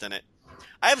zero interest in it.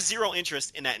 I have zero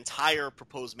interest in that entire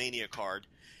proposed Mania card,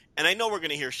 and I know we're going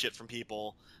to hear shit from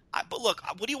people. But look,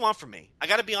 what do you want from me? I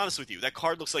got to be honest with you. That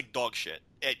card looks like dog shit.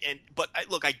 But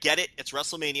I get it. It's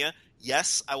WrestleMania.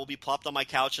 Yes, I will be plopped on my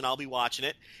couch and I'll be watching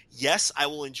it. Yes, I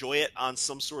will enjoy it on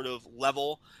some sort of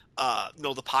level.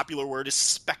 The popular word is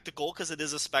spectacle, because it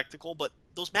is a spectacle, but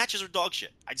those matches are dog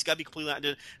shit. I just got to be completely honest.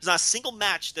 There's not a single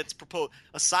match that's proposed,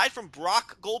 aside from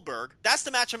Brock Goldberg. That's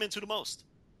the match I'm into the most.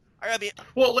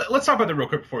 Well, let's talk about that real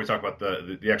quick before we talk about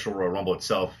the actual Royal Rumble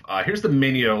itself. Here's the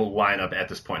Mania lineup at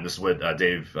this point. This is what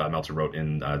Dave Meltzer wrote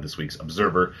in this week's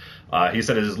Observer. He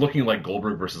said it is looking like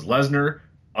Goldberg versus Lesnar,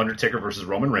 Undertaker versus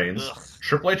Roman Reigns,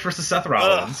 Triple H versus Seth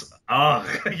Rollins.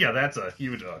 Yeah, that's a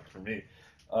huge for me.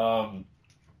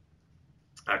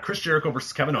 Chris Jericho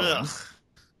versus Kevin Owens,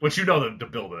 which the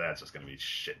build of that's just going to be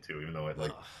shit too, even though I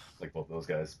like both of those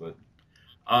guys, but.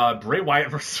 Bray Wyatt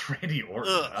versus Randy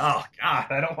Orton. Oh, God,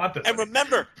 I don't want this. And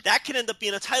remember, that can end up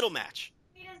being a title match.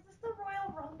 Wait, is this the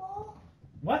Royal Rumble?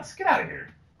 What? Get out of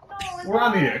here. No, We're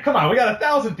on the air. Come on, we got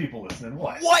 1,000 people listening.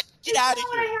 What? Get out of here.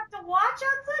 here. What I have to watch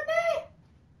on Sunday?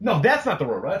 No, that's not the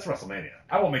Royal Rumble. That's WrestleMania.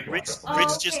 I won't make you watch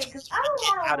WrestleMania. Because I don't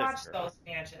want to watch those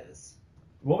matches.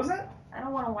 What was that? I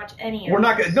don't want to watch any of We're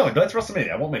not going to. No, that's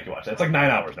WrestleMania. I won't make you watch that. It's like 9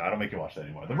 hours now. I don't make you watch that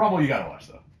anymore. The Rumble you got to watch,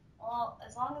 though. Well,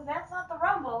 as long as that's not the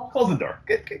Rumble. Close the door.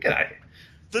 Get out of here.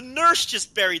 The nurse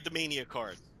just buried the Mania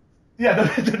card. Yeah,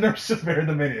 the nurse just buried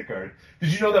the Mania card.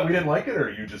 Did you know that we didn't like it, or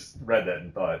you just read that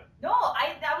and thought? No,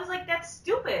 I was like, that's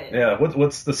stupid. Yeah,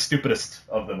 what's the stupidest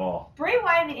of them all? Bray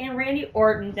Wyatt and Randy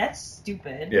Orton, that's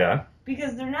stupid. Yeah.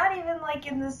 Because they're not even, like,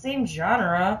 in the same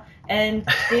genre, and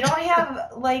they don't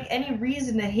have, like, any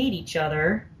reason to hate each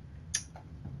other.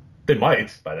 They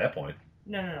might, by that point.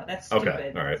 No, that's stupid.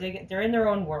 Okay, all right. They're in their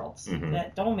own worlds. Mm-hmm.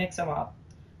 Don't mix them up.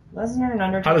 Lesnar and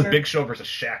Undertaker. How does Big Show versus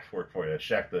Shaq work for you?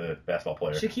 Shaq, the basketball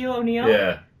player. Shaquille O'Neal?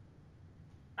 Yeah.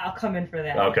 I'll come in for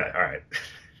that. Okay, all right.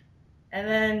 And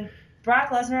then Brock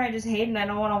Lesnar, I just hate, and I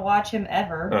don't want to watch him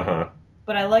ever. Uh-huh.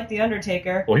 But I like The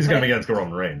Undertaker. Well, he's going against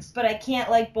Roman Reigns. But I can't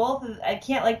like I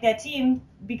can't like that team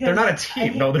because... They're not a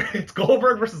team. No, it's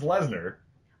Goldberg versus Lesnar.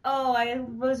 Oh, I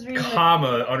was reading...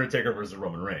 Undertaker versus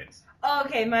Roman Reigns. Oh,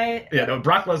 okay, Yeah, no,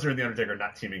 Brock Lesnar and The Undertaker are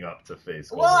not teaming up to face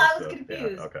Goldberg. Well, I was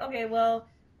confused. Yeah, okay, well...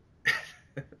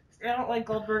 I don't like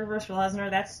Goldberg versus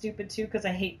Lesnar. That's stupid, too, because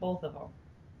I hate both of them.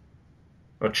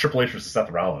 Oh, Triple H versus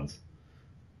Seth Rollins.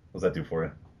 What does that do for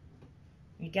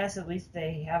you? I guess at least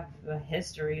they have the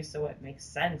history, so it makes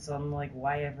sense on like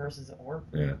Wyatt versus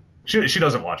Orton. Yeah. She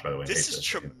doesn't watch, by the way. This is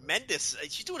tremendous.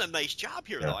 She's doing a nice job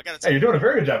here, though. I gotta Hey, you're doing a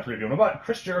very good job previewing. What about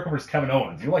Chris Jericho versus Kevin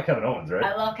Owens? You like Kevin Owens, right?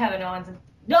 I love Kevin Owens.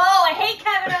 No, I hate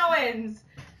Kevin Owens!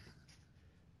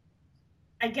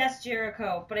 I guess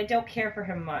Jericho, but I don't care for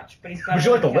him much. But he's better. Would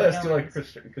you like the than Kevin list? You Owens. like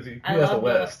Chris because he I has the love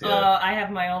list. Yeah. I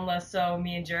have my own list, so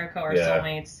me and Jericho are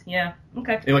soulmates. Yeah.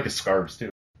 Okay. You like his scarves too.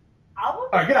 All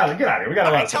right, get out of here. We got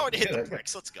a lot of tell her to stuff. hit the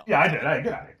bricks. Let's go. Yeah, I did. All right,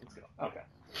 get out of here. Let's go. Okay.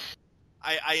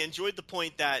 I enjoyed the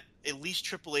point that at least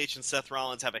Triple H and Seth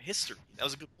Rollins have a history. That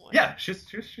was a good point. Yeah, she's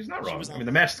not wrong. I mean,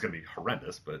 the match is going to be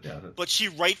horrendous, but yeah. But she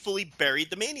rightfully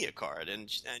buried the Mania card, and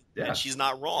she's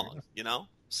not wrong, you know?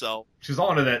 So she's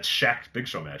all into that Shaq Big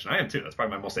Show match, and I am too. That's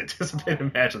probably my most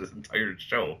anticipated match of this entire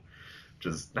show, which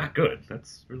is not good.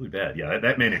 That's really bad. Yeah,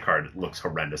 that Mania card looks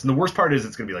horrendous. And the worst part is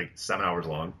it's going to be like 7 hours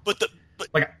long. But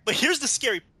here's the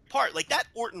scary part. Like, that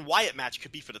Orton-Wyatt match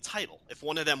could be for the title if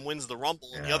one of them wins the Rumble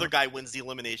and the other guy wins the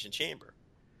Elimination Chamber.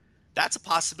 That's a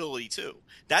possibility, too.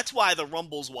 That's why the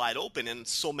Rumble's wide open and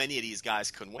so many of these guys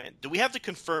can win. Do we have to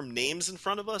confirm names in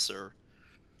front of us, or?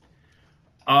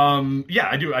 Yeah,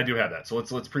 I do have that. So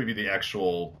let's preview the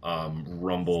actual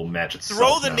Rumble match itself.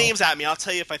 Throw the names at me. I'll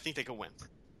tell you if I think they can win.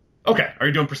 Okay. Are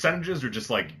you doing percentages or just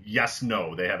like yes,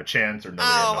 no, they have a chance, or no?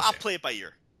 I'll play it by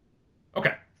ear.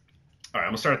 Okay. All right,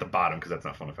 I'm going to start at the bottom because that's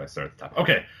not fun if I start at the top.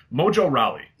 Okay, Mojo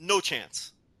Rawley. No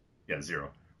chance. Yeah,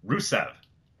 0. Rusev.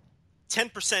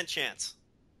 10% chance.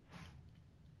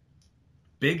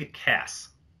 Big Cass.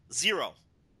 0.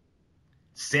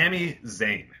 Sami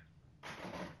Zayn.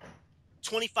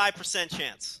 25%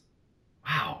 chance.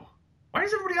 Wow. Why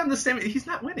is everybody on the same? He's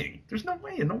not winning. There's no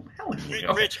way in no hell he's winning.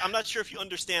 Okay. Rich, I'm not sure if you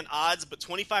understand odds, but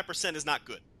 25% is not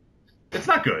good. It's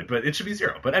not good, but it should be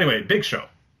 0. But anyway, Big Show. All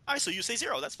right, so you say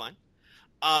 0. That's fine.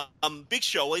 Big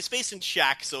Show. Well, he's facing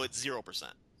Shaq, so it's 0%.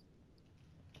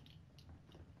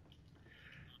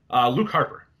 Luke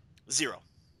Harper. 0.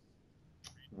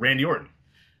 Randy Orton.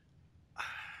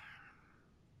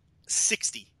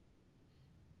 60.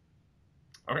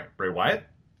 Okay. Bray Wyatt.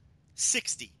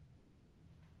 60.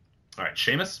 All right.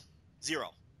 Sheamus.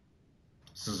 0.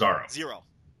 Cesaro. 0.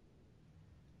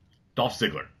 Dolph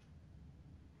Ziggler.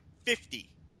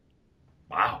 50.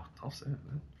 Wow. Dolph Ziggler.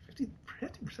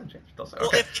 50% chance.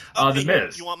 Okay. The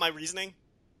Miz. You want my reasoning?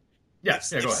 Yeah. If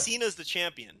go ahead. Cena's the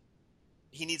champion,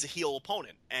 he needs a heel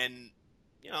opponent, and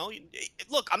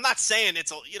look, I'm not saying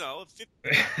it's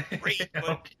 50, great,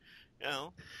 but Okay.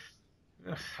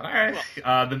 All right.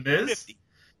 Well, the Miz. 50.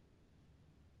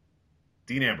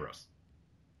 Dean Ambrose.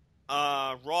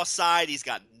 Raw side, he's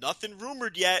got nothing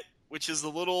rumored yet, which is a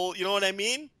little, you know what I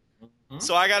mean? Mm-hmm.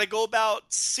 So I got to go about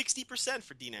 60%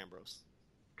 for Dean Ambrose.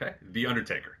 Okay. The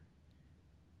Undertaker.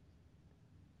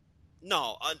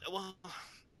 No, I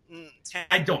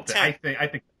don't. 10. I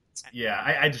think. Yeah,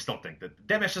 I just don't think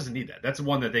that match doesn't need that. That's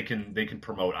one that they can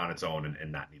promote on its own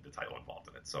and not need the title involved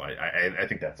in it. So I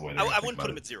think that's the way. I wouldn't put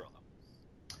him at 0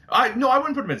 though. I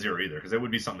wouldn't put him at 0 either because it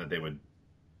would be something that they would.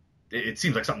 It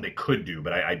seems like something they could do,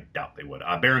 but I doubt they would.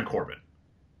 Baron Corbin.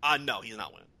 No, he's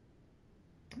not winning.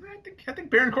 I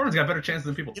think Baron Corbin's got a better chance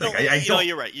than people think.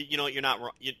 You're right. You're not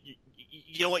wrong.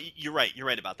 You know what? You're right. You're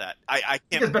right about that. I can't.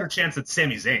 He has a better chance than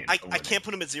Sami Zayn. I can't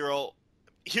put him at 0.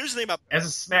 Here's the thing about as a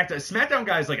SmackDown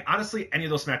guys, like honestly, any of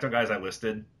those SmackDown guys I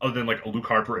listed, other than like Luke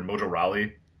Harper and Mojo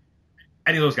Rawley,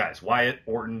 any of those guys, Wyatt,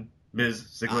 Orton, Miz,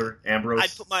 Ziggler, Ambrose.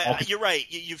 I'd put you're right.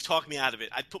 You've talked me out of it.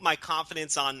 I'd put my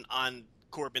confidence on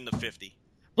Corbin to 50.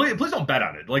 Please don't bet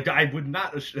on it. Like I would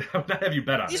not have you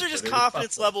bet on it. These are just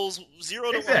confidence levels,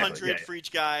 0 to 100 for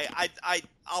each guy.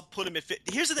 I'll put him at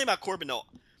 50. Here's the thing about Corbin, though.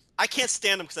 I can't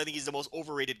stand him because I think he's the most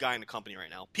overrated guy in the company right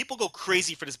now. People go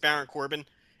crazy for this Baron Corbin,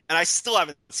 and I still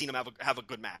haven't seen him have a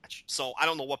good match. So I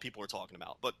don't know what people are talking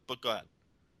about. But go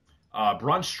ahead.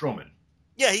 Braun Strowman.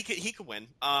 Yeah, he could win.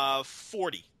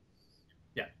 40.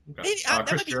 Yeah. Okay. That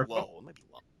Chris might be Jericho. low. It might be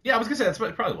low. Yeah, I was gonna say that's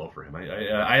probably low for him.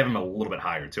 I have him a little bit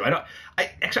higher too. I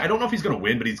don't know if he's gonna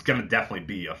win, but he's gonna definitely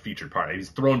be a featured part. He's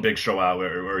throwing Big Show out,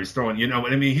 or he's throwing,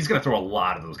 he's gonna throw a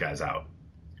lot of those guys out.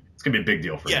 It's gonna be a big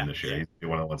deal for him this year. He's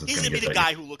one of the ones that's he's gonna be the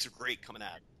guy who looks great coming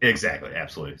out. Exactly,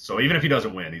 absolutely. So even if he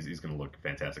doesn't win, he's gonna look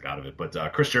fantastic out of it.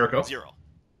 But Chris Jericho, 0.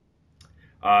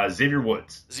 Xavier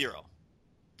Woods, 0.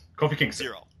 Kofi Kingston,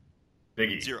 0.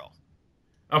 Big E, 0.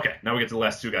 Okay, now we get to the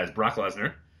last two guys. Brock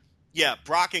Lesnar. Yeah,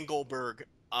 Brock and Goldberg.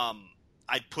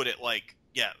 I'd put it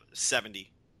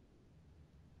 70.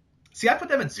 See, I put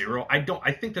them at 0.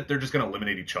 I think that they're just going to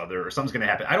eliminate each other or something's going to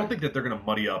happen. I don't think that they're going to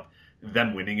muddy up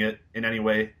them winning it in any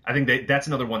way. I think that's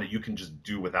another one that you can just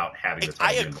do without having the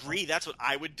I title. agree. That's what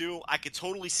I would do. I could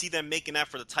totally see them making that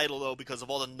for the title, though, because of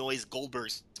all the noise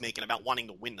Goldberg's making about wanting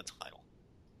to win the title.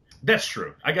 That's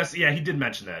true. I guess, yeah, he did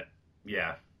mention that.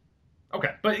 Yeah.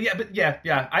 Okay. But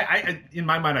yeah. I in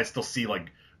my mind, I still see,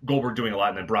 like, Goldberg doing a lot,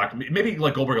 and then Brock, maybe,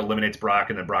 like, Goldberg eliminates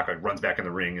Brock, and then Brock, like, runs back in the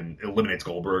ring and eliminates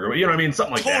Goldberg, or, you know what I mean?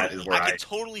 Something like that is where I could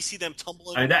totally see them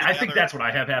tumbling. I think that's what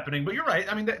I have happening, but you're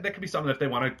right. I mean, that could be something if they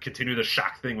want to continue the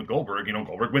shock thing with Goldberg. You know,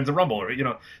 Goldberg wins a Rumble, or, you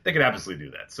know, they could absolutely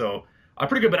do that. So,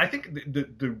 pretty good. But I think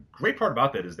the great part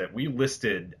about that is that we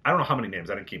listed, I don't know how many names,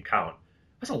 I didn't keep count.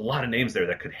 There's a lot of names there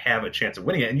that could have a chance of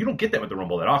winning it, and you don't get that with the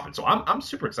Rumble that often. So I'm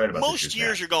super excited about most this years.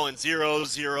 match. You're going 0,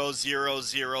 0, 0,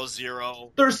 0,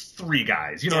 0. There's 3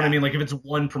 guys. You know what I mean? Like, if it's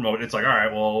one promote, it's like, all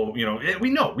right, well, you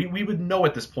know, we would know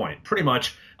at this point pretty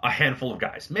much a handful of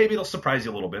guys. Maybe it'll surprise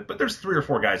you a little bit, but there's 3 or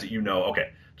 4 guys that you know.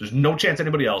 Okay, there's no chance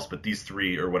anybody else, but these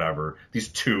 3 or whatever, these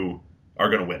 2 are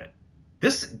going to win it.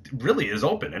 This really is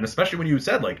open, and especially when you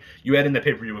said, like, you add in the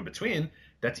pay-per-view in between.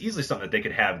 That's easily something that they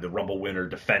could have the Rumble winner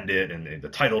defend it and the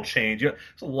title change. You know,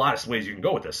 there's a lot of ways you can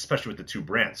go with this, especially with the 2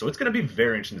 brands. So it's going to be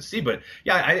very interesting to see. But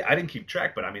yeah, I didn't keep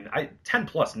track, but I mean, 10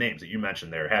 plus names that you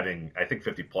mentioned there having, I think,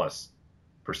 50+%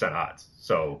 odds.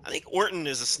 So I think Orton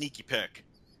is a sneaky pick.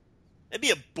 It'd be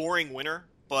a boring winner,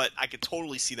 but I could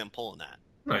totally see them pulling that.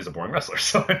 No, he's a boring wrestler,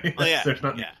 so I mean, there's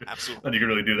nothing, absolutely. Nothing you can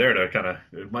really do there to kind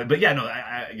of. But yeah, no,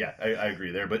 I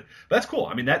agree there. But that's cool.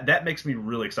 I mean, that makes me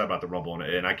really excited about the Rumble,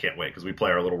 and I can't wait because we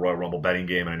play our little Royal Rumble betting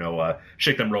game. And I know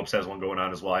Shake Them Ropes has one going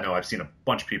on as well. I know I've seen a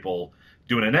bunch of people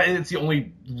doing it, and it's the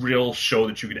only real show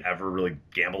that you could ever really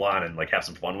gamble on and like have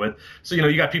some fun with. So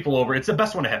you got people over. It's the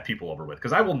best one to have people over with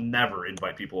because I will never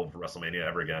invite people over for WrestleMania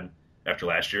ever again after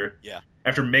last year. Yeah.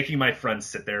 After making my friends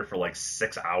sit there for like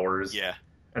 6 hours. Yeah.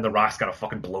 And The Rock's got a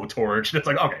fucking blowtorch. And it's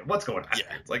like, okay, what's going on? Yeah.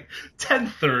 It's like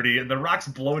 10:30, and The Rock's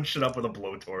blowing shit up with a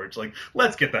blowtorch. Like,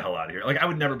 let's get the hell out of here. Like, I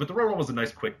would never, but the Royal Rumble was a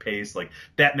nice, quick pace. Like,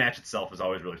 that match itself is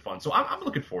always really fun. So I'm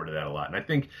looking forward to that a lot. And I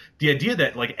think the idea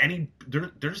that, like,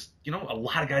 there's, a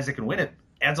lot of guys that can win it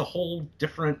adds a whole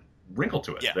different wrinkle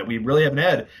to it that we really haven't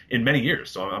had in many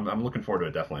years. So I'm looking forward to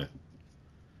it, definitely.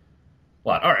 A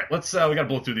lot. All right, let's. We got to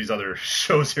blow through these other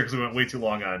shows here because we went way too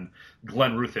long on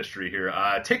Glenn Ruth history here.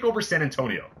 Takeover San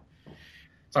Antonio.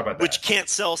 Let's talk about that. Which can't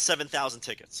sell 7,000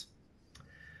 tickets.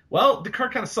 Well, the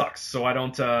card kind of sucks, so I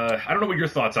don't know what your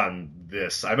thoughts on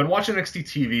this. I've been watching NXT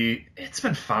TV. It's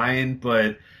been fine,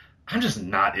 but I'm just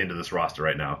not into this roster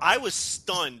right now. I was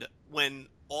stunned when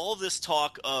all this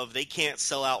talk of they can't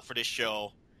sell out for this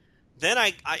show. Then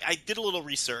I did a little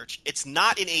research. It's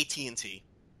not in AT&T.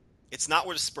 It's not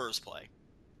where the Spurs play.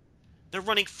 They're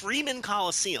running Freeman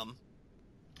Coliseum.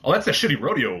 Oh, that's a shitty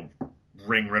rodeo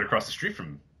ring right across the street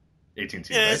from AT&T.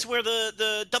 Yeah, right? it's where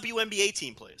the WNBA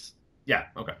team plays. Yeah,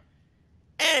 okay.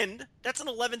 And that's an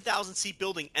 11,000-seat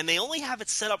building, and they only have it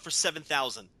set up for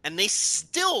 7,000, and they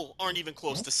still aren't even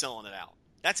close to selling it out.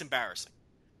 That's embarrassing.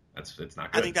 It's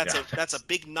not good. I think that's a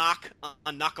big knock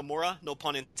on Nakamura, no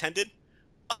pun intended.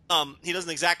 He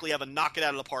doesn't exactly have a knock it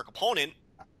out of the park opponent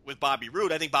with Bobby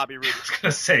Roode. I think Bobby Roode. I was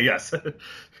gonna say yes.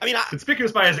 I mean,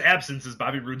 conspicuous by his absence is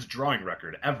Bobby Roode's drawing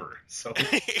record ever. So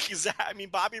exactly. I mean,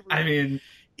 Bobby Roode. I mean,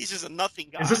 he's just a nothing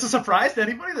guy. Is this a surprise to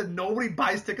anybody that nobody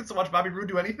buys tickets to watch Bobby Roode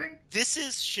do anything? This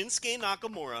is Shinsuke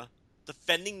Nakamura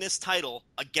defending this title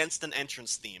against an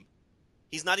entrance theme.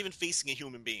 He's not even facing a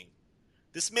human being.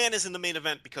 This man is in the main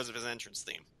event because of his entrance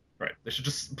theme. Right. They should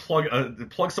just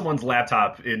plug someone's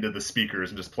laptop into the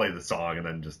speakers and just play the song, and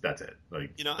then just that's it.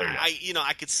 Like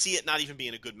I could see it not even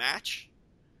being a good match.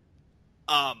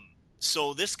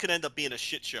 So this could end up being a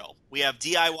shit show. We have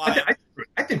DIY.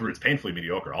 I think Roode's painfully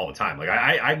mediocre all the time. Like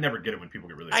I never get it when people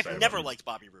get really excited. I've never liked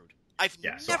Bobby Roode.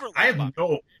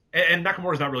 And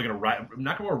Nakamura's not really going to rise.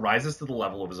 Nakamura rises to the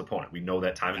level of his opponent. We know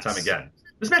that time and time again.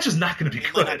 This match is not going to be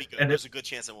good. Might not be good. And there's a good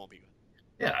chance it won't be good.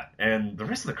 Yeah, and the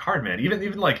rest of the card, man.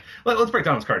 Even like let's break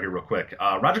down this card here real quick.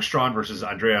 Roderick Strong versus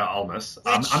Andrea Almas.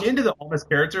 I'm into the Almas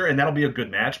character, and that'll be a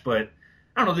good match. But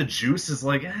I don't know. The juice is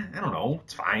like I don't know.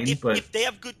 It's fine. If they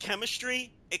have good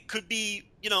chemistry, it could be.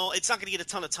 It's not going to get a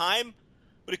ton of time,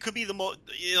 but it could be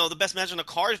the best match on the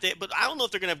card. But I don't know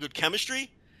if they're going to have good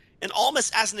chemistry. And Almas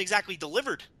hasn't exactly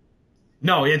delivered.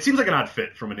 No, it seems like an odd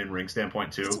fit from an in-ring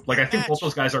standpoint too. Like I think both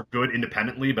those guys are good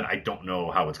independently, but I don't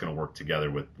know how it's going to work together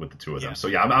with the two of them. So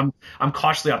yeah, I'm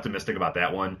cautiously optimistic about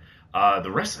that one. The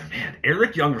rest of it, man,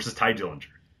 Eric Young versus Ty Dillinger.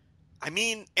 I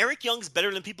mean, Eric Young's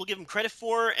better than people give him credit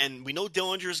for, and we know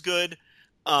Dillinger's good.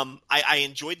 I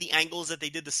enjoyed the angles that they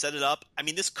did to set it up. I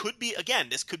mean, this could be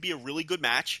a really good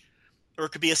match, or it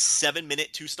could be a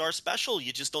 7-minute 2-star special.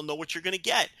 You just don't know what you're going to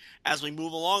get as we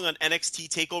move along on NXT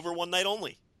TakeOver One Night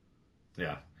Only.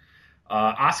 Yeah.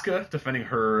 Asuka defending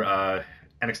her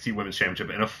NXT Women's Championship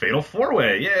in a fatal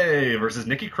four-way, yay, versus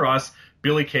Nikki Cross,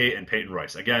 Billie Kay, and Peyton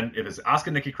Royce. Again, if it's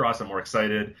Asuka, Nikki Cross, I'm more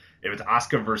excited. If it's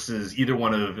Asuka versus either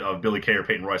one of Billie Kay or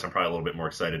Peyton Royce, I'm probably a little bit more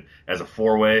excited. As a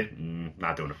four-way,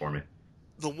 not doing it for me.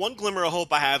 The one glimmer of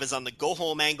hope I have is on the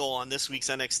go-home angle on this week's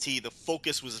NXT. The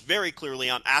focus was very clearly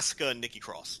on Asuka and Nikki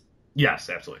Cross. Yes,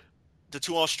 absolutely. The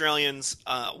two Australians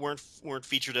weren't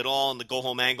featured at all in the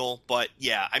go-home angle, but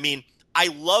yeah, I mean, I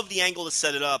love the angle to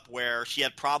set it up where she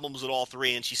had problems with all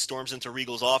three and she storms into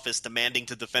Regal's office demanding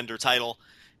to defend her title,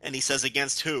 and he says,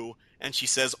 against who? And she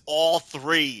says, all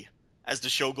three, as the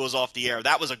show goes off the air.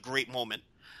 That was a great moment.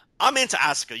 I'm into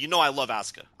Asuka. You know I love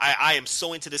Asuka. I am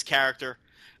so into this character.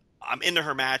 I'm into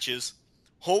her matches.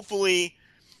 Hopefully,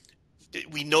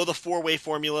 we know the four-way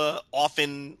formula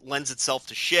often lends itself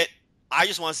to shit. I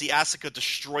just want to see Asuka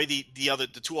destroy the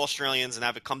two Australians and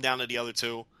have it come down to the other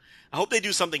two. I hope they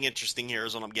do something interesting here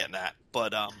is what I'm getting at.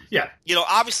 But, yeah,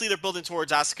 obviously they're building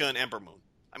towards Asuka and Ember Moon.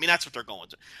 I mean, that's what they're going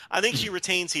to. I think she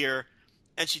retains here,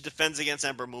 and she defends against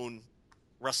Ember Moon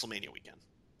WrestleMania weekend.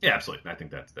 Yeah, absolutely. I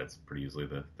think that's pretty easily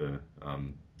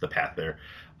the path there.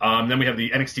 Then we have the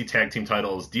NXT Tag Team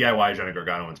titles, DIY, Johnny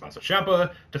Gargano, and Tommaso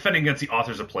Ciampa, defending against the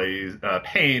authors of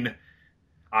Pain,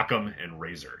 Akam, and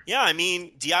Razor. Yeah, I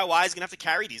mean, DIY is going to have to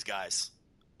carry these guys.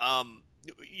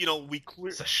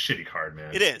 It's a shitty card,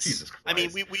 man. It is. Jesus Christ. I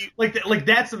mean, we like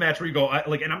that's the match where you go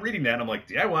and I'm reading that and I'm like,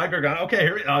 DIY Gargano. Okay,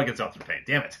 here it gets Authors of Pain.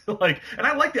 Damn it. And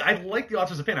I like the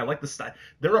Authors of Pain. I like the style.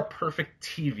 They're a perfect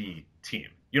TV team.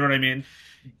 You know what I mean?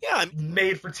 Yeah.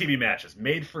 Made for TV matches.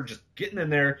 Made for just getting in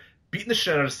there, beating the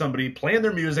shit out of somebody, playing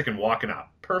their music, and walking out.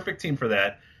 Perfect team for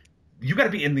that. You got to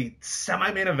be in the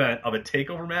semi-main event of a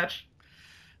takeover match.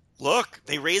 Look,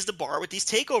 they raised the bar with these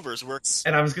takeovers.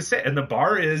 And I was going to say, and the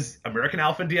bar is American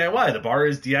Alpha and DIY. The bar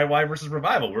is DIY versus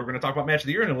Revival. We're going to talk about Match of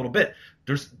the Year in a little bit.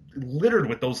 There's littered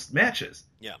with those matches.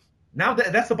 Yeah. Now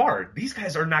that's the bar. These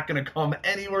guys are not going to come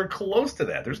anywhere close to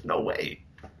that. There's no way.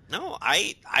 No,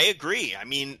 I agree. I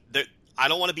mean, I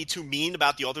don't want to be too mean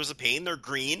about the Authors of Pain. They're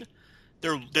green.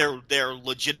 They're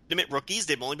legitimate rookies.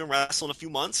 They've only been wrestling a few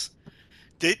months.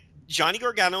 Johnny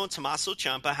Gargano and Tommaso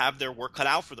Ciampa have their work cut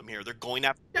out for them here. They're going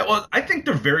after. Yeah, well, I think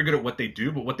they're very good at what they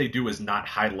do, but what they do is not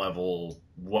high level.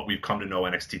 What we've come to know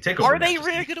NXT Takeover. Are they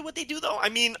very good at what they do, though? I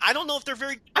mean, I don't know if they're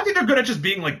very. I think they're good at just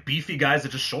being like beefy guys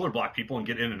that just shoulder block people and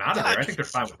get in and out of there. I think they're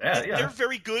fine with that. Yeah, they're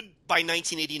very good by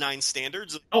 1989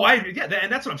 standards. Oh, and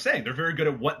that's what I'm saying. They're very good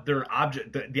at what their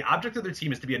object. The object of their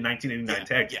team is to be a 1989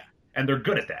 tag team. Yeah. And they're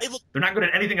good at that. They're not good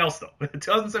at anything else, though.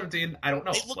 2017, I don't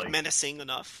know. They look menacing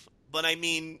enough. But I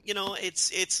mean,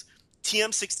 it's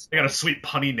TM60. They got a sweet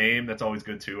punny name. That's always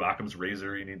good too. Occam's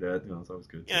Razor. You need that. It's always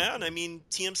good. Yeah, and I mean,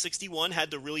 TM61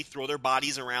 had to really throw their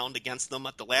bodies around against them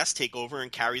at the last takeover and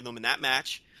carry them in that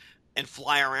match, and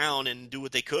fly around and do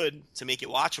what they could to make it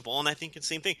watchable. And I think it's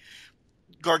the same thing.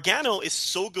 Gargano is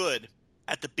so good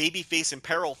at the babyface in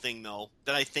peril thing, though,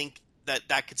 that I think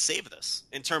that could save this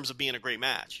in terms of being a great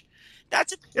match.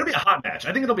 It'll be a hot match.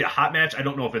 I think it'll be a hot match. I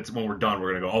don't know if it's when we're done, we're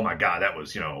going to go, oh my God, that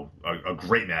was, a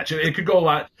great match. It could go a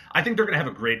lot. I think they're going to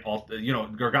have a great,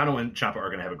 Gargano and Ciampa are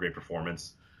going to have a great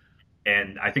performance.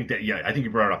 And I think that, I think you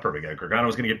brought it up perfect.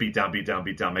 Gargano's going to get beat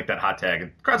down, make that hot tag.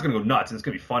 And the crowd's going to go nuts, and it's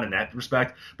going to be fun in that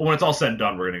respect. But when it's all said and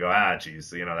done, we're going to go,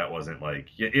 geez, that wasn't like,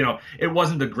 it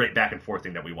wasn't the great back and forth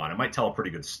thing that we want. It might tell a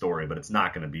pretty good story, but it's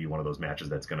not going to be one of those matches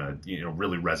that's going to,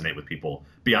 really resonate with people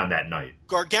beyond that night.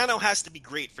 Gargano has to be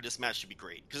great for this match to be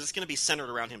great, because it's going to be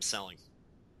centered around him selling.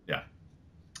 Yeah.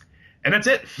 And that's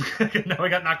it. Now we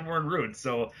got Nakamura and Rude.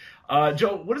 So,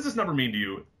 Joe, what does this number mean to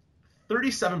you?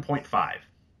 37.5.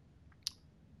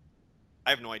 I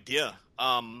have no idea.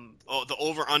 The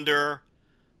over-under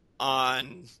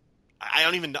on... I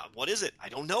don't even know. What is it? I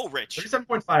don't know, Rich.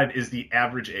 37.5 is the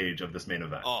average age of this main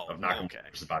event of Nakamura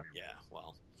versus Bobby Roode. Yeah,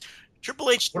 well. Triple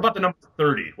H... What about the number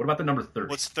 30? What about the number 30?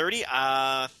 What's 30?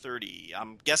 30.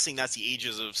 I'm guessing that's the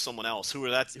ages of someone else. Who's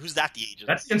that the ages?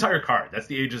 That's the entire card. That's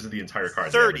the ages of the entire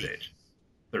card. 30. The average age.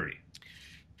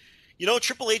 30.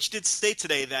 Triple H did state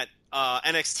today that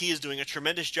NXT is doing a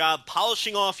tremendous job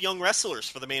polishing off young wrestlers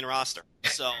for the main roster.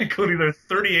 So including the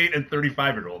 38 and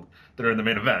 35-year-old that are in the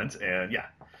main event. And yeah.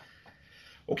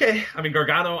 Okay. I mean,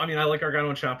 Gargano, I like Gargano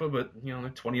and Ciampa, but, they're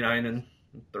 29 and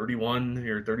 31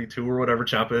 or 32 or whatever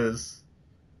Ciampa is.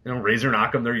 Razor and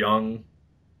Akam, they're young.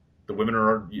 The women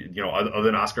are, other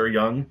than Asuka, are young.